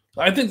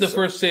 I think the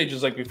first stage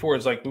is like before,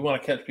 it's like we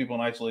want to catch people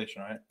in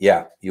isolation, right?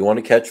 Yeah, you want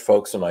to catch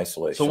folks in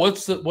isolation. So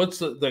what's the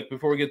like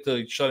before we get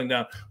to shutting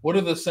down? What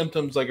are the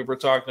symptoms, like if we're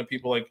talking to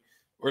people, like,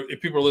 or if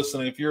people are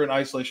listening, if you're in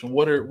isolation,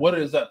 what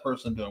is that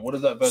person doing? What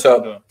is that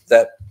veteran doing?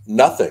 That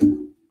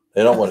nothing.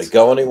 They don't want to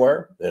go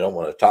anywhere. They don't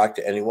want to talk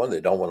to anyone. They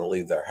don't want to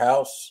leave their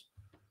house.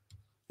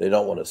 They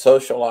don't want to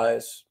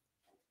socialize.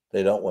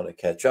 They don't want to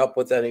catch up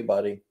with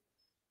anybody.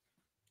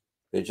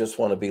 They just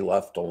want to be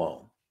left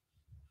alone.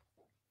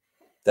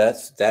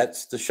 That's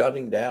the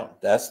shutting down.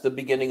 That's the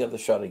beginning of the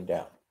shutting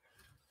down.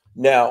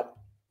 Now,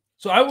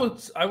 so I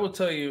will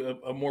tell you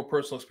a more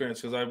personal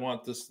experience, because I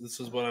want this. This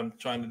is what I'm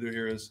trying to do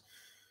here. Is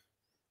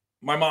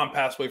my mom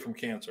passed away from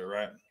cancer,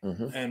 right?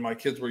 And my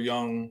kids were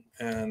young,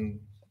 and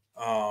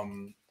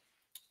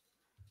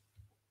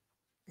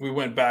we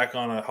went back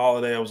on a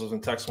holiday. I was living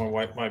in Texas. My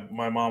wife,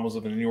 my mom was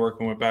living in New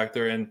York. We went back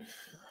there, and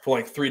for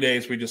like 3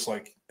 days, we just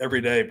like every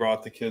day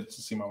brought the kids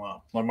to see my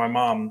mom. Like my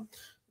mom.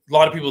 A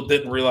lot of people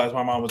didn't realize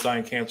my mom was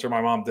dying of cancer.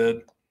 My mom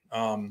did,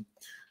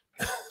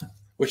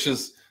 which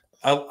is,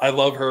 I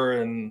love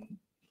her, and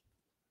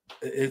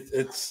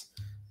it's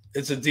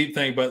a deep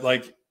thing. But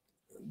like,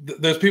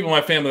 there's people in my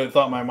family that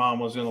thought my mom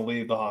was going to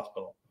leave the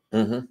hospital.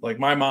 Like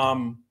my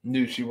mom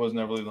knew she was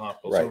never leaving the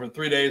hospital. Right. So for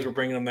 3 days, we're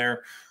bringing them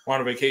there. We're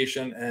on a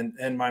vacation,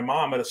 and my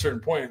mom at a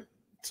certain point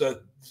said,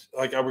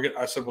 like,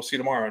 I said, we'll see you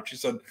tomorrow, and she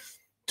said,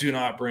 do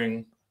not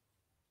bring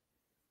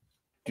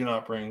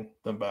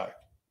them back.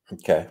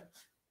 Okay.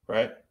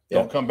 Right? Yeah.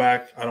 Don't come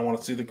back. I don't want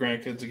to see the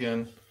grandkids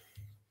again.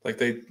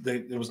 Like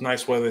it was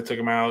nice weather. They took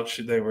them out.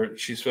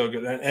 She's felt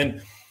good.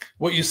 And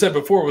what you said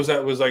before was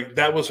that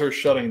was her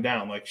shutting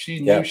down. Like she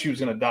knew she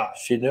was going to die.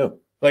 She knew.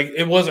 Like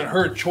it wasn't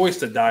her choice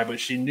to die, but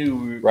she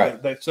knew.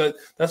 Right. So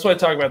that's why I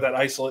talk about that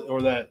isolate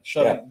or that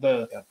shutting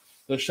the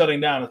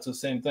shutting down. It's the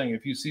same thing.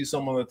 If you see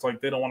someone that's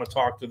like they don't want to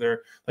talk to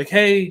their like,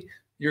 hey,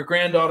 your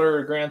granddaughter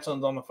or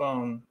grandson's on the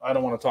phone. I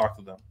don't want to talk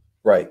to them.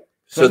 Right.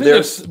 So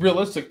there's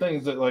realistic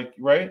things that like,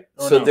 right?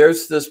 Or so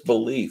there's this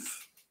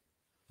belief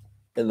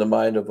in the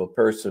mind of a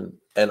person,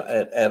 and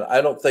I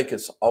don't think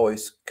it's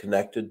always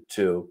connected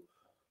to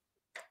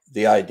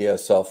the idea of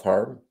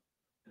self-harm,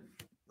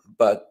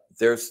 but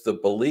there's the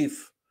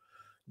belief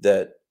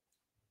that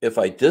if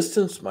I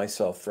distance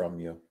myself from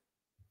you,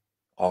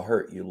 I'll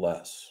hurt you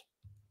less.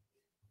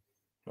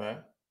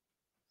 Right.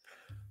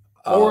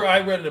 Or I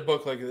read in a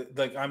book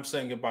like I'm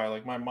saying goodbye,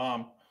 like my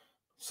mom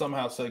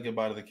somehow said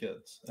goodbye to the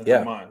kids in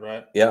her mind,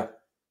 right? Yeah.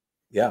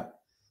 Yeah.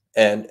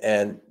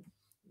 And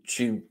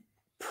she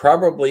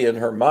probably in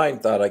her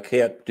mind thought, I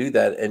can't do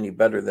that any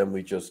better than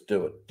we just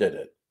did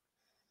it.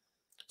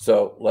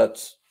 So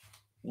let's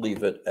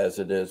leave it as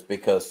it is,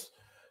 because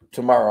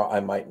tomorrow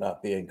I might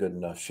not be in good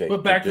enough shape.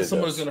 But back to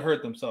someone who's going to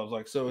hurt themselves.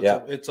 Like, so we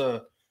have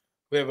a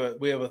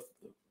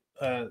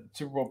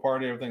Super Bowl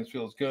party. Everything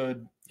feels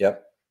good.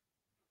 Yep.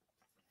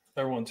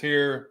 Everyone's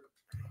here.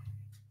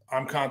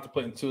 I'm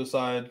contemplating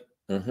suicide.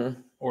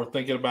 Or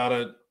thinking about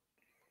it.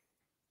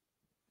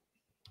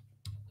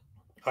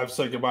 I've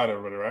said goodbye to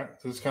everybody, right?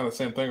 Is this kind of the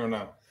same thing or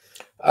no?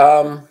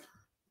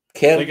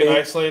 Can they get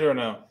isolated or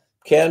no?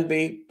 Can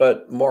be,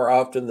 but more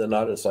often than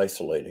not, it's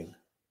isolating.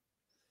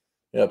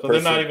 So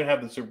they're not even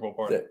have the Super Bowl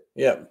party.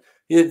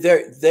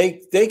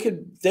 They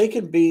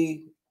could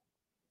be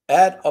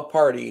at a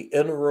party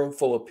in a room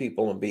full of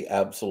people and be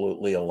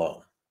absolutely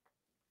alone.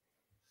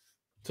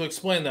 To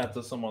explain that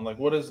to someone, like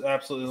what is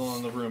absolutely alone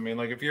in the room? I mean,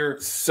 like if you're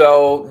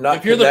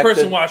the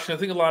person watching, I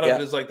think a lot of it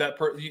is like that.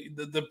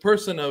 The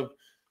person of,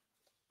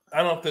 I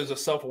don't know if there's a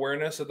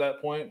self-awareness at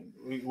that point.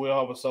 We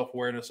all have a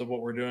self-awareness of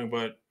what we're doing,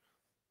 but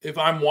if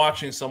I'm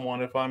watching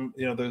someone, if I'm,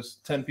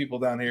 there's 10 people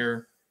down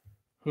here,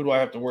 who do I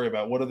have to worry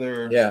about? What are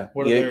their?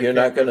 You're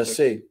not going to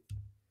see.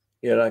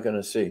 You're not going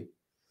to see.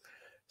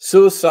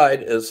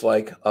 Suicide is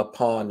like a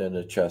pawn in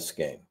a chess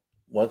game.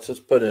 Once it's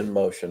put in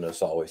motion,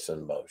 it's always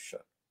in motion.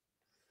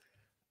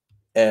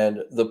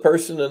 And the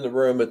person in the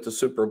room at the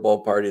Super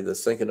Bowl party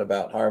that's thinking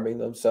about harming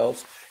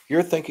themselves,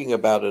 you're thinking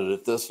about it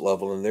at this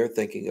level, and they're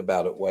thinking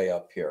about it way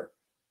up here.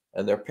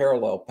 And they're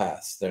parallel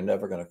paths. They're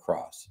never going to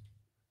cross.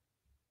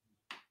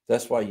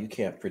 That's why you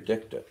can't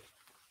predict it.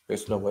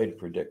 There's no way to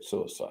predict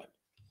suicide.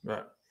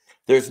 Right.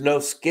 There's no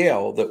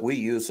scale that we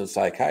use in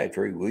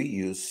psychiatry. We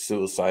use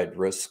suicide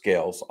risk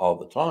scales all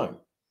the time.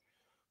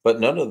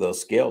 But none of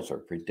those scales are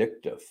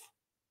predictive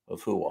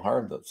of who will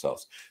harm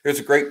themselves. There's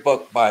a great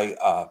book by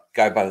a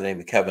guy by the name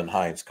of Kevin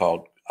Hines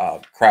called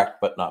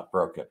Cracked But Not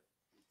Broken.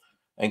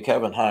 And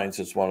Kevin Hines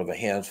is one of a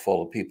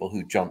handful of people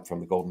who jumped from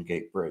the Golden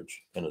Gate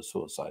Bridge in a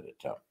suicide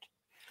attempt.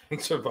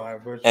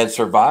 And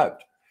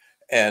survived.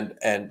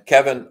 And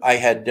Kevin, I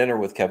had dinner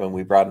with Kevin.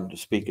 We brought him to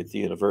speak at the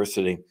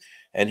university.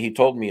 And he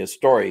told me a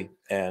story.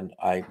 And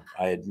I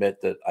admit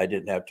that I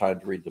didn't have time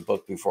to read the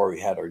book before we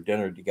had our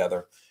dinner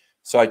together.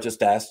 So I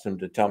just asked him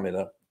to tell me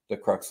the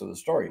crux of the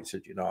story. He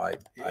said, I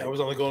was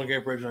on the Golden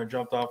Gate Bridge and I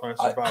jumped off and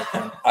I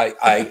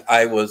survived.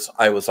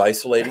 I was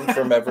isolating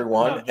from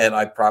everyone, and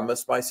I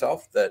promised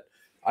myself that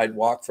I'd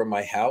walk from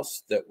my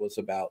house that was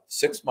about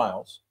 6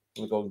 miles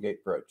from the Golden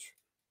Gate Bridge.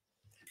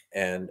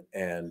 And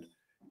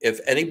if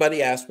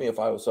anybody asked me if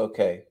I was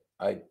okay,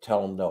 I'd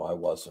tell them no, I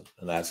wasn't,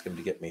 and ask them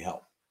to get me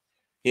help.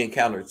 He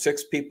encountered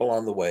 6 people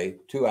on the way,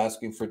 2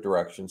 asking for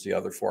directions, the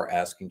other 4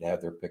 asking to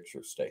have their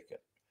pictures taken.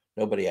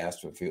 Nobody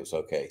asked him if he was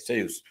okay. He said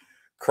he was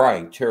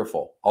crying,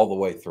 tearful all the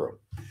way through.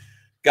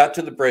 Got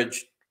to the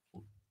bridge,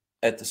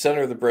 at the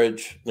center of the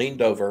bridge,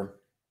 leaned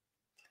over.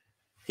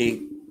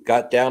 He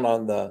got down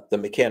on the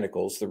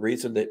mechanicals. The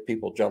reason that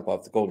people jump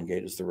off the Golden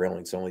Gate is the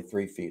railing's only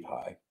 3 feet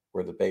high,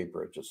 where the Bay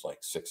Bridge is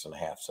like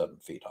 6.5, 7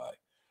 feet high.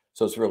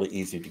 So it's really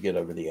easy to get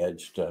over the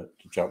edge to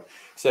jump.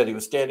 He said he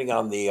was standing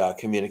on the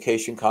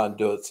communication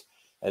conduits,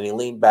 and he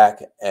leaned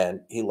back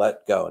and he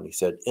let go. And he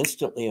said,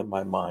 instantly in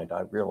my mind,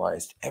 I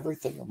realized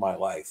everything in my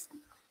life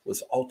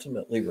was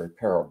ultimately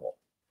repairable,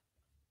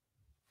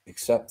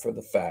 except for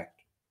the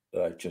fact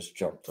that I just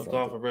jumped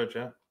off a bridge,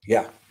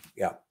 Yeah.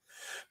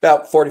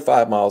 About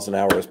 45 miles an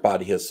hour, his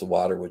body hits the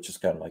water, which is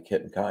kind of like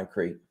hitting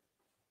concrete.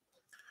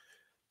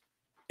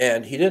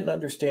 And he didn't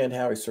understand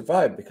how he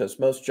survived, because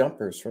most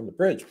jumpers from the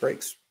bridge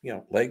breaks,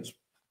 legs,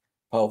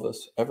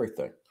 pelvis,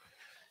 everything.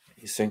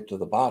 He sink to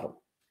the bottom.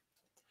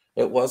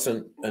 It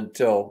wasn't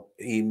until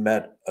he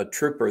met a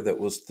trooper that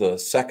was the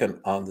second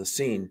on the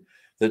scene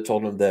that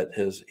told him that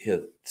his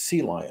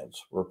sea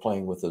lions were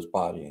playing with his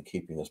body and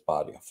keeping his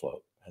body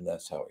afloat. And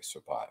that's how he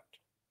survived.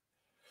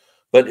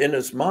 But in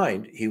his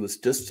mind, he was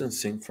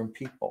distancing from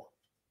people.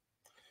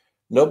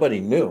 Nobody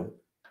knew,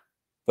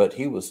 but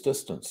he was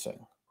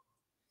distancing.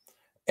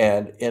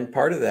 And in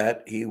part of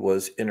that, he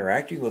was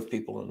interacting with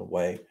people in a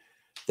way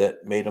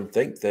that made him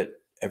think that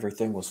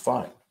everything was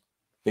fine,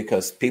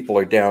 because people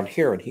are down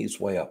here and he's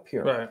way up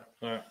here. Right.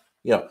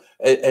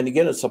 And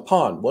again, it's a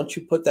pawn. Once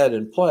you put that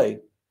in play,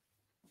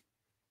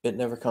 it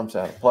never comes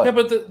out of play. Yeah,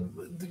 but go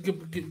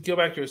back to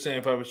what you were saying,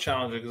 if I was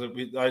challenging,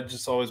 because I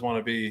just always want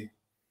to be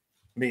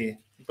me.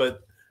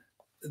 But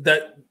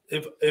that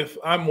if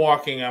I'm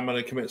walking, I'm going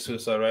to commit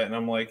suicide, right? And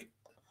I'm like,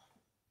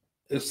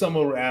 if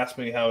someone were to ask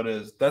me how it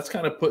is, that's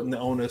kind of putting the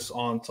onus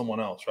on someone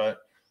else, right?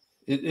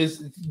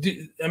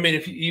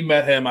 If you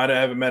met him, I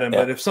haven't met him,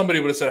 but if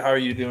somebody would have said, how are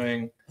you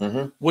doing?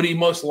 Mm-hmm. Would he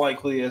most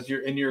likely, as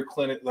you're in your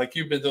clinic, like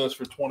you've been doing this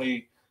for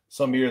 20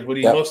 some years, would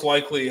he most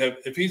likely have,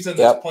 if he's in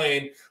this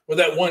plane with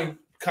that one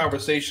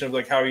conversation of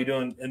like, how are you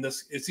doing? And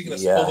this, is he going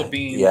to spill the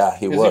beans? Yeah,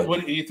 he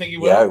would. Do you think he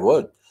would? Yeah, I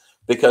would.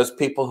 Because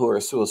people who are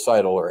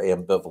suicidal are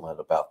ambivalent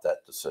about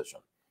that decision.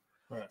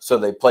 Right. So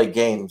they play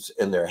games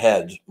in their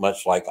heads,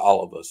 much like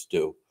all of us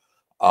do.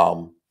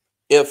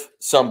 If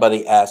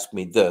somebody asks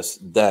me this,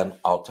 then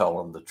I'll tell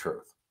them the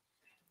truth.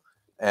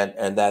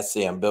 And that's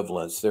the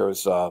ambivalence. There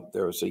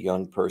was a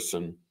young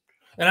person.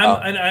 And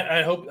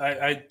I hope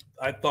I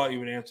thought you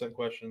would answer that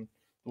question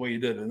the way you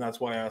did, and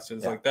that's why I asked it.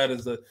 It's like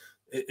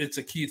it's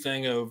a key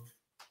thing of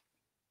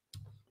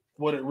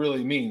what it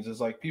really means.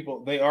 Is like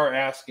people, they are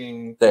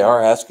asking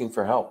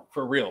for help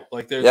for real.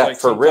 Like there's like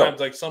sometimes real.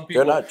 Like some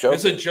people, they're not joking.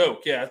 It's a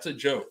joke. Yeah, it's a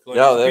joke.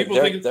 Like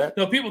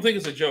people think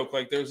it's a joke.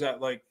 Like there's that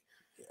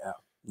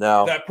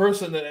that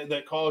person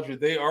that calls you,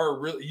 they are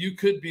really, you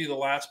could be the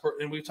last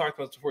person, and we've talked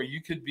about this before,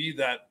 you could be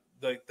that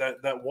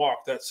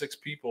walk, that 6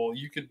 people,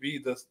 you could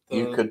be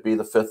you could be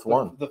the fifth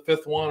one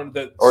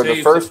that or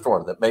the first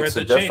one that makes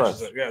a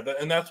difference.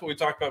 And that's what we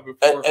talked about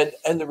before.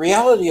 And the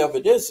reality of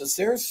it is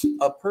there's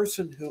a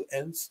person who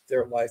ends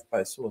their life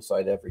by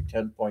suicide every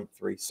 10.3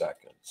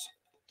 seconds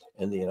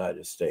in the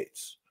United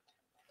States.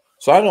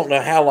 So I don't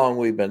know how long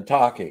we've been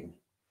talking,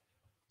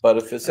 but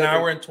if it's an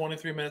hour and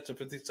 23 minutes and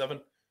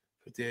 57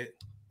 58.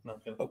 No,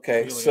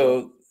 okay,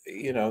 so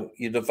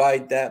you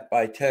divide that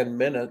by 10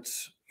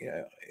 minutes.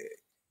 You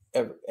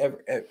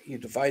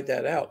divide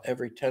that out.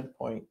 Every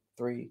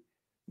 10.3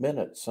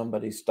 minutes,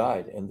 somebody's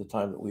died in the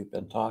time that we've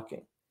been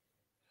talking.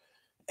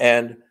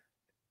 And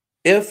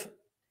if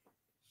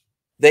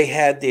they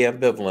had the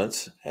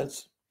ambivalence,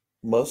 as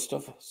most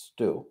of us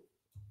do.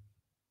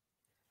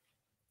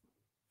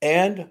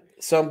 And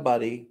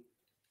somebody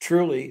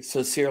truly,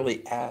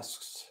 sincerely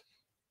asks,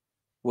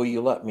 will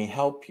you let me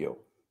help you?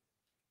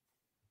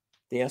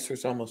 The answer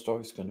is almost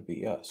always going to be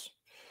yes.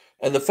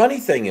 And the funny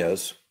thing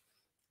is,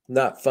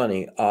 not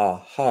funny,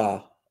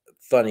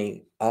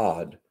 funny,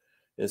 odd,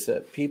 is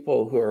that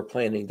people who are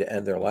planning to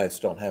end their lives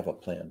don't have a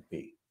plan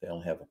B. They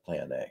only have a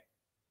plan A.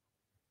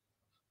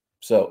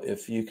 So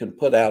if you can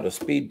put out a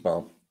speed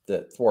bump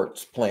that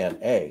thwarts plan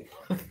A,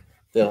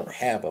 they don't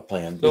have a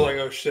plan B. They're like,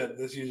 oh shit,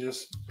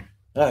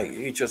 No,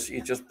 you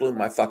just blew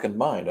my fucking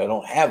mind. I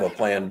don't have a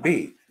plan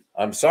B.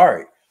 I'm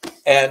sorry.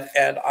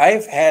 And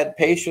I've had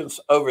patients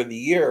over the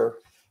year.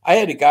 I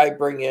had a guy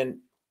bring in,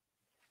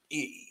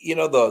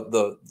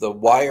 the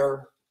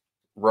wire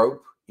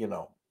rope,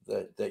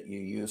 that you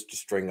use to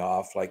string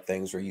off like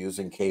things, or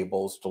using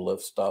cables to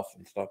lift stuff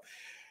and stuff.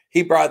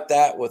 He brought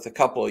that with a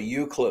couple of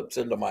U-clips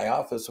into my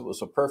office. It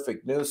was a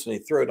perfect noose, and he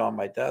threw it on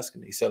my desk,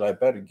 and he said, I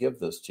better give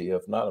this to you.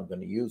 If not, I'm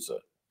going to use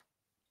it.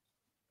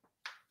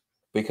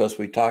 Because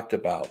we talked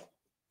about,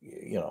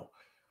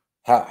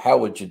 how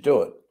would you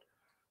do it?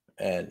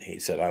 And he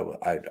said,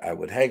 I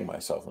would hang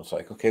myself. And it's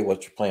like, okay,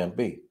 what's your plan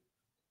B?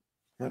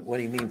 What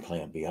do you mean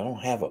plan B? I don't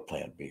have a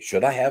plan B.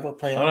 Should I have a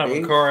plan B? I don't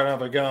have a car. I don't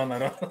have a gun. I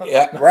don't.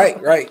 Yeah,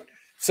 right.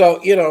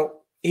 So,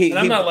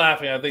 I'm not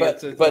laughing. I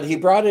think but he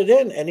brought it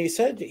in, and he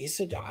said,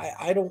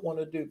 I don't want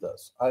to do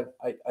this. I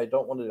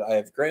don't want to. I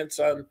have a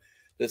grandson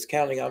that's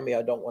counting on me.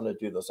 I don't want to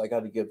do this. I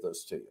got to give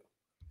this to you.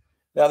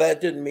 Now,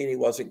 that didn't mean he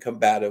wasn't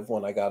combative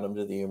when I got him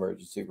to the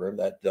emergency room.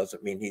 That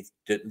doesn't mean he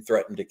didn't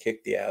threaten to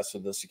kick the ass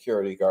of the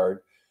security guard.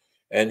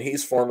 And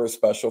he's former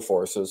special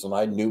forces, and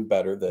I knew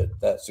better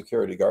that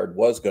security guard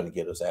was going to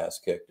get his ass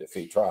kicked if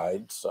he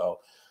tried. So,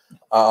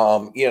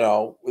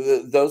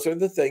 those are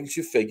the things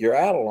you figure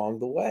out along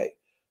the way.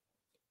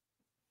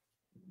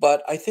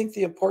 But I think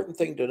the important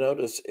thing to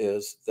notice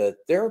is that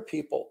there are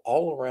people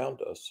all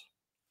around us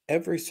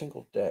every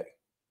single day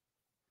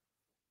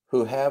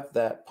who have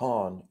that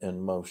pawn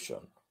in motion.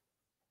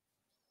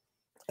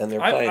 And they're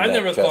playing I that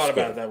never chess thought about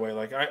game. it that way.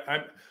 Like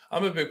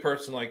I'm a big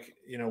person. Like,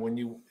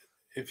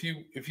 if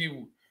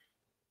you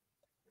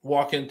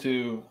walk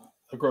into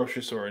a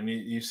grocery store and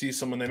you see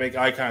someone, they make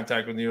eye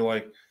contact with you, you're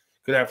like,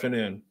 good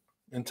afternoon.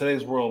 In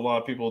today's world, a lot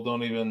of people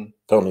don't even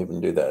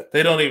do that.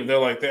 They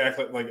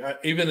act like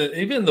even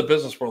in the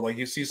business world, like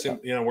you see some,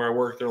 where I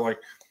work, they're like,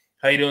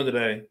 how you doing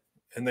today?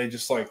 And they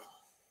just they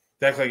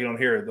act like you don't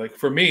hear it. Like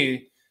for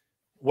me,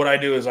 what I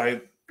do is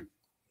I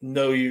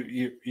know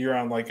you're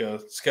on like a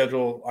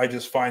schedule. I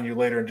just find you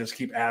later and just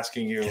keep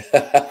asking you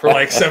for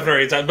like 7 or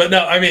 8 times. But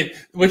no, I mean,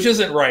 which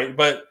isn't right.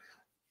 But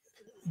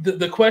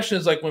the question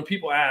is like when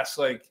people ask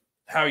like,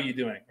 how are you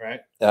doing?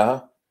 Right.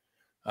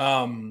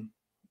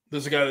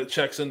 There's a guy that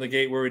checks in the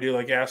gate where we do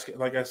ask,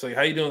 I say,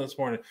 how you doing this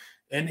morning?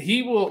 And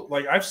he will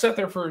I've sat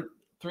there for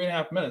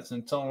 3.5 minutes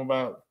and tell him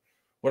about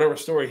whatever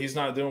story he's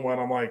not doing what.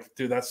 I'm like,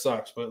 dude, that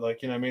sucks. But you know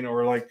what I mean?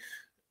 Or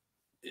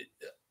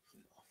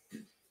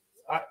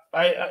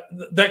I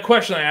that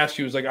question I asked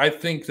you was I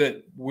think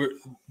that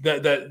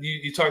that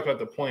you talked about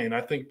the plane.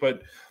 I think,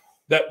 but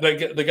that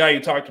the guy you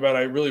talked about,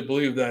 I really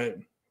believe that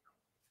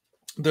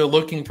they're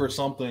looking for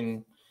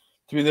something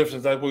to be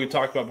different. That's what we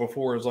talked about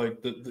before. Is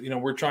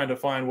we're trying to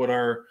find what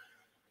our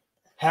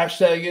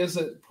hashtag is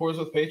at Pours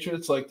with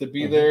Patriots, to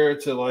be there,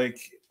 to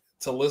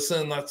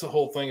listen. That's the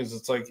whole thing. Is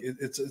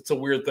it's a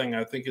weird thing.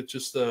 I think it's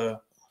just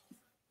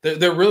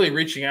they're really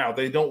reaching out.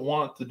 They don't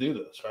want to do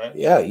this, right?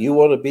 Yeah, you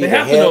want to be. They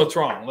have to know it's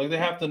wrong. They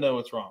have to know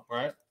it's wrong,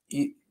 right?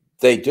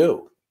 They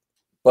do,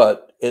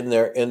 but in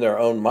their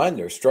own mind,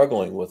 they're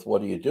struggling with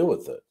what do you do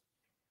with it.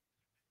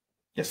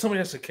 Yeah, somebody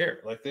has to care.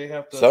 They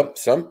have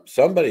to.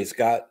 Somebody's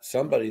got.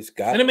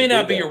 And it may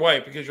not be your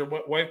wife, because your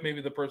wife may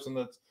be the person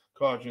that's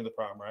causing you the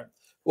problem, right?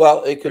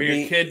 Well, it could or your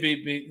be. Kid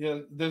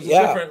be. There's a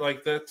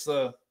different that's.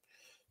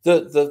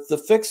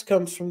 The fix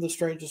comes from the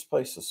strangest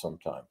places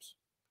sometimes.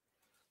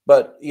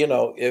 But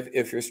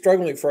if you're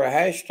struggling for a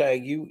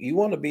hashtag, you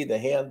want to be the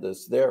hand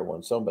that's there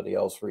when somebody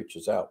else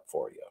reaches out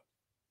for you.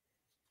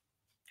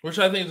 Which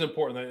I think is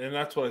important, and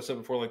that's what I said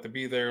before. To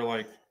be there,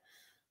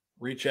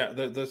 reach out.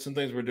 There's some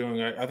things we're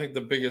doing. I think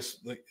the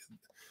biggest, the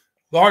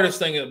hardest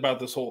thing about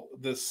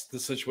this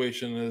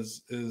situation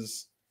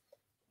is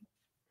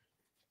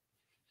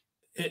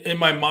in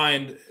my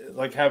mind.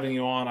 Having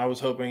you on, I was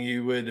hoping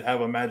you would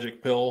have a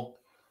magic pill.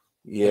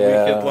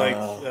 Yeah. We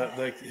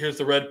could here's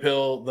the red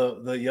pill,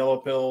 the yellow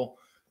pill.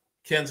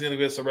 Ken's gonna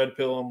give us a red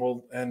pill,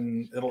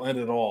 and it'll end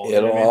it all.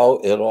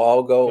 It'll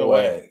all go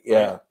away.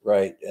 Yeah,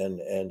 right. And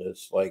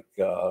it's like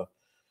the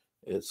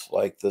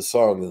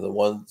song,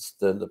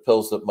 the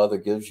pills that mother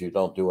gives you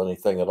don't do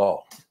anything at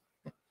all.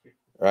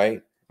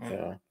 Right?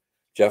 Yeah.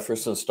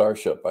 Jefferson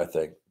Starship, I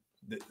think.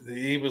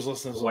 He was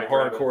listening to some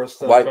hardcore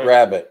stuff. White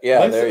Rabbit.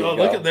 Yeah, there you go.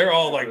 Look at, they're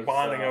all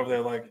bonding over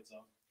there.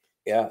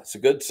 Yeah, it's a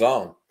good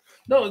song.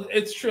 No,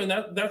 it's true, and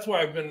that's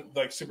why I've been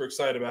super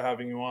excited about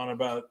having you on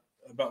about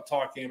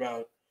talking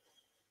about.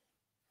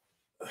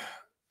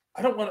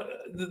 I don't want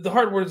to. The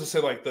hard word is to say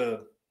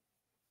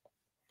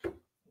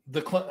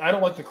I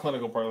don't like the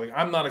clinical part. Like,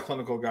 I'm not a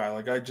clinical guy.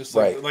 Like, I just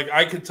Right.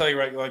 I could tell you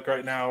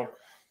right now,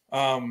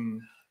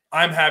 I'm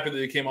happy that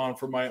you came on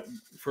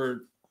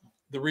for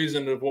the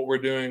reason of what we're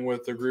doing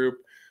with the group.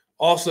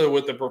 Also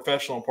with the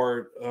professional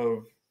part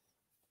of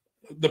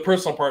the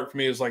personal part for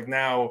me is like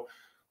now,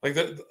 like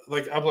that,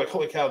 like I'm like,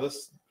 holy cow,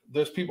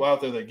 there's people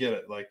out there that get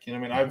it. Like, you know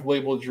what I mean? I've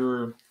labeled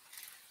your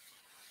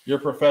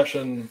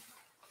profession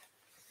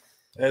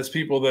as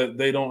people that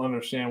they don't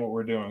understand what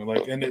we're doing.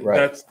 Like, and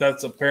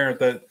that's apparent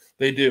that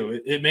they do.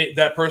 It may,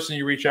 that person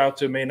you reach out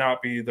to may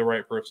not be the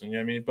right person. You know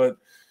what I mean? But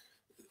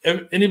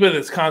anybody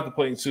that's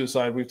contemplating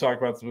suicide, we've talked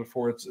about this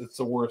before. It's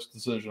the worst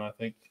decision. I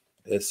think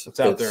it's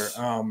out there.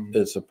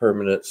 It's a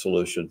permanent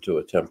solution to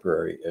a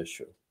temporary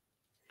issue.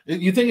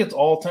 You think it's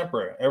all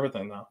temporary,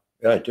 everything though?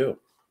 Yeah, I do.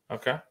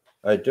 Okay.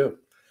 I do.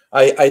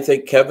 I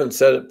think Kevin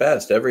said it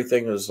best.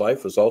 Everything in his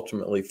life was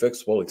ultimately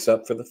fixable,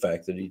 except for the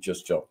fact that he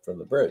just jumped from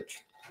the bridge.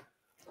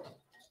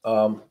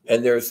 And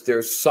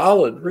there's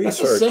solid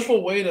research. That's a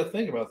simple way to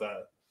think about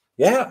that.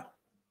 Yeah.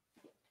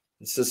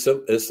 It's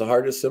the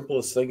hardest,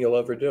 simplest thing you'll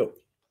ever do.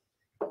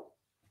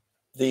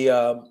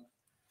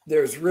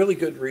 There's really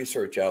good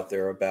research out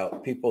there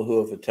about people who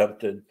have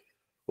attempted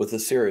with a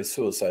serious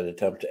suicide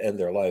attempt to end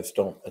their lives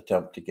don't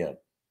attempt again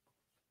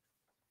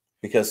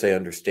because they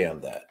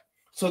understand that.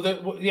 So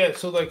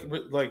so like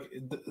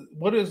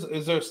what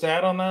is there a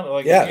stat on that?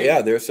 Like,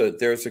 there's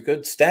a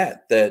good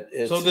stat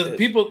that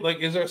people like,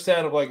 is there a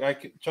stat of like, I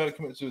try to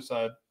commit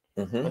suicide,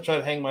 mm-hmm. I try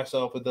to hang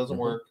myself, it doesn't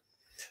work.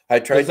 I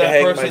tried to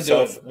hang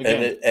myself,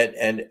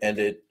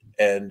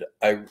 and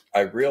I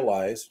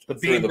realized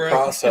through the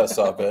process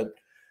of it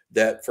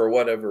that for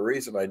whatever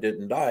reason I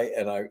didn't die,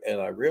 and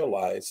I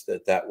realized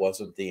that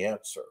wasn't the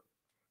answer,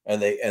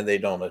 and they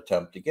don't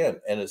attempt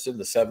again, and it's in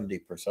the 70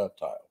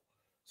 percentile.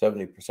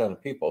 70%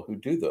 of people who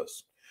do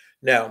this.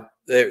 Now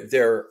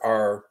there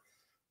are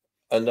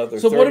another.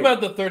 So 30, what about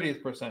the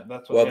 30%?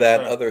 That's what. Well,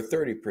 that other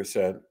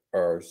 30%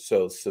 are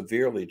so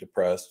severely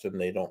depressed, and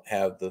they don't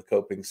have the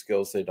coping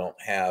skills. They don't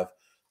have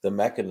the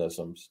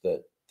mechanisms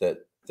that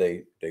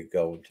they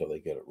go until they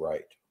get it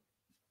right.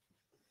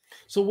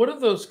 So what are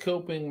those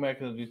coping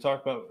mechanisms you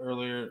talked about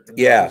earlier?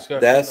 Yeah,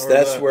 that's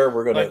where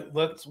we're gonna.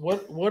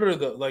 What are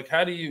the, like?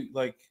 How do you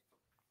like?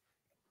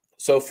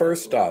 So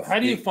first off, how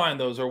do you find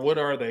those, or what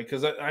are they?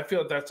 Because I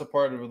feel like that's a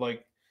part of it.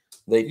 Like,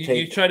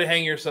 you try to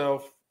hang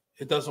yourself,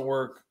 it doesn't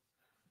work.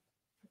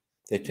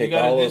 You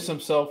got to do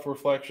some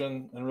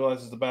self-reflection and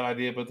realize it's a bad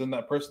idea. But then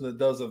that person that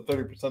does it,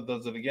 30%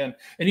 does it again,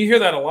 and you hear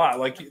that a lot.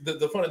 Like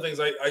the funny thing is,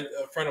 a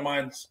friend of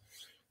mine's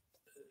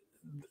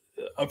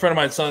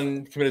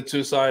son committed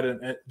suicide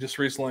and just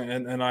recently,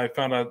 and I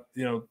found out,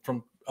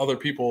 from other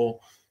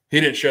people, he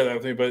didn't share that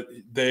with me, but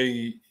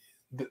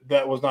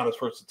that was not his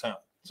first attempt.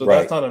 So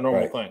that's not a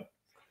normal thing.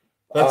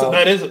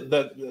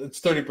 It's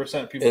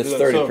 30% people. It's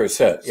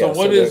 30%. So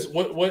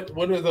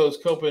what are those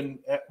coping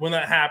when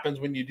that happens,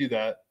 when you do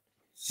that?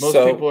 Most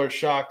people are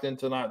shocked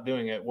into not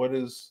doing it. What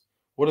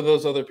are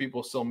those other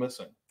people still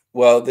missing?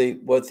 Well,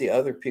 what the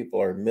other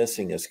people are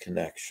missing is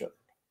connection.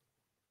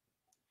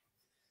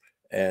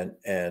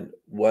 And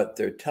what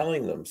they're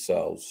telling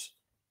themselves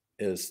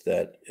is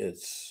that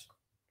it's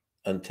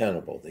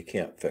untenable. They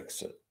can't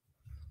fix it.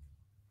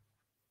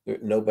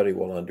 Nobody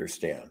will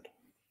understand.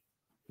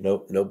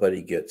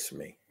 Nobody gets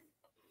me.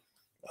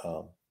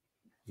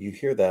 You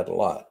hear that a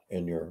lot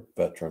in your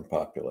veteran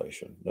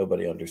population.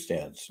 Nobody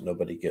understands.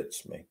 Nobody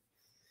gets me.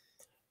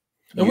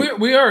 And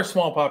we are a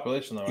small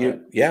population, though, right?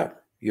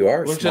 You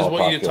are. Which is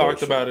what you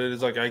talked about. It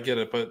is like, I get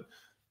it, but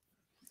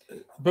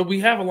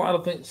we have a lot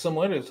of things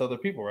similar to other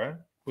people, right?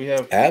 We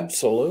have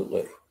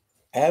absolutely.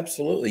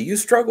 You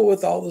struggle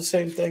with all the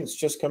same things,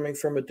 just coming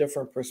from a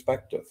different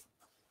perspective.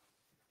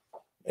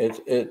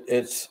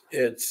 It's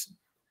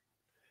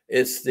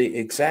the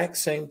exact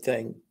same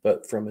thing,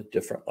 but from a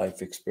different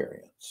life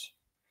experience.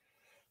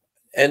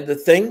 And the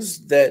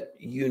things that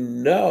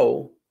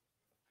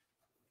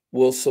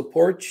will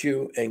support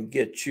you and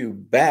get you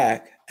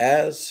back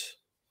as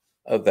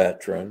a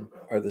veteran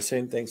are the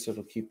same things that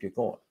will keep you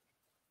going.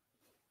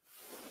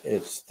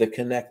 It's the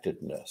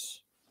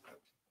connectedness.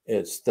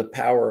 It's the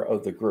power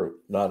of the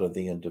group, not of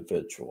the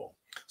individual.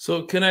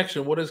 So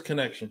connection, what is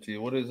connection to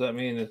you? What does that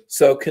mean?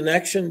 So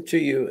connection to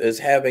you is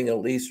having at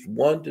least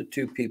 1 to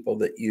 2 people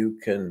that you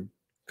can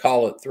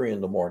call at 3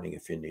 a.m.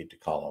 if you need to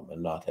call them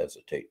and not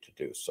hesitate to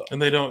do so.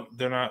 And they don't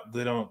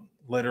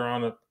later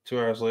on, 2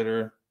 hours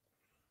later,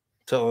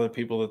 tell other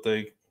people that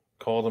they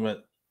called them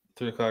at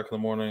 3 o'clock in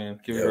the morning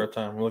and give you a hard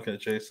time. I'm looking at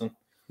Jason.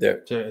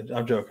 There.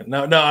 I'm joking.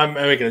 No, I'm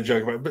making a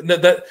joke about it.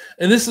 But that,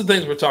 and this is the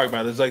things we're talking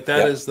about. It's like,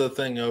 that is the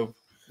thing of,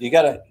 do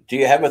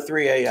you have a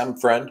 3 a.m.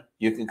 friend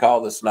you can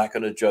call that's not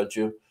going to judge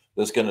you,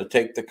 that's going to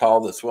take the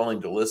call, that's willing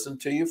to listen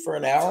to you for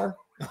an hour?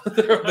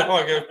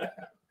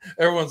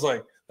 Everyone's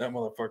like, that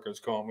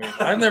motherfucker's calling me.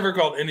 I've never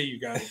called any of you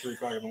guys at 3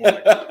 o'clock in the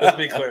morning. Let's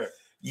be clear.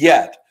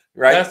 Yet,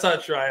 right? That's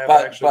not true. I have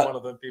actually one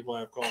of the people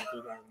I've called 3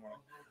 o'clock in the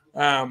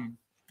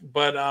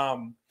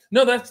morning.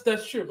 No, that's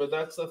true. But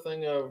that's the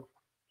thing of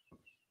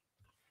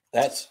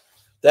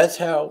That's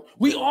how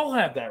we all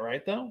have that,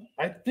 right? Though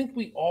I think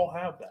we all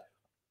have that.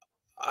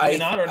 I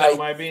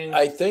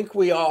I think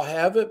we all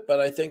have it, but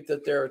I think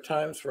that there are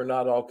times we're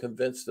not all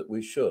convinced that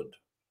we should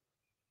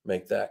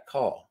make that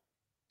call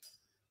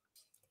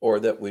or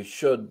that we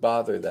should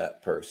bother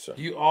that person.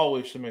 You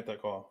always should make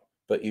that call.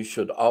 But you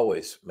should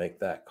always make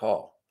that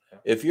call. Yeah.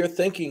 If you're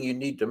thinking you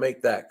need to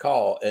make that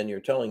call and you're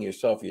telling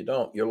yourself you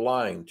don't, you're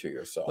lying to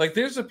yourself. Like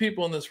there's the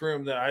people in this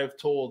room that I've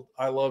told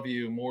I love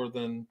you more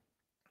than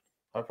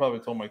I probably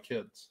told my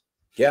kids.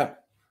 Yeah.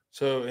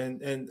 So and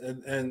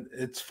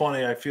it's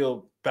funny. I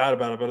feel bad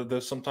about it, but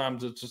there's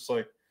sometimes it's just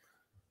like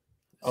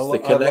the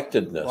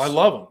connectedness. I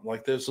love them.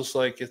 Like there's just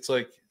like it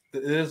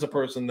is a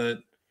person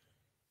that.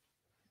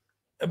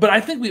 But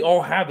I think we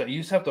all have that.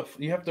 You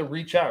have to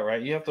reach out,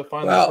 right? You have to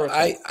find that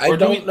person. I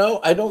don't know.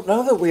 I don't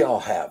know that we all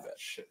have it.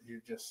 Shit, you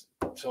just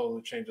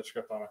totally changed the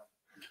script on it.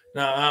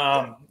 No,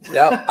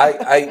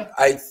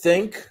 I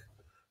think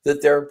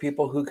that there are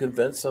people who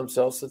convince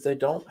themselves that they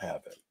don't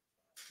have it.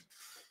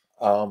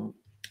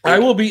 I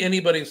will be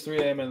anybody's 3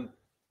 a.m. in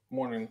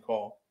morning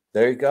call.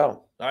 There you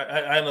go.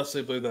 I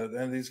honestly believe that,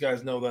 and these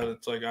guys know that.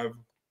 It's like it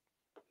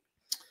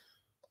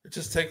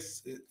just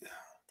takes.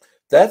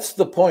 That's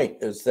the point,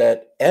 is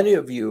that any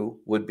of you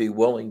would be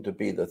willing to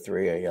be the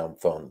 3 a.m.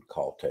 phone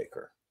call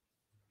taker.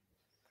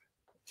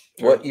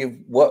 Sure.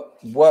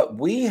 What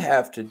we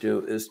have to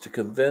do is to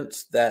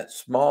convince that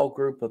small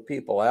group of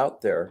people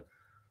out there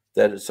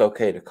that it's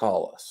okay to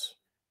call us.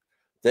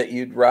 That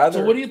you'd rather.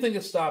 So what do you think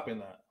is stopping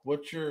that?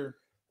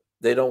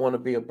 They don't want to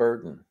be a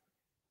burden.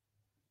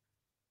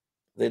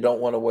 They don't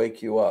want to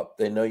wake you up.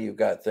 They know you've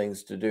got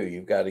things to do.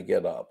 You've got to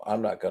get up.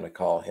 I'm not going to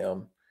call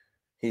him.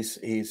 He's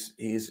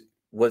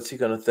what's he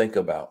going to think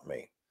about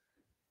me?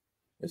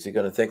 Is he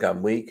going to think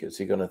I'm weak? Is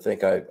he going to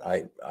think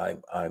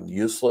I'm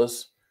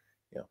useless?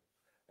 You know,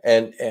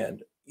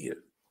 and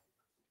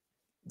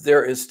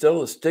there is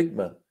still a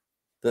stigma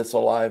that's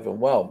alive and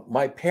well.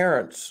 My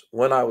parents,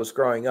 when I was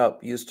growing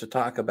up, used to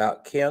talk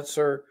about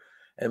cancer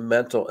and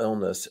mental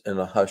illness in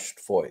a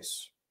hushed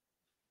voice.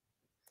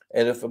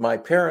 And if my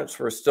parents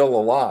were still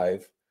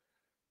alive,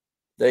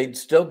 they'd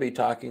still be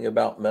talking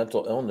about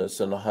mental illness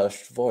in a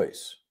hushed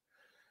voice.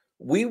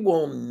 We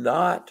will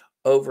not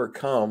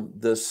overcome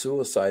this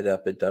suicide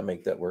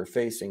epidemic that we're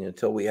facing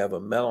until we have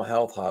a mental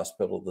health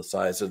hospital the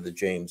size of the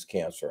James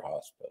Cancer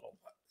Hospital.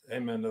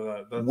 Amen to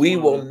that. We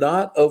will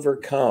not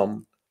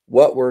overcome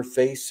what we're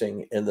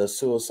facing in the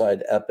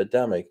suicide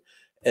epidemic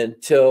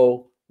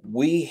until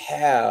we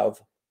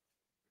have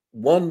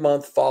 1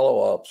 month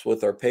follow-ups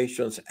with our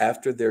patients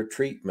after their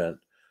treatment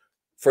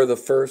for the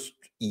first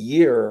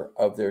year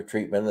of their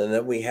treatment. And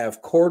then we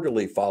have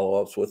quarterly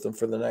follow-ups with them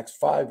for the next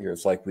 5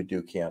 years, like we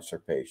do cancer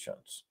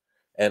patients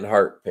and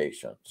heart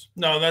patients.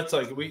 No, that's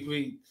like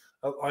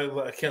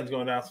Ken's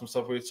going to ask some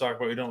stuff we talk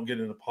about. We don't get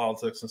into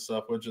politics and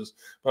stuff,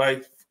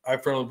 but I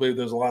firmly believe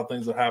there's a lot of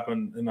things that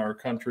happen in our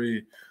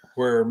country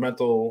where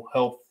mental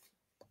health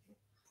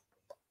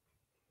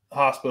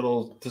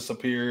hospitals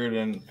disappeared,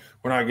 and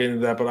we're not getting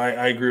to that. But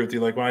I agree with you.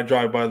 Like when I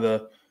drive by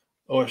the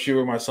OSU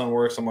where my son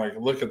works, I'm like,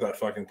 look at that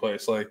fucking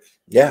place. Like,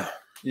 yeah,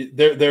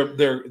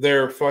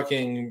 they're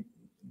fucking.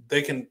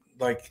 They can,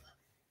 like,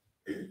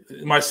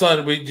 my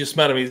son. We just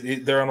met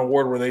him. They're on a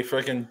ward where they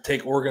freaking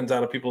take organs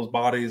out of people's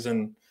bodies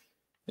and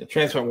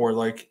transplant ward.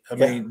 Like, I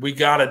mean, we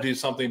got to do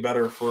something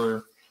better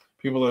for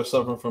people that are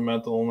suffering from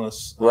mental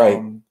illness,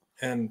 right?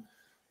 And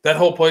that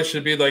whole place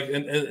should be like,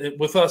 and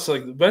with us,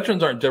 like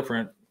veterans aren't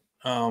different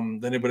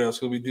than anybody else,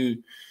 because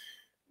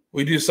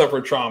we do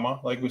suffer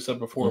trauma, like we said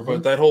before.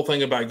 But that whole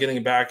thing about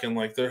getting back, and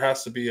like there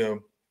has to be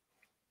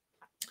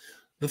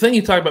the thing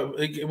you talked about.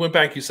 It went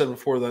back. You said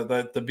before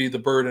that to be the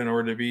burden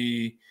or to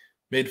be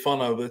made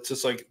fun of. It's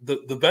just like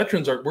the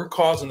veterans we're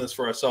causing this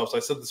for ourselves. I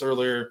said this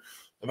earlier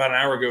about an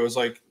hour ago. Is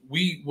like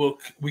we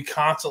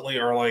constantly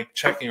are like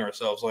checking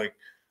ourselves, like,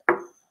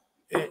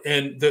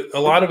 and a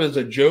lot of it is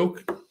a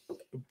joke.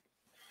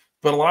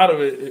 But a lot of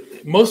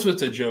it, most of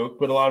it's a joke,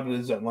 but a lot of it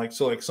isn't. Like,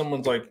 so like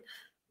someone's like,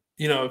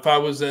 you know, if I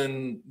was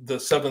in the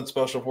 7th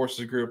Special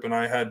Forces group and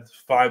I had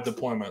 5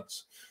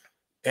 deployments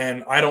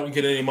and I don't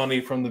get any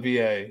money from the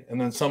VA,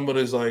 and then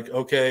somebody's like,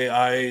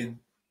 okay,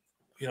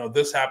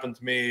 this happened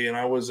to me and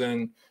I was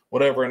in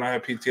whatever and I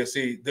have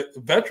PTSD. The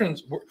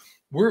veterans,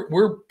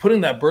 we're putting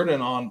that burden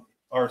on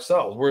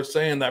ourselves. We're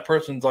saying that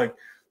person's like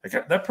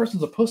that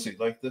person's a pussy.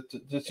 Like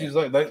she's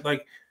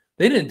like.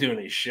 They didn't do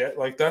any shit.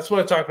 Like, that's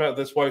what I talked about.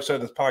 That's why I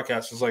started this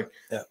podcast. Is like,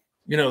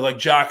 you know, like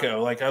Jocko.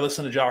 Like, I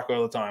listen to Jocko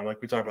all the time.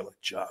 Like, we talk about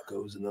like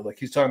Jockos, and like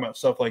he's talking about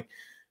stuff like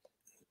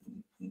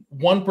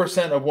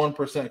 1% of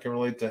 1% can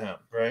relate to him,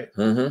 right?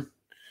 Mm-hmm.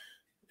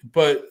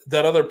 But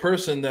that other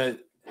person that,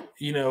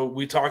 you know,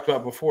 we talked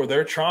about before,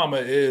 their trauma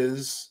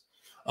is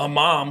a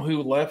mom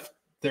who left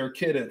their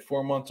kid at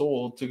 4 months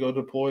old to go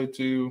deploy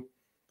to,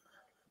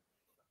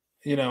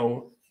 you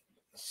know,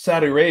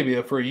 Saudi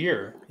Arabia for a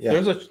year. Yeah.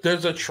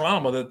 There's a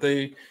trauma that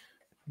they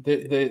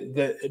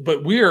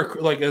But we are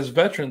like, as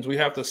veterans, we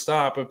have to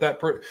stop. If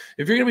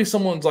you're gonna be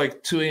someone's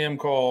like 2 a.m.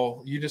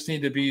 call, you just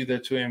need to be their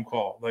 2 a.m.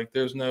 call. Like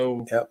there's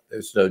no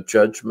there's no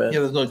judgment.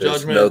 Yeah, there's no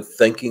judgment. No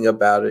thinking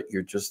about it.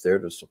 You're just there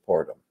to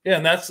support them. Yeah,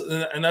 and that's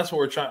what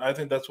we're trying. I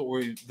think that's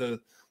what the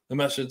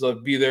message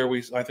of be there.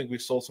 I think we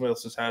stole somebody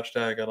else's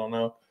hashtag. I don't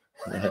know.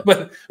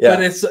 But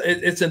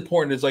it's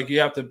important. It's like you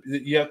have to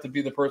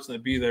be the person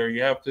that be there.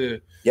 You have to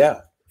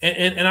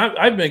And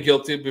I've been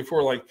guilty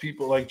before. Like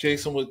people like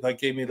Jason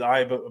gave me the eye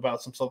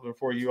about some stuff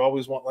before. You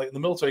always want, like in the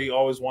military, you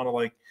always want to,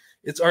 like,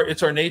 it's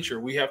our nature.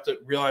 We have to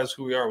realize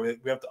who we are.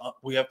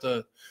 We have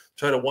to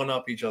try to one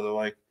up each other.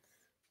 Like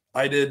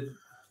I did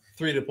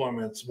 3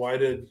 deployments. Well, I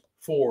did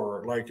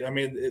 4. Like, I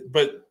mean,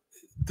 but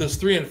does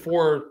 3 and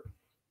 4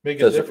 make a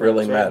difference? Does it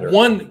really matter?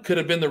 One could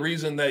have been the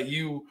reason that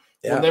you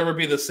will never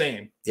be the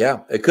same.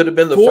 Yeah, it could have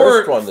been the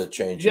first one that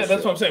changed. Yeah,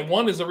 that's what I'm saying.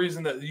 1 is the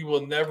reason that you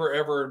will never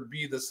ever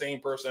be the same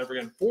person ever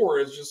again. 4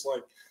 is just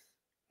like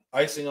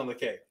icing on the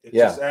cake. It's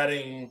just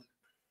adding.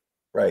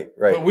 Right.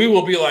 But we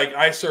will be like,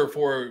 I served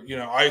 4.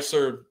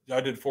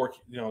 I did 4.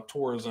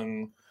 Tours,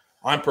 and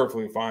I'm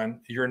perfectly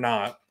fine. You're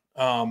not.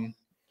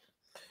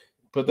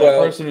 But that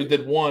person who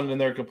did 1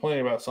 and they're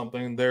complaining about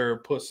something, they're a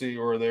pussy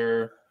or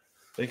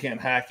they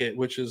can't hack it,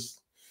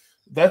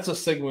 that's a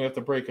stigma we have to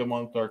break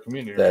amongst our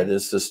community. That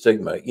is the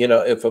stigma.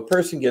 If a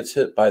person gets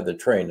hit by the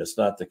train, it's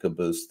not the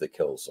caboose that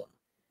kills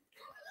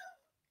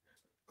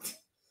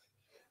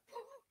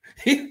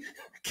them.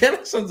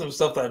 Kenneth said some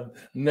stuff that I've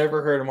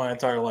never heard in my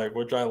entire life,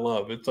 which I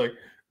love. It's like,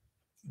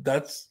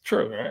 that's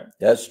true, right?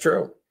 That's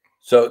true.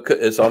 So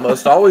it's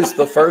almost always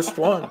the first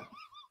one.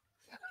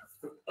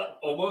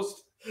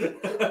 Almost.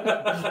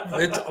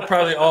 It's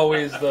probably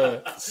always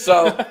the.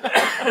 So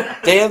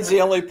Dan's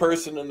the only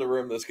person in the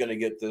room that's going to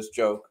get this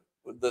joke.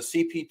 The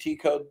CPT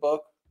code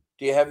book.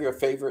 Do you have your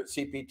favorite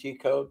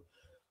CPT code?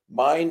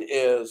 Mine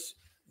is,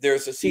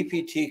 there's a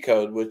CPT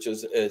code, which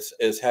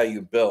is how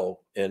you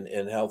bill in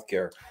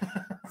healthcare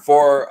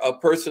for a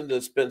person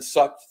that's been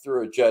sucked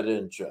through a jet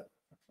engine,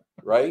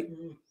 right?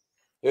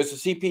 There's a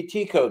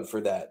CPT code for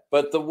that.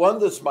 But the one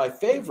that's my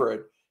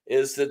favorite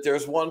is that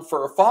there's one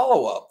for a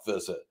follow-up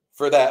visit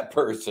for that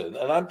person.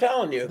 And I'm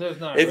telling you,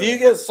 if you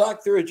get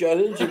sucked through a jet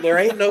engine, there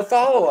ain't no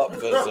follow-up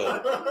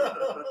visit.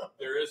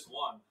 There is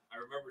one. I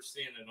remember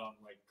seeing it on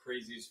like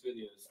craziest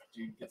videos.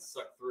 Dude gets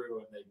sucked through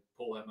and they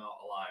pull him out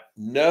alive.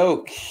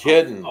 No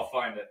kidding. I'll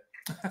find it.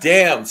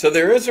 Damn. So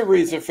there is a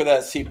reason for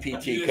that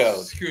CPT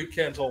code. Screwed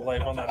Ken's whole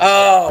life on that.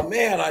 Oh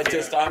man, I'm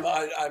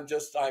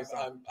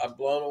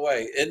blown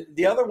away. And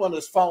the other one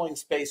is falling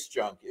space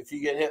junk. If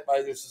you get hit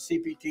by, there's a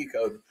CPT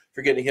code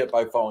for getting hit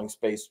by falling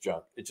space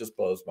junk. It just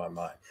blows my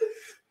mind.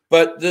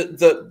 But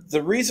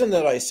the reason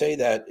that I say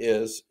that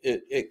is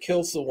it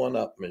kills the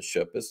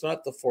one-upmanship. It's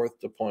not the 4th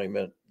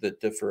deployment that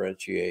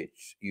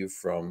differentiates you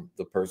from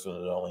the person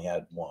that only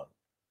had 1.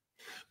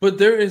 But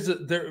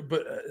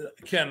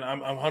Ken,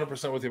 I'm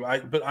 100% with you.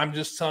 But I'm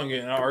just telling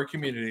you, in our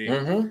community,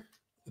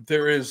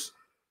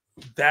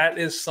 that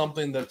is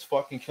something that's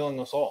fucking killing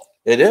us all.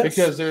 It is,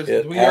 because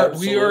we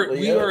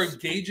are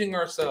gauging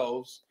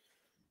ourselves.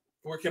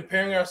 We're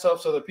comparing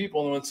ourselves to other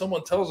people, and when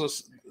someone tells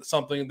us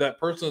something, that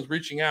person is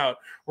reaching out,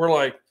 we're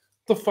like, "What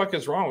the fuck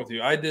is wrong with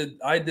you? I did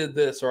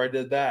this or I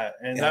did that,"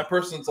 and that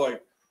person's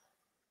like,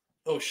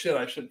 "Oh shit,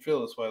 I shouldn't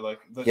feel this way." Like,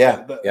 like,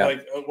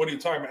 what are you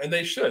talking about? And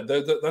they should.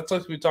 That's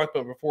like we talked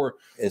about before.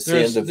 It's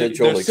the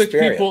individual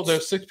experience.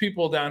 There's 6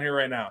 people down here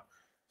right now.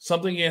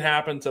 Something can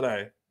happen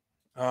today,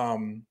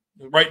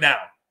 right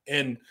now,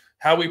 and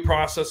how we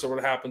process or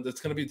what happens,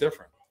 it's going to be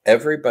different.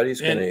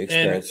 Everybody's going to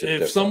experience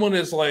it. If someone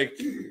is like,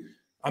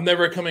 I'm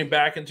never coming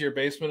back into your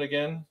basement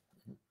again,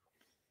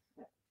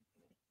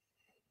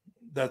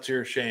 that's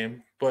your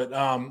shame, but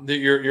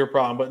your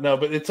problem.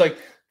 But it's like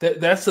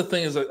that's the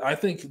thing, is that I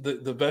think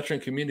the veteran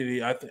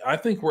community, I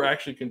think we're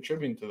actually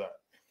contributing to that.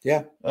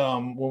 Yeah.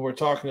 When we're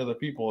talking to other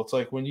people, it's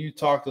like when you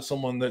talk to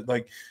someone that,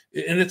 like,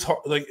 and it's hard,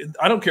 like,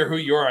 I don't care who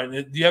you are,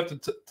 and you have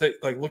to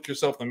look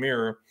yourself in the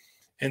mirror,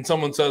 and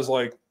someone says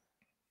like,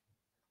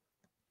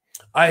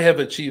 I have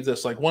achieved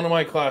this. Like one of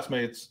my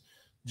classmates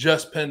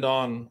just pinned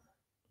on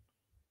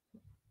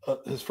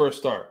his first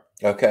start.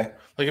 Okay.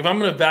 Like if I'm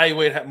going to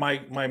evaluate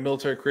my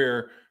military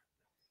career,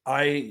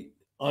 I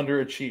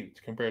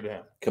underachieved compared to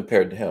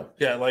him.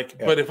 Yeah.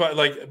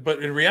 But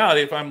in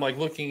reality, if I'm like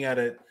looking at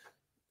it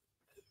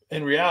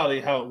in reality,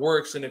 how it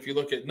works, and if you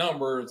look at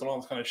numbers and all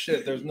this kind of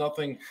shit, there's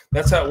nothing.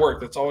 That's how it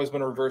worked. It's always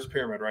been a reverse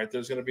pyramid, right?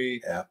 There's going to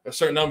be a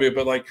certain number,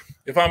 but like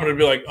if I'm going to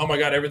be like, oh my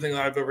god, everything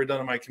that I've ever done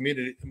in my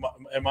community,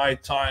 in my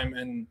time,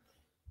 and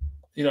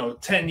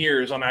 10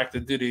 years on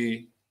active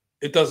duty,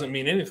 it doesn't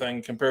mean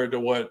anything compared to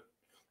what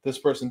this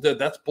person did.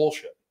 That's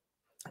bullshit.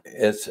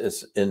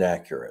 It's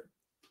inaccurate.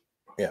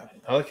 Yeah,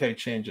 I like how you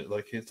change it.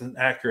 Like it's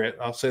inaccurate.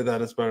 I'll say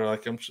that it's better.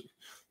 Like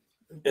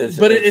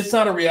it's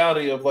not a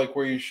reality of like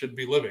where you should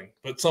be living.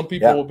 But some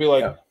people will be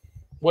like,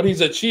 what he's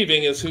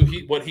achieving is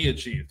what he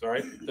achieved.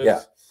 Right?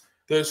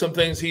 There's some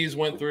things he's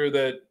went through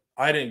that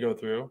I didn't go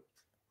through.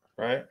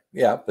 Right?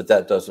 Yeah, but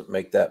that doesn't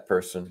make that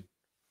person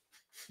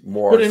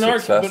more but in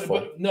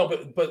successful.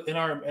 But in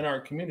our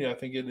community, I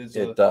think it is.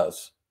 It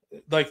does.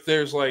 Like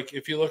there's like,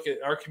 if you look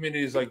at our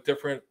community is like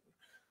different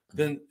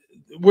than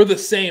we're the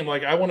same.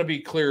 Like I want to be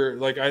clear.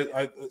 Like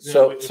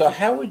so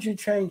how would you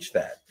change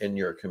that in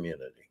your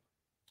community?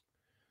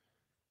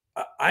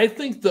 I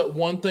think that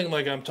one thing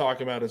like I'm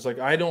talking about is like,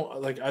 I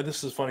don't like,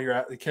 this is funny.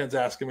 Ken's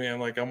asking me,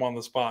 I'm on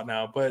the spot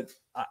now, but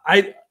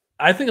I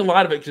think a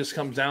lot of it just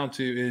comes down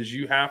to is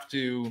you have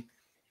to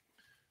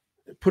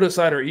put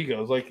aside our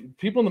egos. Like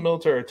people in the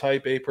military are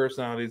type A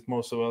personalities.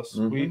 Most of us,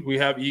 we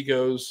have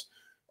egos.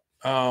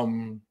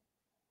 Some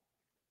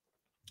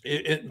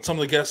of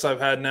the guests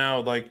I've had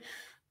now, like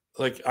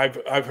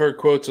I've heard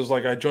quotes as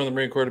like, I joined the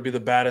Marine Corps to be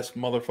the baddest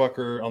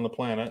motherfucker on the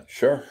planet.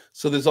 Sure.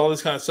 So there's all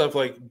this kind of stuff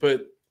like,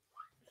 but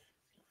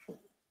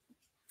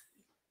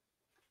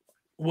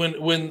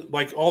when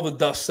like all the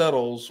dust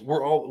settles,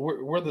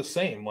 we're the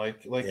same.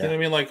 Like you know what I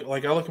mean? Like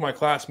I look at my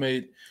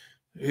classmate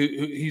who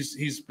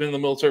he's been in the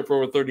military for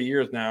over 30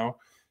 years now.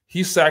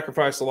 He's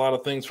sacrificed a lot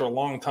of things for a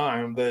long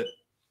time that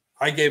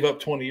I gave up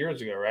 20 years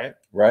ago.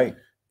 Right.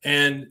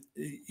 And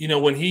you know,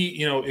 when he,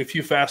 you know, if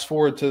you fast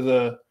forward to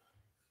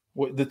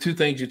the two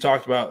things you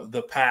talked about,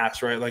 the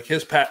past, right? Like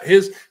his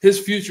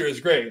future is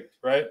great,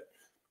 right?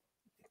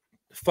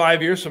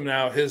 5 years from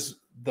now,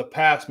 the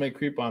past may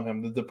creep on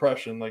him, the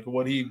depression, like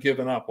what he'd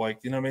given up, like,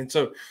 you know what I mean?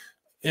 So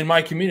in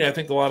my community, I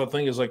think a lot of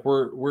things is like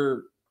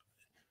we're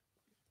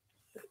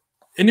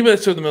anybody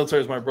that served the military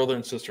is my brother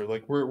and sister.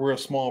 Like we're a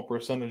small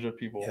percentage of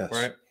people,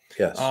 right?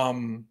 Yes.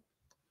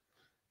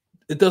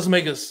 It doesn't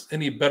make us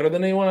any better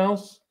than anyone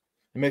else.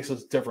 It makes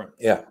us different.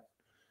 Yeah.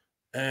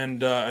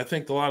 And I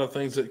think a lot of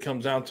things that it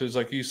comes down to is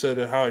like you said,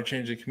 how I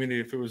change the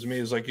community. If it was me,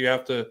 is like you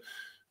have to,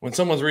 when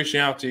someone's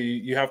reaching out to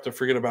you, you have to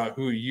forget about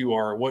who you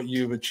are, what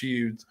you've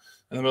achieved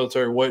in the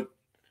military, what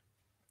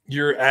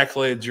your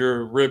accolades,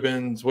 your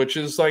ribbons, which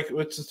is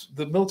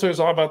the military is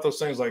all about those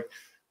things like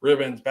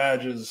ribbons,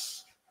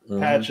 badges,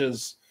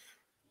 patches,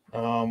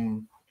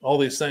 all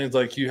these things.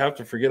 Like you have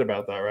to forget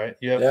about that, right?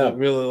 You have to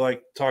really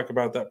like talk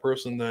about that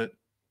person that.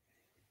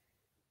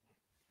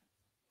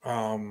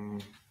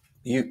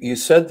 You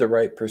said the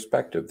right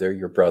perspective. They're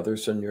your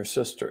brothers and your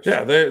sisters.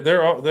 Yeah,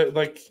 they're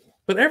like,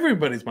 but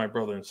everybody's my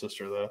brother and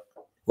sister though.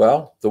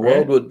 Well, the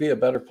world would be a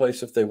better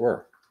place if they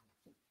were.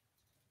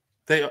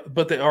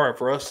 But they are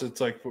for us. It's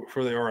like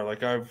for they are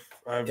like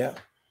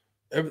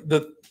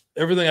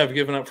everything I've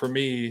given up for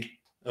me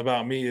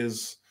about me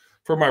is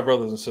for my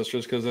brothers and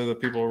sisters because they're the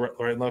people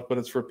right and left. But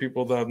it's for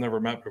people that I've never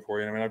met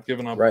before. You know, I mean, I've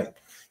given up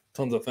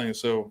tons of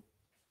things. So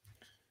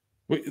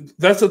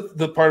that's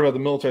the part about the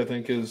military. I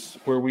think is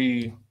where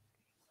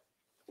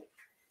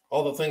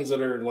all the things that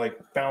are like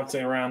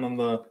bouncing around in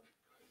the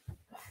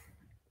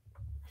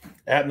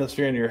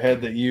atmosphere in your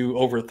head that you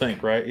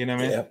overthink, right? You know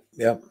what I mean?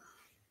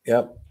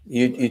 Yep.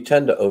 You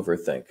tend to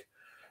overthink,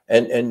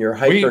 and you're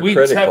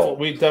hypercritical.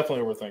 We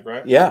definitely overthink,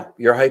 right? Yeah,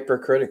 you're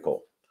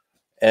hypercritical,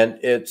 and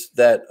it's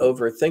that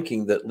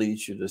overthinking that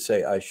leads you to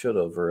say, "I should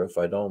have," or "If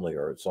I'd only,"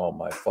 or "It's all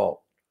my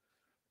fault,"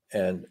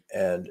 and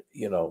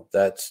you know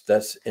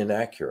that's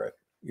inaccurate.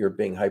 You're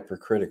being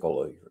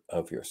hypercritical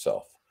of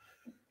yourself,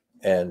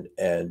 and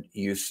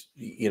you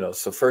know.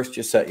 So first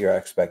you set your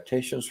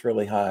expectations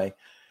really high.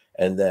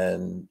 And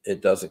then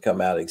it doesn't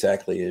come out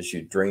exactly as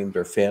you dreamed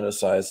or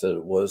fantasized that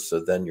it was. So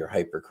then you're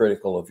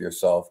hypercritical of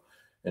yourself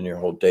and your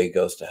whole day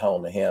goes to hell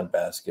in a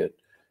handbasket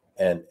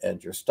and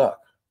you're stuck.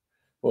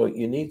 Well,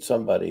 you need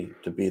somebody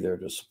to be there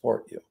to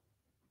support you.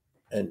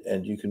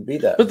 And you can be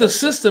that. But the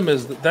system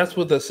that's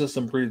what the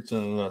system breeds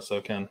in us, so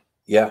Ken.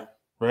 Yeah.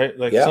 Right?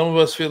 Like some of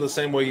us feel the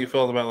same way you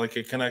felt about like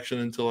a connection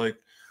into like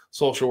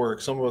social work.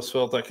 Some of us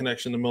felt that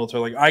connection to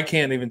military. Like I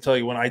can't even tell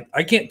you when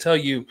I can't tell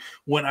you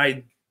when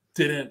I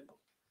didn't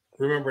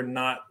remember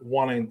not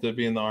wanting to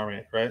be in the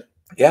Army, right?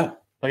 Yeah.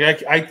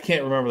 Like I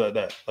can't remember that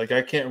day. Like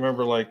I can't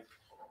remember, like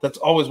that's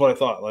always what I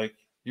thought. Like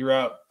you're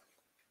out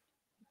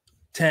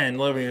 10,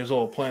 11 years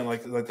old playing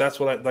like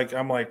that's what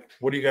I'm like,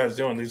 what are you guys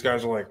doing? These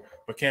guys are like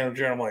mechanical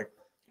engineer. I'm like,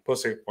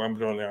 pussy, or I'm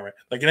doing the Army.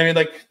 Like, you know what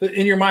I mean? Like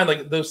in your mind,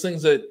 like those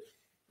things that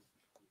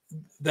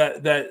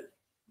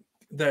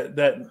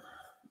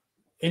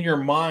in your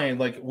mind,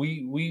 like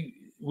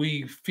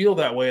we feel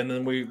that way, and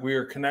then we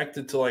are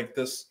connected to like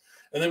this.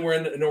 And then we're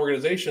in an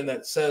organization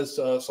that says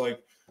to us,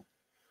 like,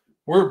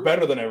 we're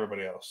better than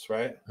everybody else,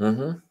 right?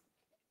 Mm-hmm.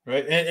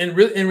 Right. And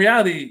in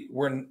reality,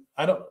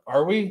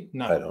 are we?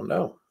 No. I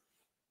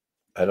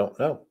don't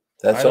know.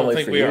 That's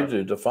only for you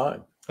to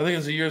define. I think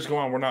as the years go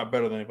on, we're not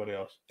better than anybody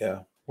else. Yeah.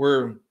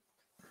 We're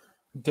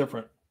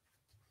different.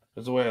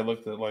 That's the way I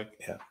looked at it. Like,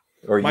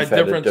 or you've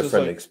had a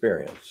different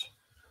experience.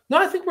 No,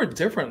 I think we're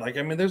different. Like,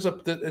 I mean,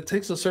 it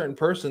takes a certain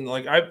person.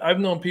 Like I've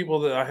known people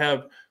that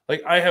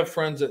I have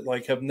friends that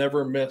like have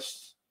never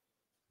missed.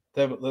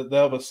 They have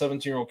a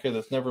 17-year-old kid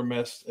that's never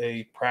missed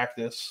a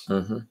practice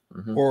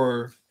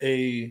or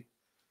a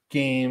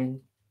game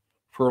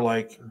for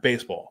like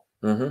baseball,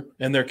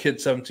 and their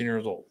kid's 17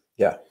 years old.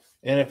 Yeah.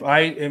 And if I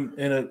am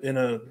in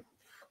a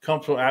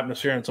comfortable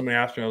atmosphere and somebody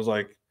asked me, I was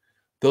like,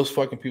 those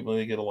fucking people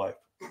need to get a life.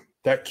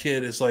 That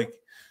kid is like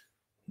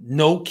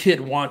No kid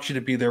wants you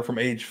to be there from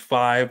age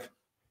 5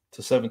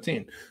 to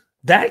 17.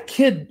 That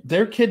kid,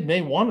 their kid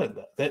may wanted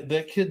that.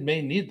 That kid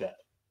may need that.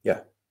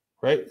 Yeah.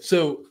 Right.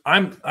 So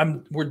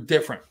we're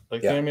different.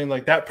 Like, you know what I mean?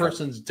 Like that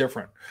person's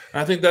different.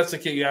 And I think that's the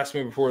kid you asked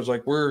me before is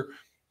like, we're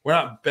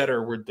not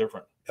better. We're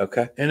different.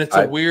 Okay. And it's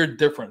a weird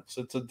difference.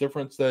 It's a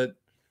difference that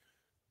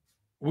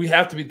we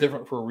have to be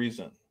different for a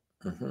reason.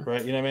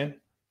 Right. You know what I mean?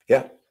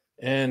 Yeah.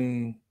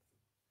 And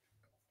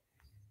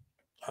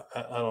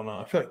I don't know.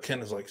 I feel like Ken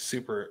is like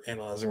super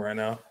analyzing right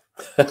now.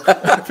 Can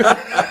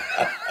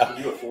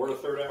you afford a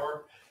third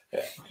hour?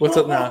 What's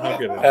up now? I'm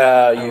good.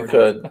 You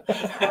could.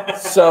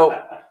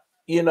 So,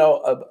 you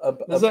know,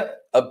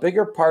 a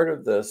bigger part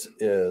of this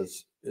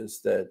is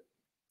that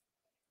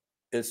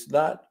it's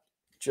not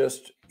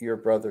just your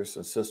brothers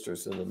and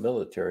sisters in the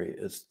military.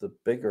 It's the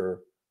bigger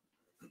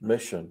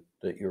mission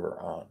that you are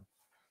on,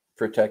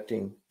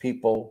 protecting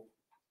people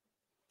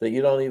that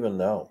you don't even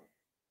know.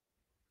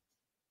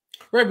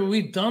 Right, but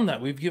we've done that.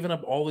 We've given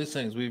up all these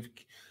things. We've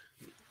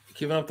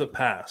given up the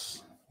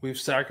past. We've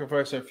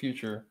sacrificed our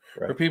future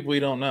for people we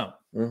don't know.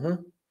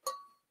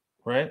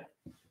 Right?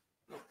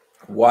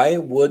 Why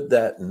would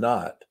that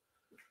not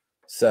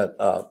set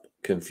up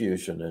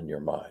confusion in your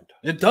mind?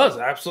 It does,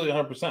 absolutely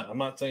 100%. I'm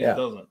not saying it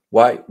doesn't.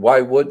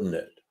 Why wouldn't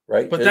it?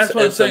 Right? But that's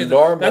what I'm saying.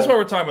 That's why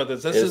we're talking about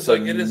this. This is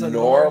like, it is a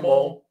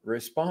normal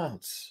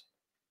response.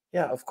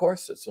 Yeah, of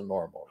course it's a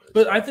normal response.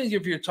 But I think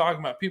if you're talking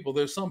about people,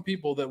 there's some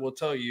people that will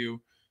tell you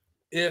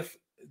if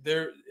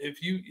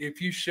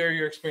you share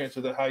your experience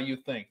with how you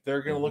think,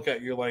 they're going to look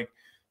at you like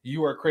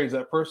you are crazy.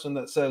 That person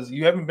that says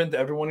you haven't been to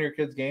every one of your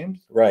kids' games,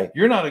 right?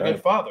 You're not a good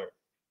father,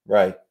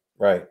 right?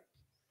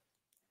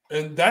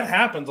 And that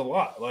happens a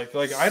lot. Like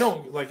I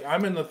don't like.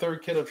 I'm in the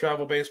third kid of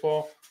travel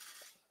baseball.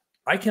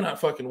 I cannot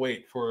fucking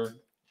wait for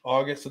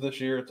August of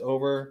this year. It's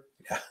over.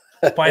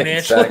 Yeah.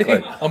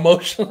 Financially,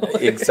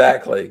 emotionally,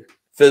 exactly.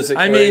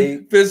 Physically, I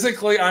mean,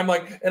 physically, I'm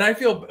like, and I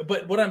feel,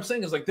 but what I'm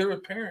saying is like, they're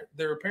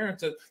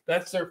parents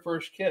that's their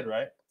first kid,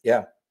 right?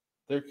 Yeah.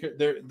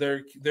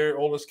 Their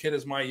oldest kid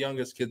is my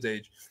youngest kid's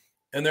age.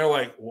 And they're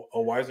like,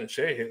 oh, why isn't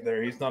Shay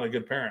there? He's not a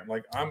good parent.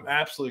 Like, I'm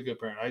absolutely a good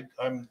parent.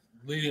 I'm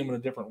leading him in a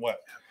different way.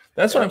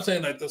 That's what I'm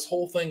saying. Like, this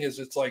whole thing is,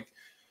 it's like,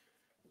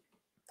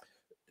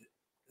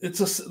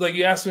 like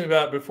you asked me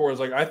about it before, is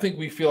like, I think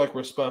we feel like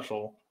we're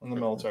special in the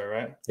military,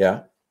 right?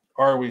 Yeah.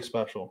 Are we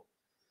special?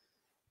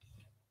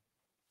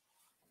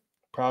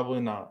 Probably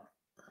not.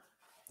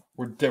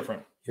 We're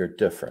different. You're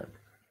different.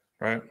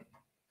 Right.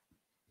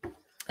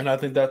 And I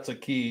think that's a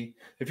key.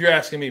 If you're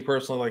asking me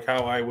personally, like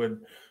how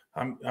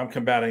I'm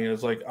combating it,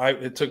 is like,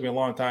 it took me a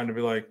long time to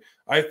be like,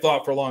 I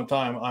thought for a long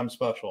time, I'm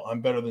special.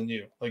 I'm better than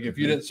you. Like, if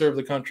you didn't serve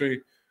the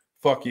country,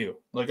 fuck you.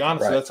 Like,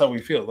 honestly, that's how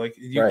we feel. Like,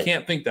 you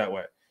can't think that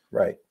way.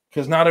 Right.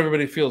 Because not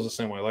everybody feels the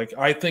same way. Like,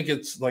 I think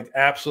it's like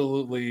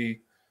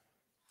absolutely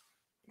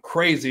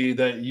crazy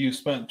that you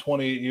spent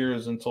 28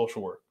 years in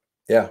social work.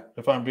 Yeah.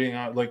 If I'm being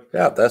out, like,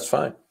 yeah, that's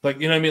fine. Like,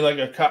 you know what I mean? Like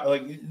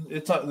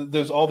it's not,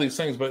 there's all these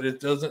things, but it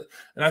doesn't.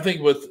 And I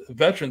think with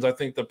veterans, I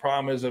think the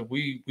problem is that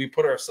we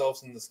put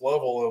ourselves in this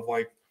level of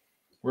like,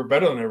 we're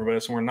better than everybody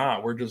else. And we're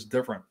not, we're just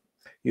different.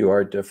 You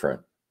are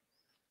different.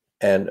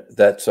 And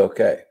that's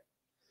okay.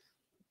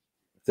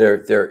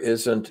 There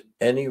isn't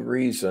any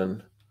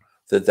reason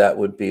that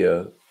would be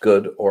a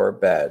good or a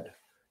bad.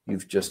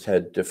 You've just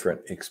had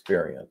different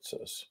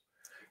experiences.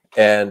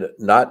 And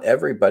not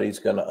everybody's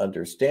going to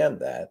understand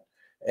that.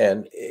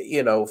 And,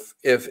 you know,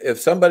 if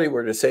somebody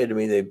were to say to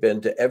me they've been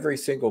to every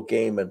single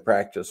game and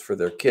practice for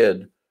their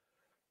kid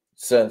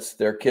since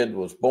their kid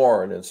was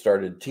born and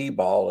started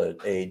T-ball at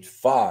age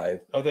 5.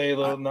 Are they a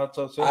little nuts?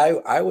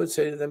 I would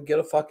say to them, get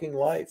a fucking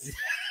life.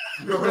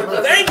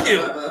 Thank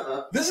you.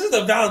 This is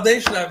the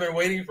validation I've been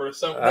waiting for.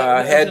 So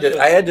I had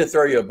to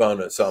throw you a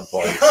bone at some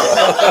point.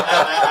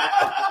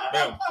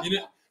 No,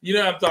 you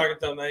know I'm talking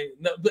to them.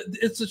 No, but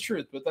it's the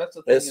truth. But that's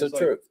the thing. It's the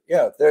truth.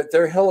 Yeah,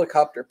 they're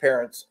helicopter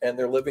parents, and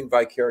they're living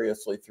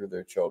vicariously through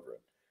their children.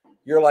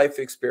 Your life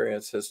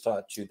experience has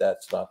taught you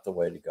that's not the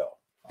way to go.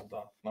 I'm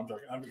done. I'm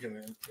joking. I'm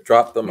beginning.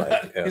 Drop the mic.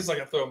 Yeah. He's like,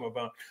 I throw him a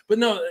bone. But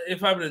no,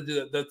 if I were to do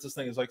that, that's this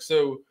thing. Is like,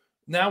 so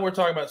now we're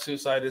talking about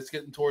suicide. It's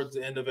getting towards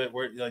the end of it,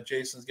 where like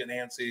Jason's getting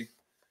antsy.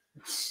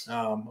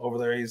 Over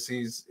there, he's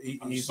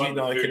eating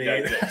all he can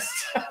eat.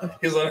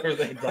 He's letting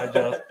everything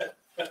digest.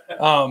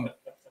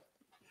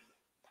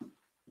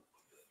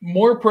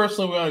 More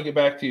personally, we want to get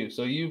back to you.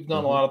 So you've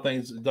done a lot of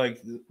things.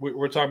 Like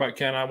we're talking about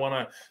Ken.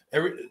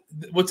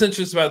 What's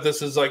interesting about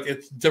this is like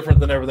it's different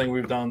than everything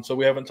we've done. So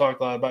we haven't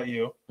talked a lot about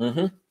you,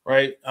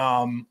 right?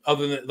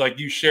 Other than like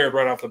you shared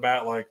right off the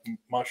bat, like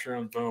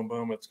mushrooms, boom,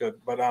 boom, it's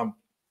good. But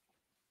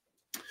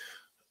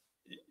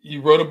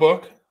you wrote a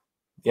book,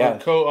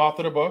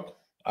 co-authored a book.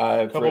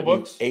 I've written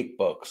books. 8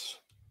 books.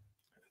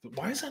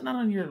 Why is that not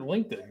on your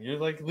LinkedIn? You're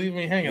like leaving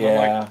me hanging.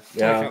 Yeah,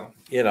 I'm like,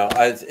 you know,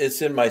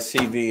 it's in my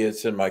CV.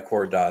 It's in my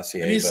core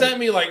dossier. And he sent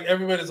me like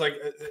everybody's like,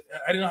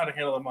 I didn't know how to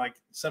handle it. I'm like,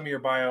 send me your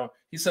bio.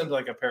 He sent me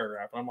like a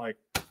paragraph. I'm like,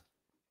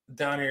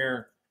 down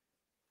here,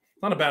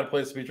 not a bad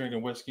place to be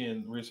drinking whiskey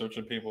and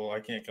researching people. I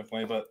can't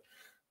complain, but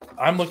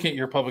I'm looking at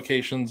your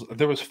publications.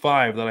 There was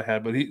 5 that I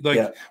had, but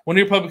Yeah. one of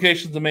your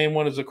publications, the main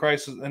one is a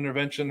crisis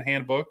intervention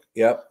handbook.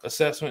 Yep.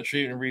 Assessment,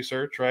 treatment, and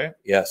research, right?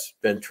 Yes.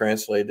 Been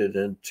translated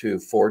into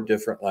 4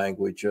 different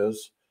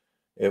languages.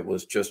 It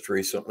was just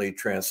recently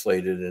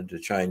translated into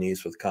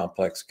Chinese with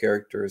complex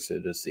characters.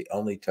 It is the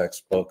only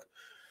textbook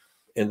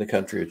in the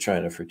country of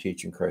China for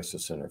teaching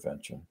crisis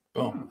intervention.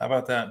 Boom. How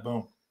about that?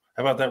 Boom.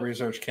 How about that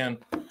research, Ken?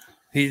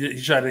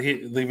 He tried to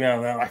leave me out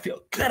of that. I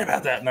feel good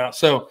about that now.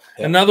 So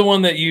another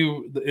one that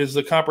is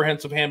the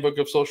Comprehensive Handbook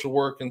of Social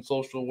Work and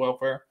Social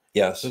Welfare.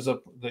 Yes.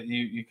 That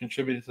you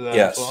contributed to that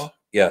yes. as well?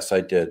 Yes, I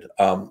did.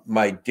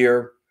 My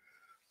dear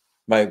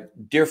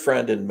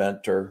friend and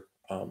mentor,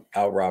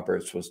 Al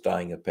Roberts, was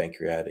dying of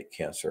pancreatic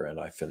cancer, and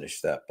I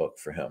finished that book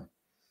for him.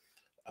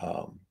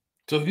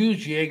 So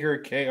who's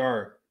Yeager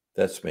KR?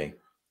 That's me.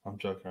 I'm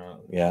joking.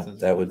 Yeah,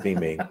 that would be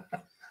me.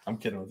 I'm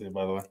kidding with you,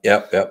 by the way.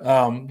 Yep.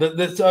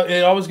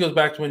 It always goes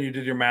back to when you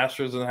did your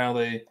master's and how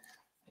they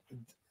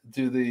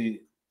do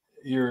the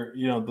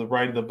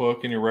writing of the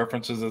book and your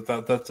references. It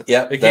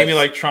gave me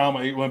like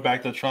trauma. It went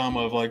back to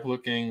trauma of like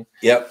looking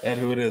at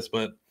who it is.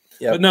 But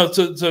no,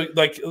 so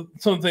like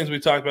some of the things we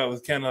talked about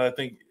with Ken, I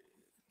think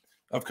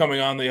of coming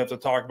on that you have to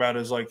talk about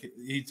is like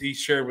he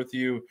shared with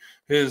you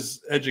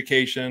his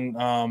education.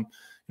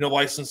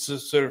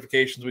 Licenses,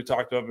 certifications we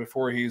talked about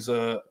before. He's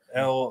a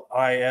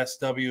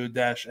LISW-S,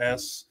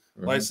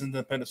 licensed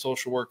independent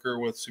social worker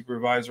with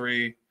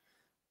supervisory.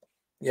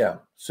 Yeah.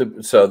 So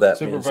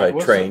that means I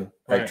train.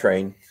 Right. I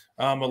train.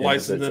 A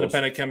licensed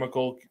independent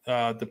chemical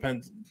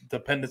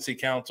dependency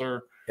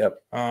counselor.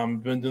 Yep.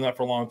 Been doing that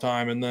for a long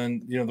time. And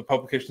then, the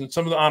publication,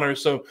 some of the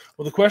honors. So,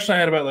 the question I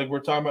had about, like,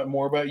 we're talking about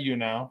more about you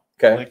now.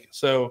 Okay. Like,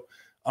 so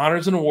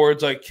honors and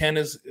awards, like Ken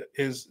is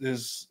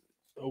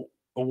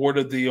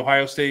awarded the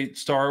Ohio State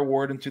Star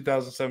Award in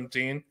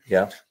 2017.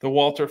 Yeah. The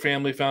Walter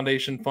Family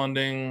Foundation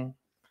funding,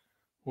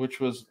 which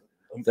was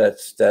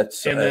that's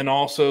and then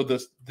also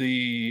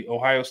the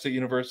Ohio State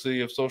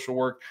University of Social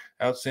Work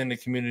Outstanding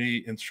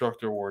Community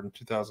Instructor Award in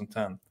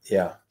 2010.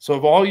 Yeah. So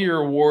of all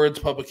your awards,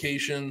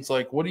 publications,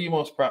 like what are you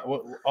most proud?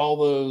 All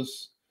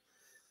those,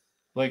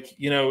 like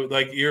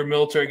like you're a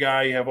military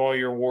guy, you have all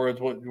your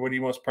awards. What are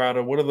you most proud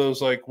of? What are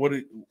those like?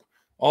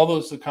 All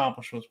those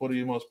accomplishments? What are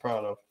you most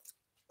proud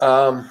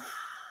of?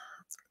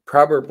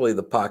 Probably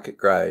the pocket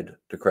guide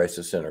to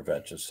crisis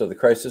intervention. So the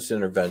crisis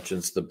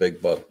intervention's the big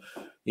book.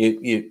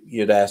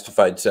 You'd asked if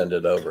I'd send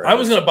it over. I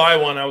was going to buy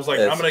one. I was like,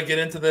 I'm going to get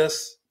into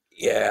this.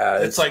 Yeah.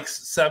 It's like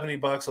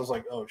 $70. I was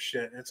like, oh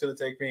shit, it's going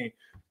to take me.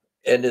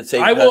 And it's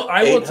I will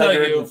tell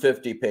you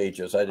 850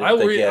 pages. I'll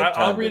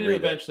read it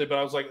eventually, but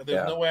I was like,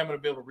 there's no way I'm going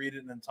to be able to read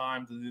it in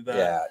time to do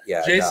that.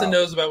 Yeah. Jason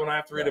knows about when I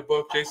have to read a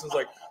book. Jason's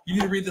like, you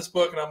need to read this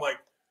book. And I'm like,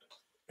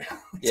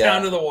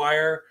 down to the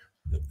wire.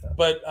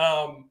 But,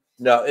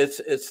 no,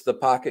 it's the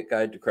pocket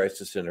guide to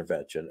crisis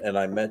intervention. And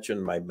I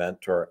mentioned my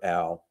mentor,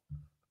 Al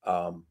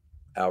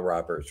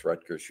Roberts,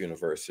 Rutgers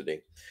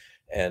University.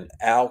 And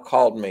Al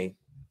called me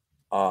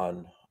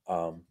on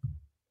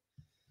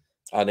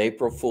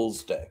April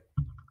Fool's Day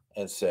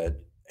and said,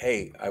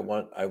 hey, I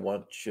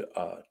want you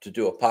to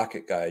do a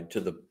pocket guide to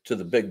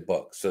the big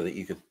book so that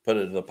you could put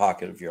it in the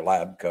pocket of your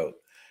lab coat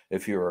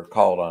if you were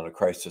called on a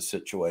crisis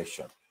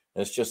situation.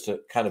 And it's just a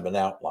kind of an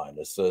outline.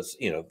 It says,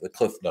 the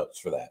cliff notes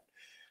for that.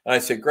 And I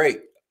said,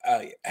 great.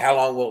 How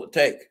long will it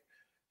take?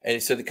 And he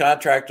said, the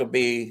contract will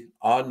be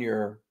on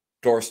your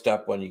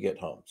doorstep when you get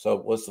home. So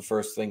what's the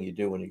first thing you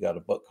do when you got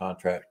a book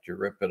contract? You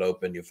rip it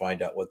open, you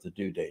find out what the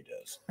due date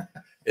is.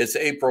 It's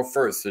April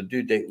 1st. The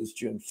due date was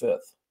June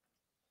 5th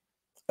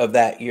of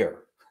that year.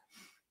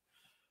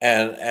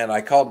 And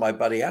I called my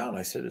buddy out and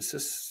I said, is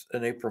this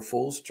an April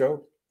Fool's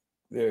joke?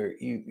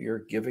 You're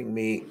giving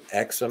me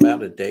X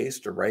amount of days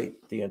to write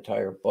the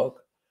entire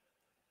book?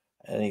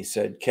 And he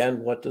said,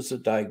 Ken, what does a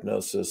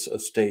diagnosis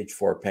of stage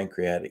 4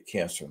 pancreatic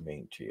cancer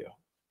mean to you?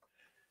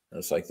 And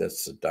it's like,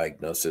 that's a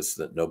diagnosis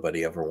that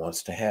nobody ever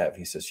wants to have.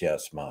 He says, yeah,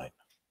 it's mine.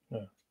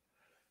 Yeah.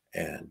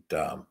 And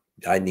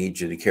I need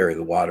you to carry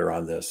the water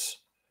on this.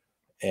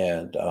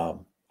 And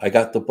I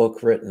got the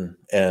book written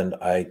and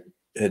I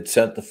had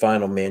sent the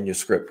final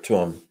manuscript to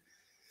him.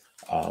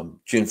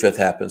 June 5th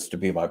happens to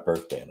be my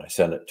birthday, and I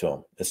sent it to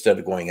him instead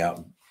of going out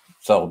and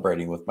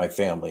celebrating with my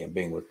family and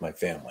being with my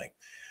family.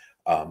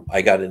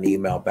 I got an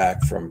email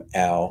back from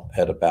Al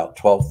at about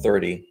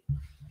 12:30.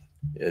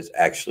 It's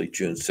actually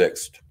June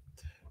 6th.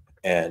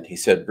 And he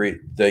said,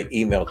 the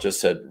email just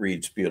said,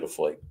 reads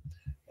beautifully.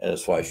 And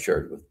his wife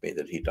shared with me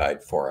that he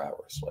died 4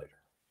 hours later.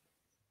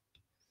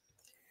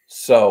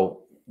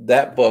 So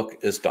that book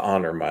is to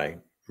honor my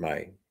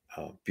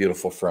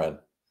beautiful friend.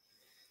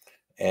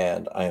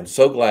 And I am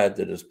so glad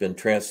that it's been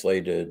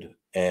translated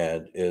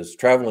and is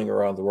traveling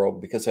around the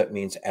world, because that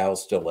means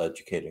Al's still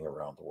educating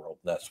around the world.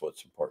 And that's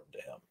what's important to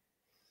him.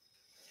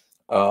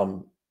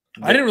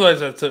 I didn't realize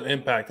that's an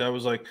impact. I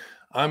was like,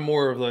 I'm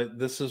more of like,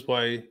 this is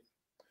why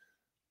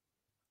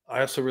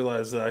I also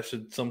realized that I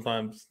should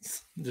sometimes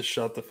just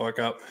shut the fuck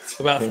up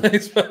about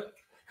things. But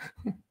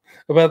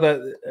about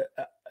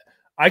that,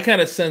 I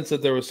kind of sense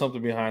that there was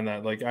something behind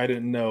that. Like I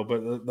didn't know,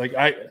 but like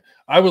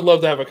I would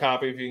love to have a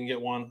copy if you can get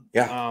one.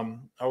 Yeah.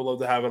 I would love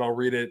to have it. I'll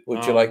read it.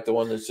 Would you like the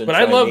one that's in but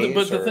Chinese? I love it.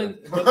 But the thing,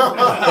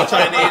 the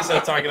Chinese,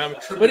 I'm talking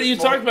about. But you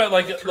talked about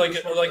like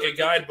a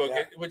guidebook,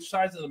 which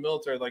ties in the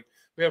military. Like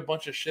we have a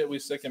bunch of shit we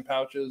stick in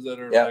pouches that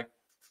are like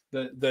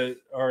that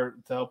are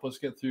to help us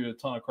get through a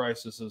ton of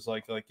crises.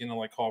 Like like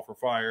call for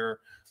fire,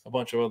 a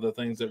bunch of other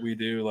things that we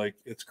do. Like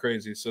it's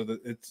crazy. So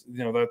that it's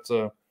that's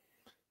a.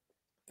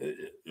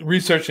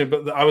 Researching,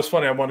 but I was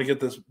funny. I wanted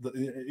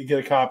to get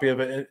a copy of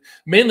it. And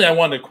mainly, I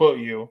wanted to quote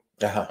you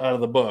out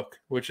of the book,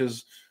 which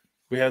is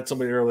we had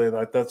somebody earlier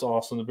that's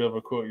awesome to be able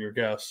to quote your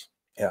guests.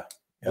 Yeah.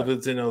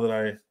 But they know that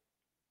I'm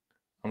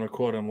going to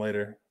quote him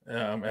later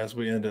as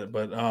we end it.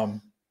 But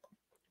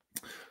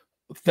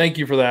thank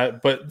you for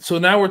that. But so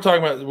now we're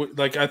talking about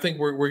like I think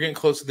we're getting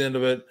close to the end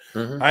of it.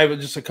 I have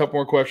just a couple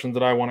more questions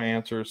that I want to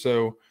answer.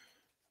 So.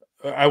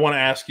 I want to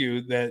ask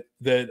you that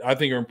I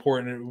think are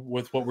important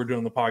with what we're doing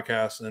in the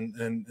podcast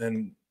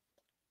and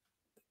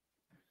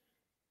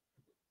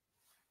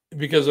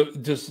because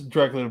of just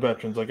directly to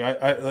veterans. Like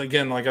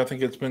I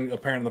think it's been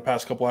apparent in the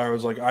past couple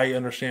hours. Like I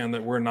understand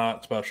that we're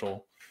not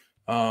special.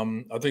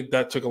 I think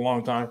that took a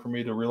long time for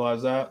me to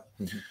realize that.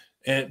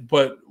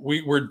 But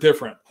we're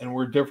different, and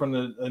we're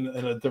different in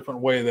a different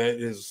way that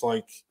is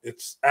like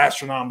it's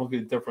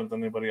astronomically different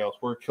than anybody else.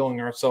 We're killing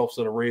ourselves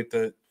at a rate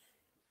that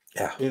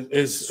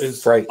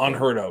is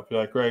unheard of.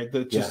 Like right,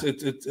 that just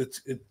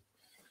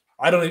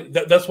I don't.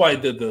 That's why I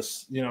did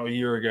this, a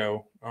year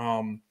ago.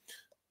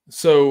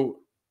 So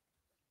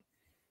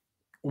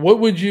what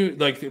would you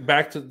like?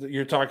 Back to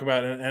you're talking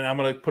about, and I'm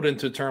going to put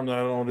into a term that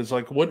I don't know what is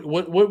like. What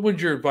would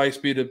your advice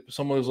be to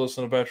someone who's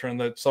listening, a veteran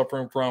that's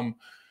suffering from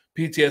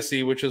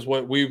PTSD, which is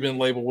what we've been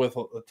labeled with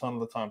a ton of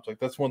the times. Like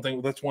that's one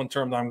thing. That's one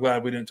term that I'm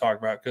glad we didn't talk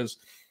about because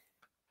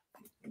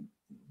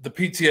the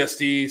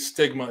PTSD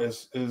stigma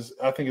is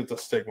I think it's a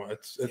stigma.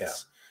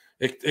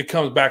 It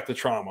comes back to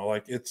trauma.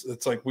 Like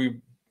it's like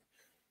we've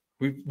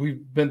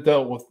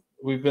dealt with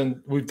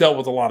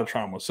a lot of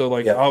trauma. So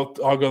like I'll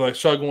go like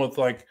struggling with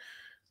like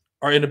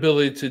our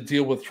inability to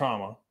deal with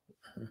trauma,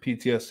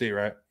 PTSD,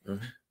 right?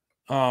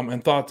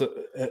 And thoughts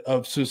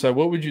of suicide.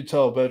 What would you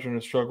tell a veteran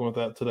who's struggling with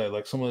that today?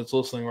 Like someone that's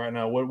listening right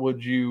now, what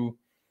would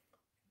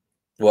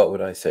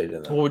I say to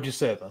them? What would you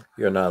say to them?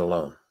 You're not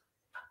alone.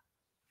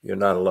 You're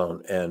not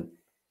alone. And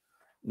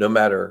no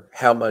matter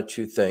how much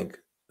you think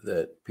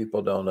that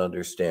people don't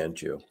understand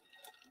you,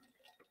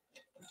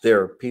 there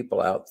are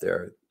people out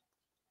there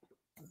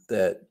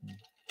that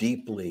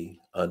deeply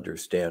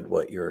understand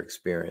what you're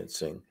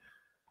experiencing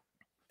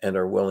and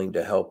are willing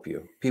to help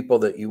you. People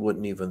that you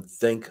wouldn't even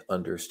think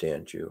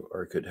understand you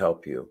or could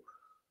help you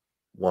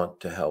want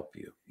to help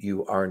you.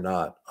 You are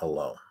not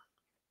alone.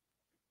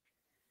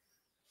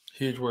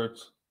 Huge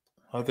words.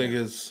 I think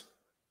is.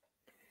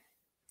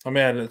 I'm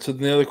at it. So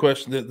the other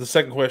question, the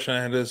second question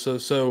I had is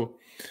so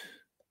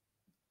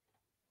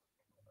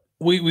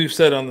we've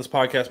said on this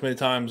podcast many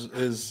times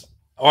is,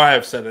 or I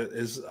have said it,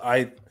 is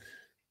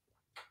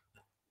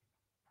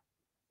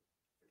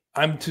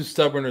I'm too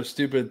stubborn or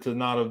stupid to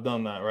not have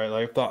done that, right?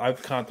 Like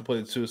I've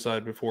contemplated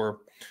suicide before.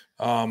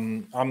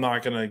 I'm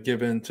not gonna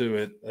give in to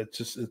it. It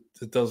just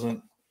it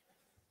doesn't,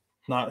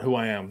 not who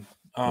I am.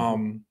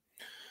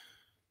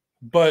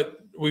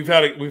 But we've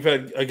had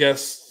a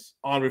guest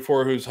on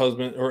before whose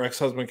husband or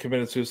ex-husband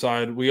committed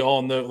suicide. We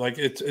all know, like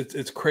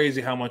it's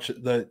crazy how much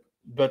that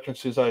veteran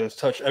suicide has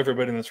touched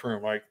everybody in this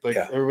room. Like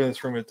everybody in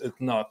this room, it's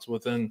nuts.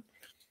 Within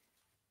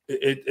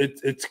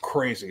it's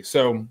crazy.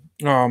 So,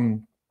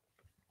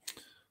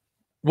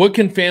 what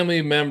can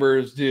family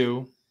members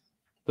do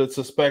that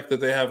suspect that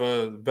they have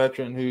a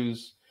veteran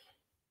who's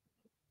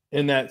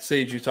in that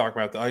stage you talk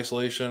about, the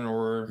isolation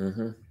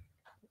or?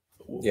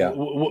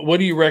 What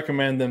do you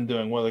recommend them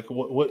doing? What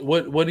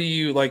do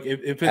you like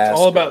if it's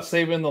all about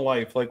saving the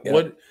life? Like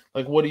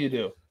what do you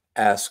do?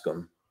 Ask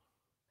them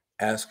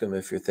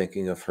if you're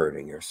thinking of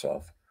hurting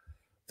yourself.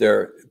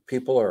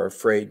 People are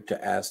afraid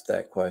to ask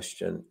that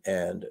question,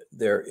 and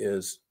there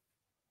is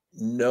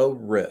no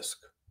risk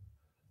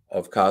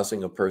of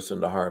causing a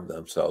person to harm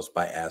themselves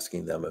by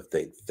asking them if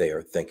they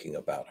are thinking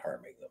about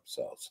harming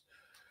themselves.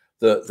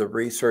 The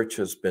research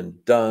has been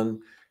done.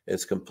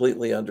 It's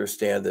completely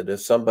understand that if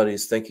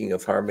somebody's thinking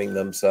of harming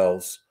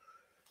themselves,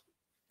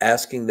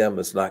 asking them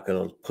is not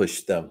going to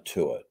push them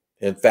to it.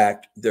 In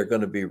fact, they're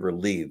going to be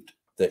relieved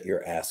that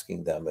you're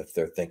asking them if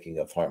they're thinking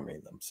of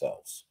harming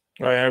themselves.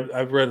 Right.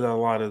 I've read that a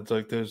lot. It's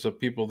like there's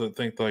people that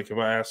think like if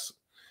I ask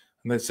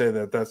and they say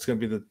that's going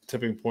to be the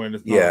tipping point.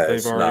 It's not.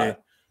 They've already.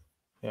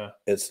 Yeah.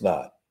 It's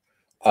not.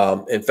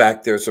 In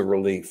fact, there's a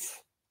relief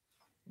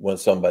when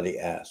somebody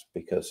asks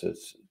because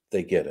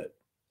they get it.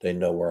 They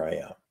know where I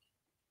am.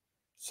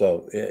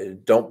 So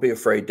don't be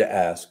afraid to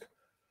ask,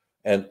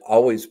 and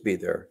always be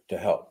there to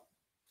help.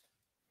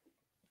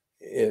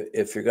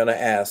 If you're going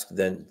to ask,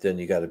 then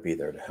you got to be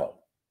there to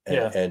help,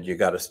 and you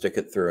got to stick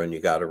it through, and you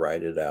got to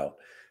ride it out.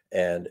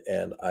 And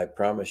I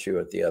promise you,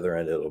 at the other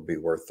end, it'll be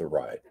worth the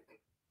ride.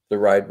 The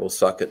ride will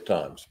suck at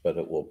times, but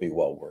it will be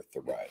well worth the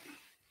ride.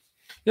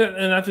 Yeah,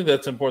 and I think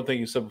that's an important thing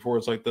you said before.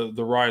 It's like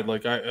the ride.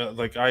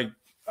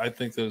 I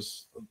think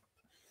there's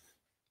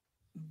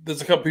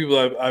a couple people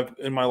that I've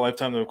in my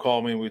lifetime that have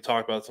called me and we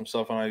talk about some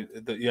stuff, and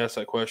you ask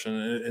that question,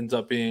 and it ends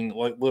up being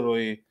like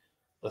literally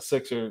a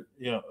 5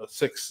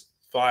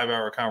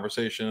 hour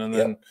conversation, and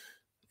then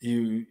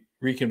you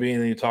reconvene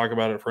and you talk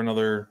about it for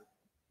another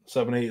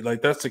 7, 8.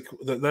 Like that's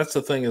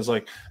the thing is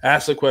like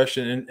ask the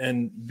question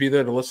and be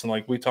there to listen.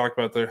 Like we talked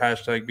about the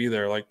hashtag be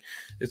there. Like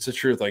it's the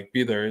truth. Like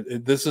be there.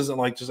 This isn't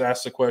like just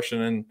ask the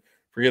question and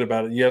forget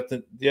about it. You have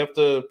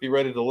to be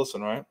ready to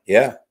listen, right?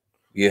 Yeah.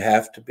 You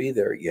have to be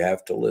there. You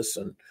have to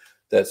listen.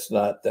 That's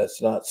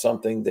not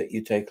something that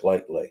you take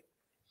lightly.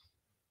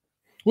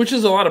 Which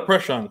is a lot of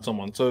pressure on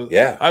someone. So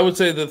yeah, I would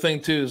say the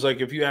thing too is like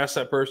if you ask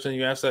that person,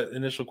 you ask that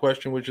initial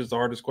question, which is the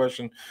hardest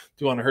question, do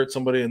you want to hurt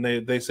somebody? And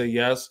they say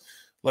yes.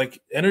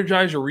 Like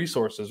energize your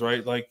resources,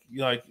 right? Like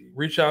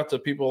reach out to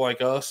people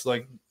like us,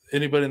 like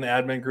anybody in the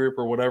admin group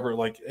or whatever,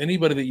 like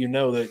anybody that you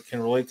know that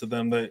can relate to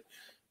them that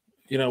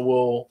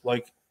will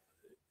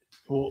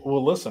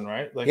listen,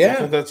 right? Like I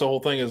think that's the whole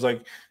thing is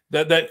like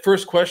that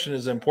first question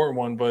is an important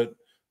one, but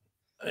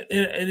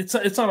and it's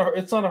not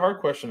a hard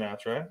question to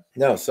ask, right?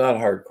 No, it's not a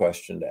hard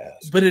question to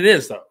ask. But it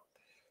is though.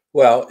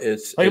 Well,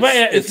 it's like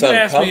if you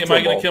ask me, am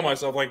I going to kill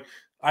myself? Like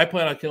I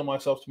plan on killing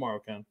myself tomorrow,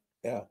 Ken.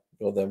 Yeah.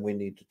 Well, then we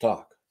need to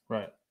talk.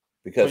 Right.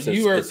 Because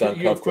you're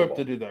equipped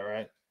to do that,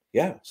 right?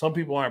 Yeah. Some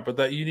people aren't, but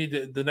that you need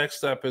to. The next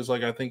step is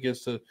like I think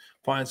is to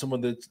find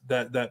someone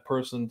that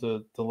person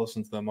to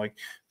listen to them. Like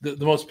the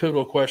most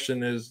pivotal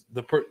question is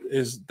to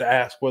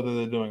ask whether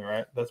they're doing it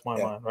right. That's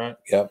my mind, right?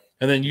 Yep.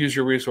 And then use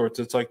your resource.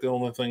 It's like the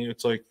only thing.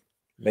 It's like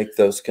make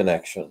those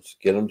connections.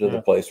 Get them to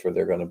the place where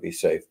they're going to be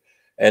safe.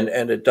 And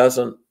it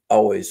doesn't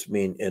always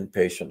mean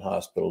inpatient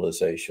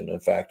hospitalization.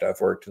 In fact,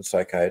 I've worked in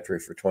psychiatry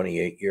for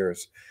 28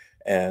 years.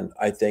 And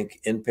I think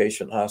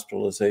inpatient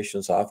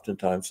hospitalizations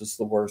oftentimes is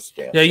the worst.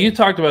 Answer. Yeah, you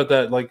talked about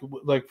that, like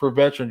for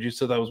veterans, you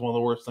said that was one of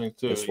the worst things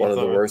too. It's one of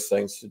the worst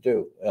things to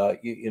do.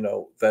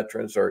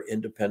 Veterans are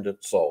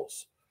independent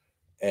souls,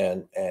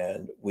 and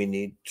we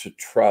need to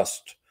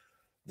trust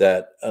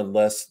that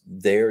unless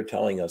they're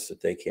telling us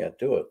that they can't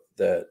do it,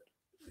 that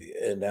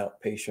an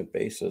outpatient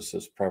basis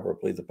is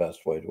probably the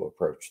best way to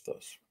approach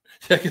this.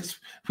 Yeah, because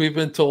we've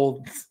been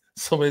told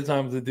so many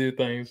times to do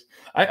things.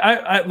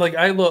 I look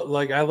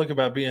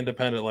about being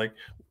independent. Like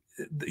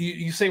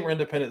you say we're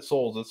independent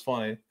souls. It's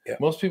funny. Yeah.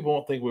 Most people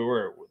won't think we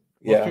were.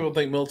 Most people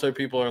think military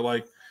people are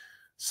like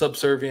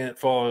subservient,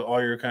 follow all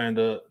your kind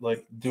of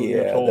like doing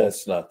your told.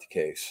 That's not the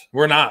case.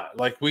 We're not.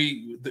 Like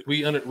we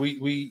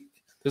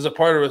there's a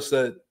part of us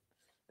that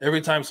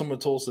every time someone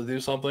told us to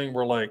do something,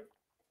 we're like,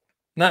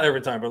 not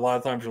every time, but a lot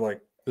of times you're like,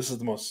 this is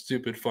the most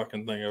stupid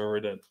fucking thing I ever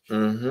did.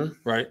 Mm-hmm.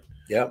 Right?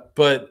 Yeah.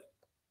 But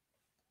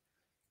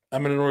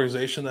I'm in an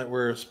organization that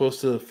we're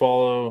supposed to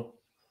follow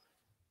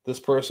this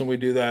person. We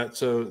do that.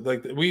 So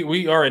like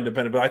we are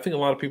independent, but I think a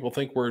lot of people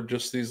think we're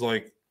just these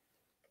like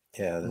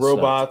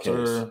robots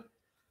or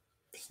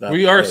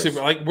we are super,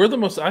 like we're the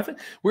most, I think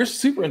we're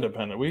super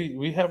independent.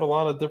 We have a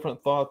lot of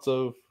different thoughts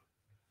of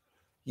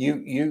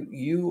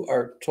you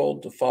are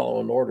told to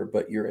follow an order,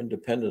 but you're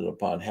independent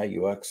upon how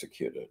you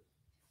execute it.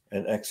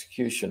 And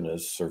execution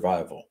is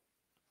survival.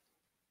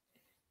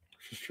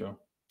 Which is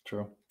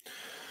true.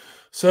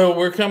 So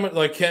we're coming,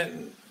 like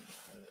Ken,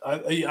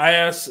 I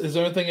asked, is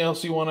there anything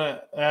else you want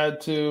to add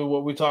to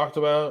what we talked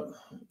about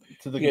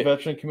to the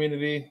veteran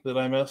community that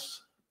I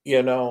missed?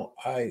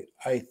 I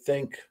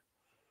think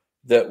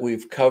that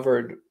we've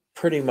covered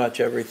pretty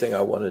much everything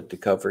I wanted to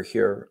cover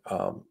here.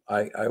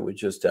 I would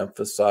just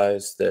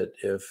emphasize that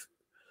if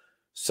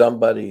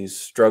somebody's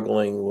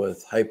struggling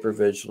with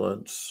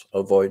hypervigilance,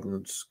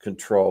 avoidance,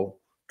 control,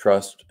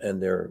 trust,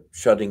 and they're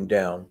shutting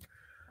down,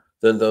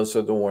 then those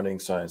are the warning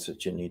signs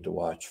that you need to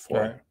watch for.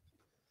 Right.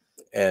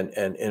 And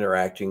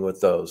interacting with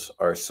those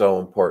are so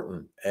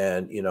important.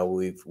 And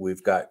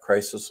we've got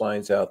crisis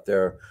lines out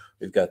there.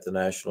 We've got the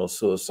national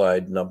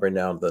suicide number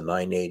now, the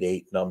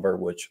 988 number,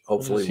 which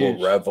hopefully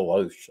will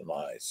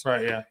revolutionize.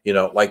 Right.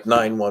 Yeah. Like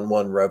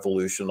 911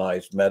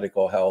 revolutionized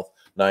medical health.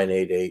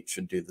 988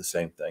 should do the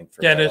same thing.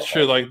 And it's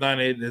true. Like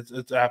 988,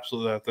 it's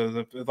absolutely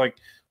that.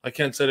 Like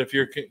Ken said, if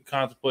you're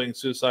contemplating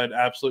suicide,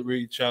 absolutely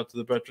reach out to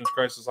the Veterans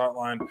Crisis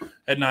Hotline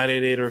at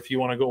 988, or if you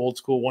want to go old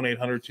school,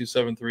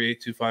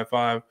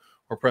 1-800-273-8255,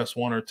 or press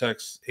 1 or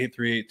text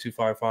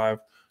 838-255.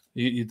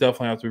 You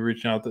definitely have to be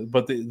reaching out.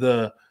 But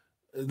it's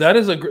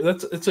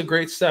a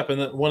great step,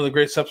 and one of the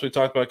great steps we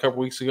talked about a couple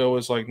weeks ago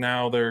is like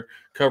now they're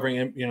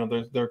covering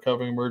they're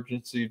covering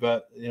emergency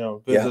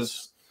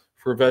visits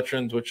for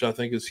veterans, which I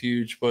think is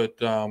huge. But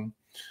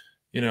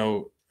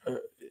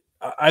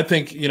I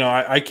think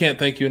I can't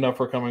thank you enough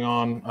for coming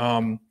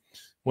on.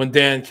 When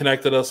Dan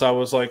connected us, I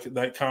was like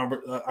I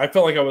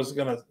felt like I was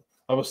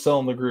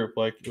selling the group.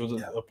 Like it was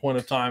a point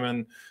of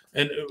time,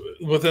 and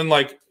within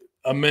like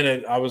a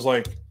minute, I was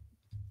like,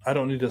 I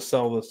don't need to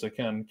sell this to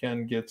Ken.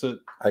 Ken gets it.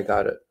 I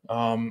got it.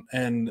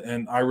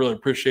 And I really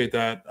appreciate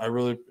that. I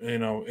really,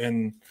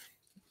 and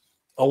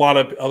a lot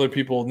of other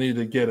people need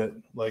to get it.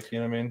 Like, you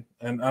know what I mean?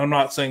 And I'm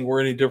not saying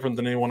we're any different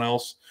than anyone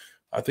else.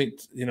 I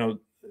think,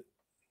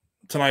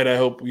 tonight, I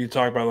hope you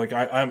talk about, like,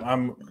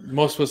 I'm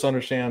most of us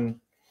understand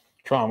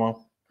trauma.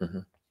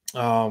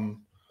 Mm-hmm.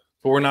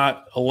 But we're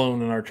not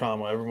alone in our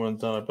trauma.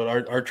 Everyone's done it,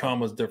 but our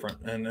trauma is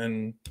different.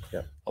 And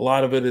Yeah. a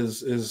lot of it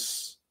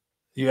is,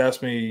 you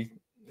asked me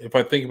if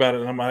I think about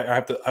it, and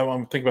I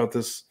want to think about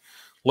this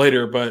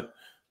later, but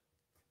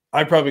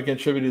I probably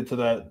contributed to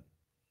that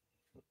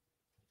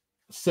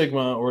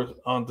stigma or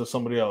onto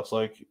somebody else.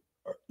 Like,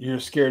 you're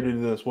scared to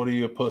do this. What are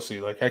you, a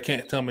pussy? Like, I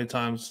can't tell how many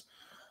times,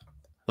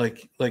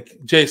 like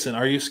Jason,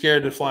 are you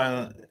scared to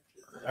fly?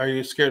 Are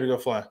you scared to go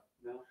fly?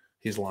 No.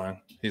 He's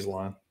lying.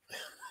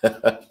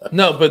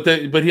 No,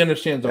 but he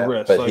understands the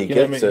risk. But like, he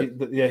gets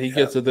it. He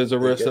gets it. There's a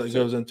risk that it.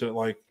 goes into it.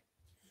 Like,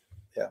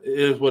 Yeah, it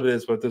is what it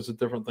is, but there's a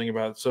different thing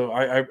about it. So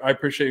I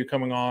appreciate you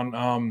coming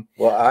on.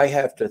 Well, I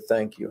have to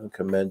thank you and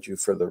commend you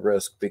for the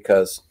risk,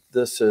 because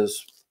this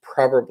is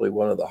probably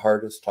one of the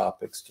hardest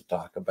topics to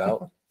talk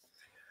about.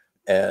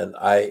 And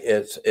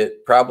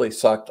it probably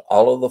sucked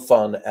all of the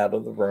fun out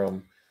of the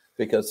room,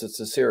 because it's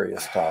a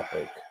serious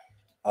topic.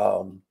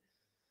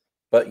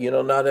 But,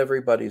 not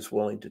everybody's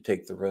willing to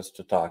take the risk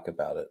to talk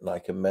about it. And I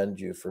commend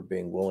you for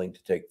being willing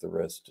to take the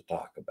risk to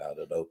talk about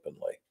it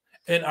openly.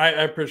 And I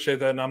appreciate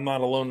that. And I'm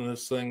not alone in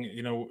this thing.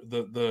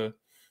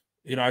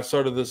 I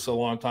started this a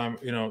long time,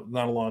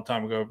 not a long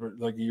time ago, but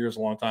like a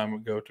long time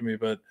ago to me,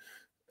 but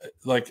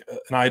like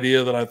an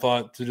idea that I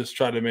thought to just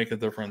try to make a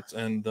difference.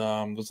 And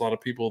there's a lot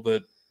of people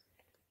that,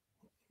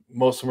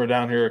 most of them are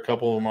down here, a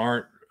couple of them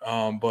aren't.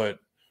 But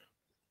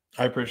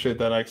I appreciate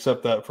that. I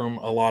accept that from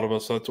a lot of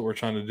us. That's what we're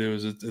trying to do.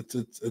 Is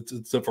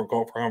it's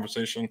difficult for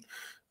conversation.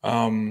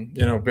 Behind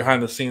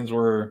the scenes,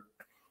 we're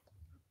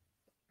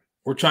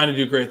trying to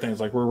do great things.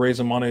 Like, we're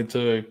raising money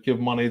to give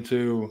money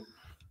to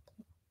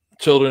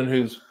children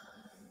whose,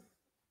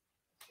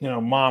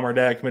 mom or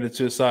dad committed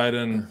suicide.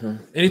 And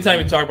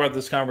anytime you talk about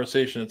this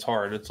conversation, it's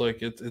hard. It's like,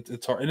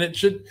 it's hard. And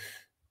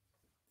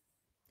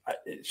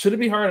should it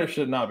be hard or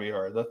should it not be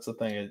hard? That's the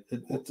thing.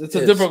 It's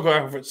a difficult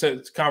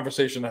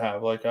conversation to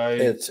have. Like,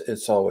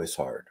 it's always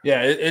hard.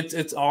 Yeah.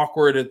 It's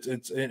awkward.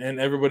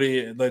 And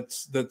everybody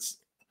that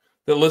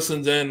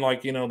listens in,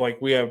 like, like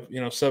we have,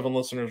 7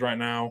 listeners right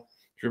now.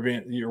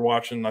 You're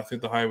watching. I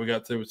think the high we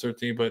got today was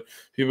 13, but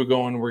people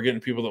going, we're getting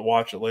people that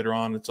watch it later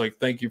on. It's like,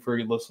 thank you for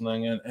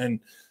listening. And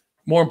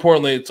more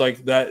importantly, it's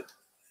like that.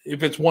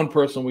 If it's one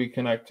person we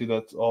connect to,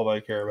 that's all I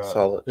care about. That's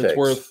all it takes. It's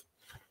worth,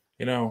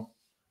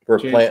 we're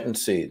planting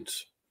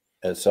seeds,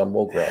 and some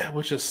will grow.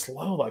 Which is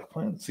slow. Like,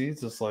 planting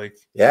seeds is like,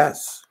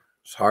 yes,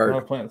 it's hard. I'm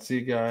not a plant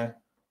seed guy.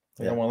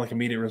 I don't want like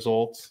immediate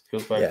results.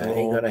 Goes back to the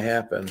ain't gonna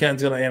happen.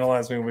 Ken's gonna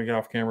analyze me when we get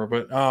off camera,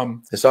 but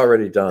it's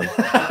already done.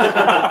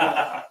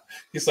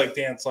 He's like,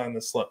 Dan, sign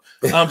this slip.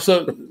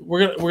 So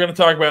we're gonna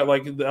talk about,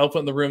 like, the elephant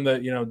in the room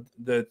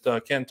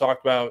that Ken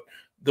talked about.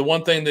 The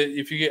one thing that,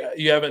 if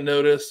you haven't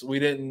noticed, we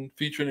didn't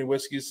feature any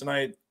whiskeys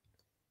tonight.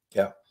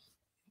 Yeah.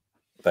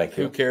 Thank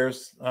you. Who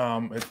cares?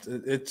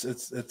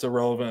 It's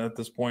irrelevant at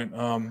this point.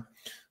 A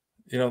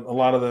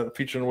lot of the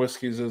featuring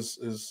whiskeys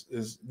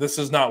is this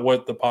is not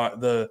what the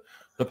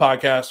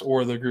podcast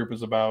or the group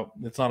is about.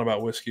 It's not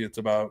about whiskey. It's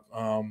about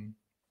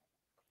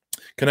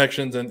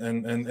connections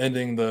and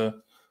ending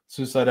the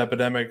suicide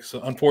epidemic.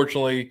 So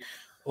unfortunately,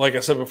 like I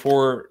said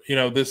before,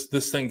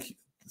 this thing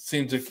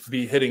seems to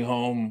be hitting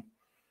home.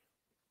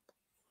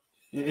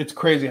 It's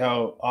crazy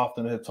how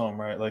often it hits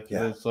home, right? Like,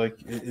 it's like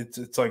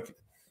it's like,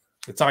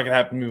 it's not going to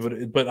happen to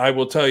me, but I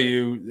will tell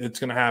you, it's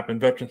going to happen.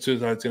 Veteran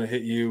suicide is going to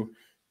hit you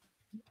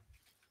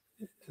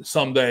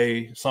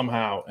someday,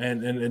 somehow,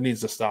 and it needs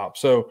to stop.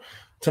 So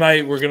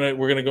tonight we're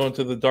gonna go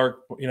into the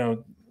dark.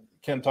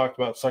 Ken talked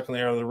about sucking the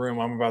air out of the room.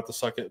 I'm about to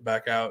suck it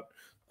back out,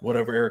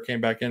 whatever air came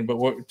back in.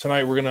 But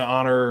tonight we're going to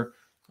honor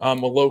a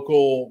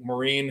local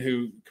Marine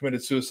who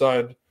committed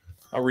suicide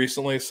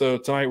recently. So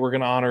tonight we're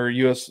going to honor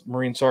U.S.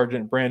 Marine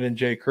Sergeant Brandon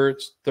J.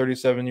 Kurtz,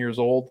 37 years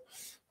old.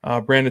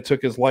 Brandon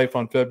took his life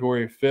on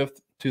February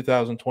 5th,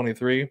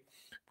 2023.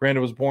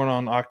 Brandon was born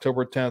on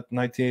October 10th,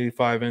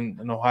 1985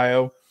 in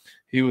Ohio.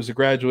 He was a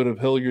graduate of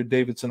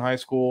Hilliard-Davidson High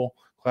School,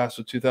 class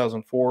of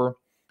 2004.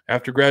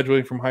 After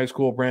graduating from high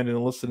school, Brandon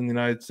enlisted in the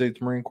United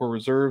States Marine Corps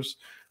Reserves.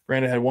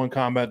 Brandon had one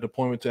combat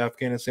deployment to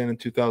Afghanistan in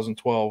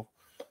 2012.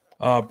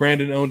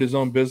 Brandon owned his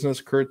own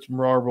business, Kurtz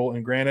Marble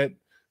and Granite,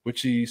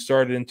 which he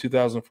started in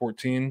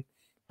 2014.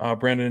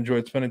 Brandon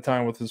enjoyed spending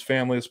time with his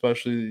family,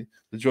 especially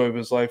the joy of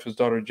his life, his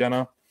daughter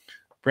Jenna.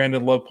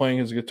 Brandon loved playing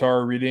his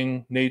guitar,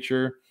 reading,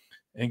 nature,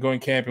 and going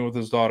camping with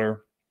his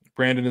daughter.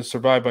 Brandon is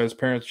survived by his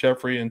parents,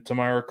 Jeffrey and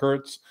Tamara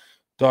Kurtz,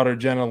 daughter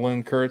Jenna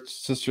Lynn Kurtz,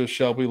 sister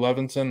Shelby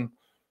Levinson,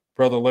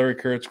 brother Larry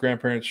Kurtz,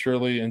 grandparents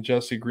Shirley and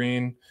Jesse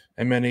Green,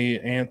 and many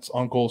aunts,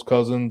 uncles,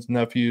 cousins,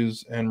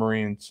 nephews, and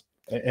Marines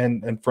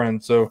and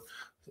friends. So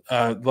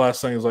the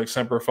last thing is like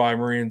Semper Fi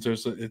Marines.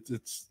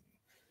 It's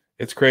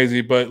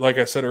crazy, but like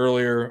I said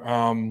earlier,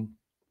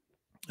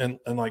 and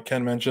like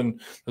Ken mentioned,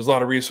 there's a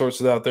lot of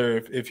resources out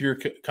there. If you're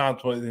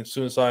contemplating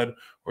suicide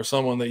or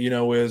someone that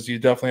is, you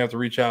definitely have to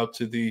reach out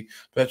to the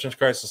Veterans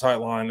Crisis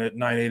Hotline at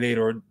 988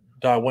 or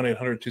dial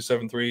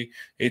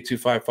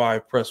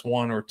 1-800-273-8255, press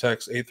 1 or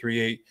text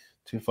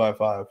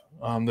 255.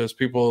 There's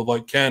people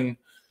like Ken.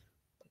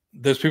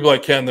 There's people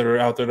like Ken that are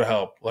out there to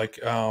help. Like,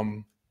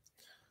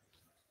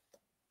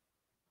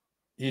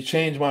 you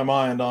changed my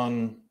mind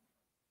on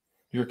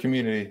your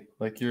community,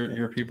 like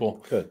your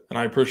people. Good. And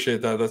I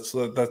appreciate that.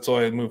 That's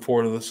why I move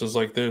forward. This is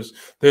like, there's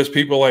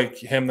people like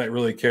him that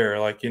really care.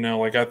 Like,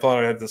 like I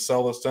thought I had to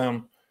sell this to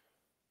him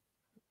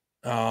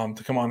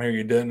to come on here.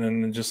 You didn't.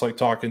 And just like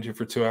talking to you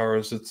for 2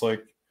 hours, it's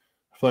like,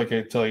 I feel like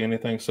I could tell you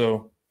anything.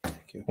 So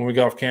when we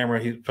got off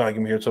camera, he's probably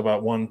gonna be here till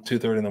about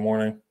 2:30 in the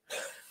morning.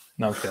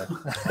 No, I'm kidding.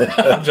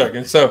 I'm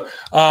joking. So,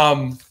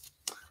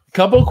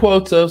 couple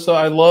quotes though. So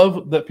I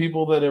love that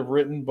people that have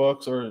written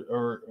books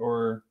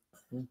or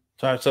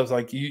type stuff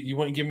like you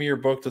wouldn't give me your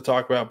book to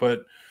talk about,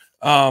 but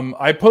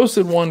I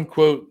posted one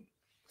quote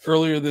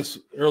earlier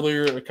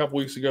a couple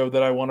weeks ago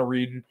that I want to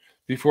read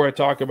before I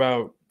talk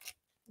about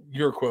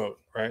your quote,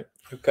 right?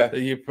 Okay. That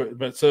you put,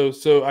 but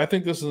so I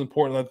think this is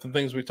important, that the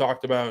things we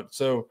talked about.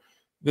 So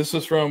this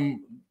is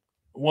from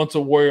Once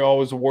a Warrior,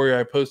 Always a Warrior.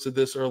 I posted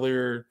this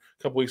earlier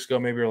a couple weeks ago,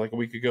 maybe like a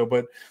week ago.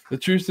 But the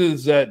truth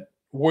is that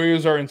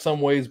warriors are in some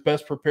ways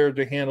best prepared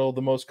to handle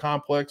the most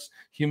complex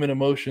human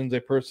emotions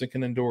a person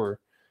can endure.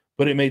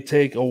 But it may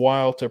take a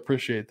while to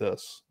appreciate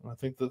this. And I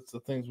think that's the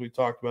things we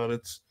talked about.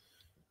 It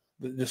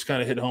just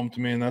kind of hit home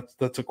to me. And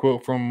that's a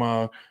quote from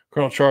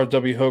Colonel Charles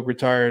W. Hogue,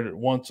 retired,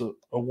 once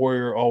a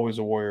warrior, always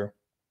a warrior.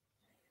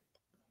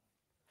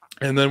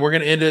 And then we're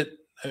going to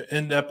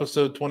end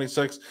episode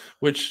 26,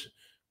 which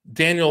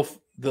Daniel,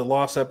 the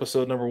Lost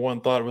episode number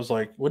 1, thought it was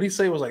like, what did he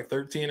say? It was like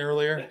 13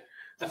 earlier.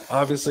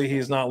 Obviously,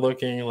 he's not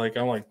looking. Like,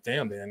 I'm like,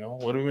 damn, Daniel,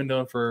 what have we been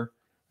doing for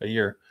a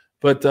year?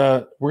 But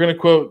we're going to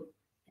quote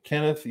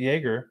Kenneth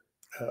Yeager.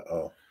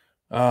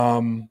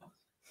 And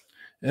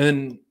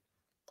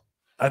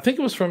I think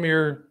it was from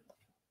your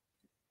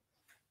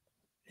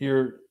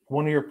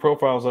one of your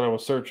profiles that I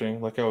was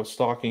searching, like I was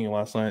stalking you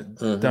last night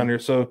down here.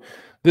 So,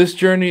 this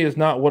journey is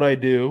not what I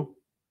do.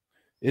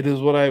 It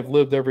is what I've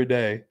lived every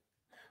day,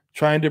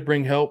 trying to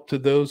bring help to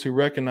those who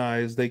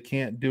recognize they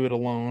can't do it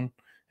alone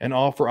and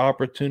offer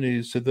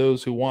opportunities to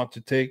those who want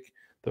to take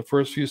the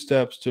first few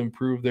steps to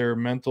improve their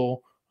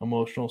mental,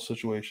 emotional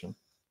situation.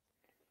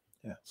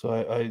 Yeah. So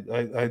I'm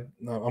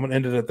going to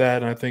end it at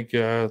that. And I think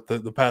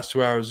the past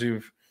 2 hours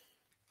you've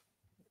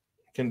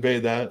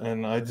conveyed that.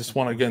 And I just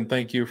want to, again,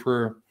 thank you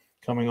for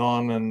coming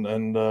on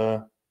and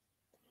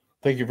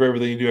thank you for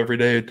everything you do every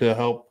day to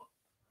help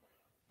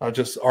not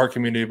just our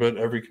community, but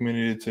every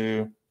community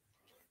to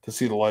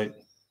see the light.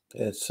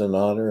 It's an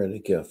honor and a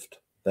gift.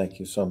 Thank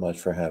you so much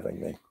for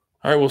having me.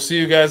 All right. We'll see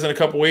you guys in a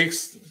couple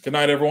weeks. Good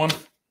night, everyone.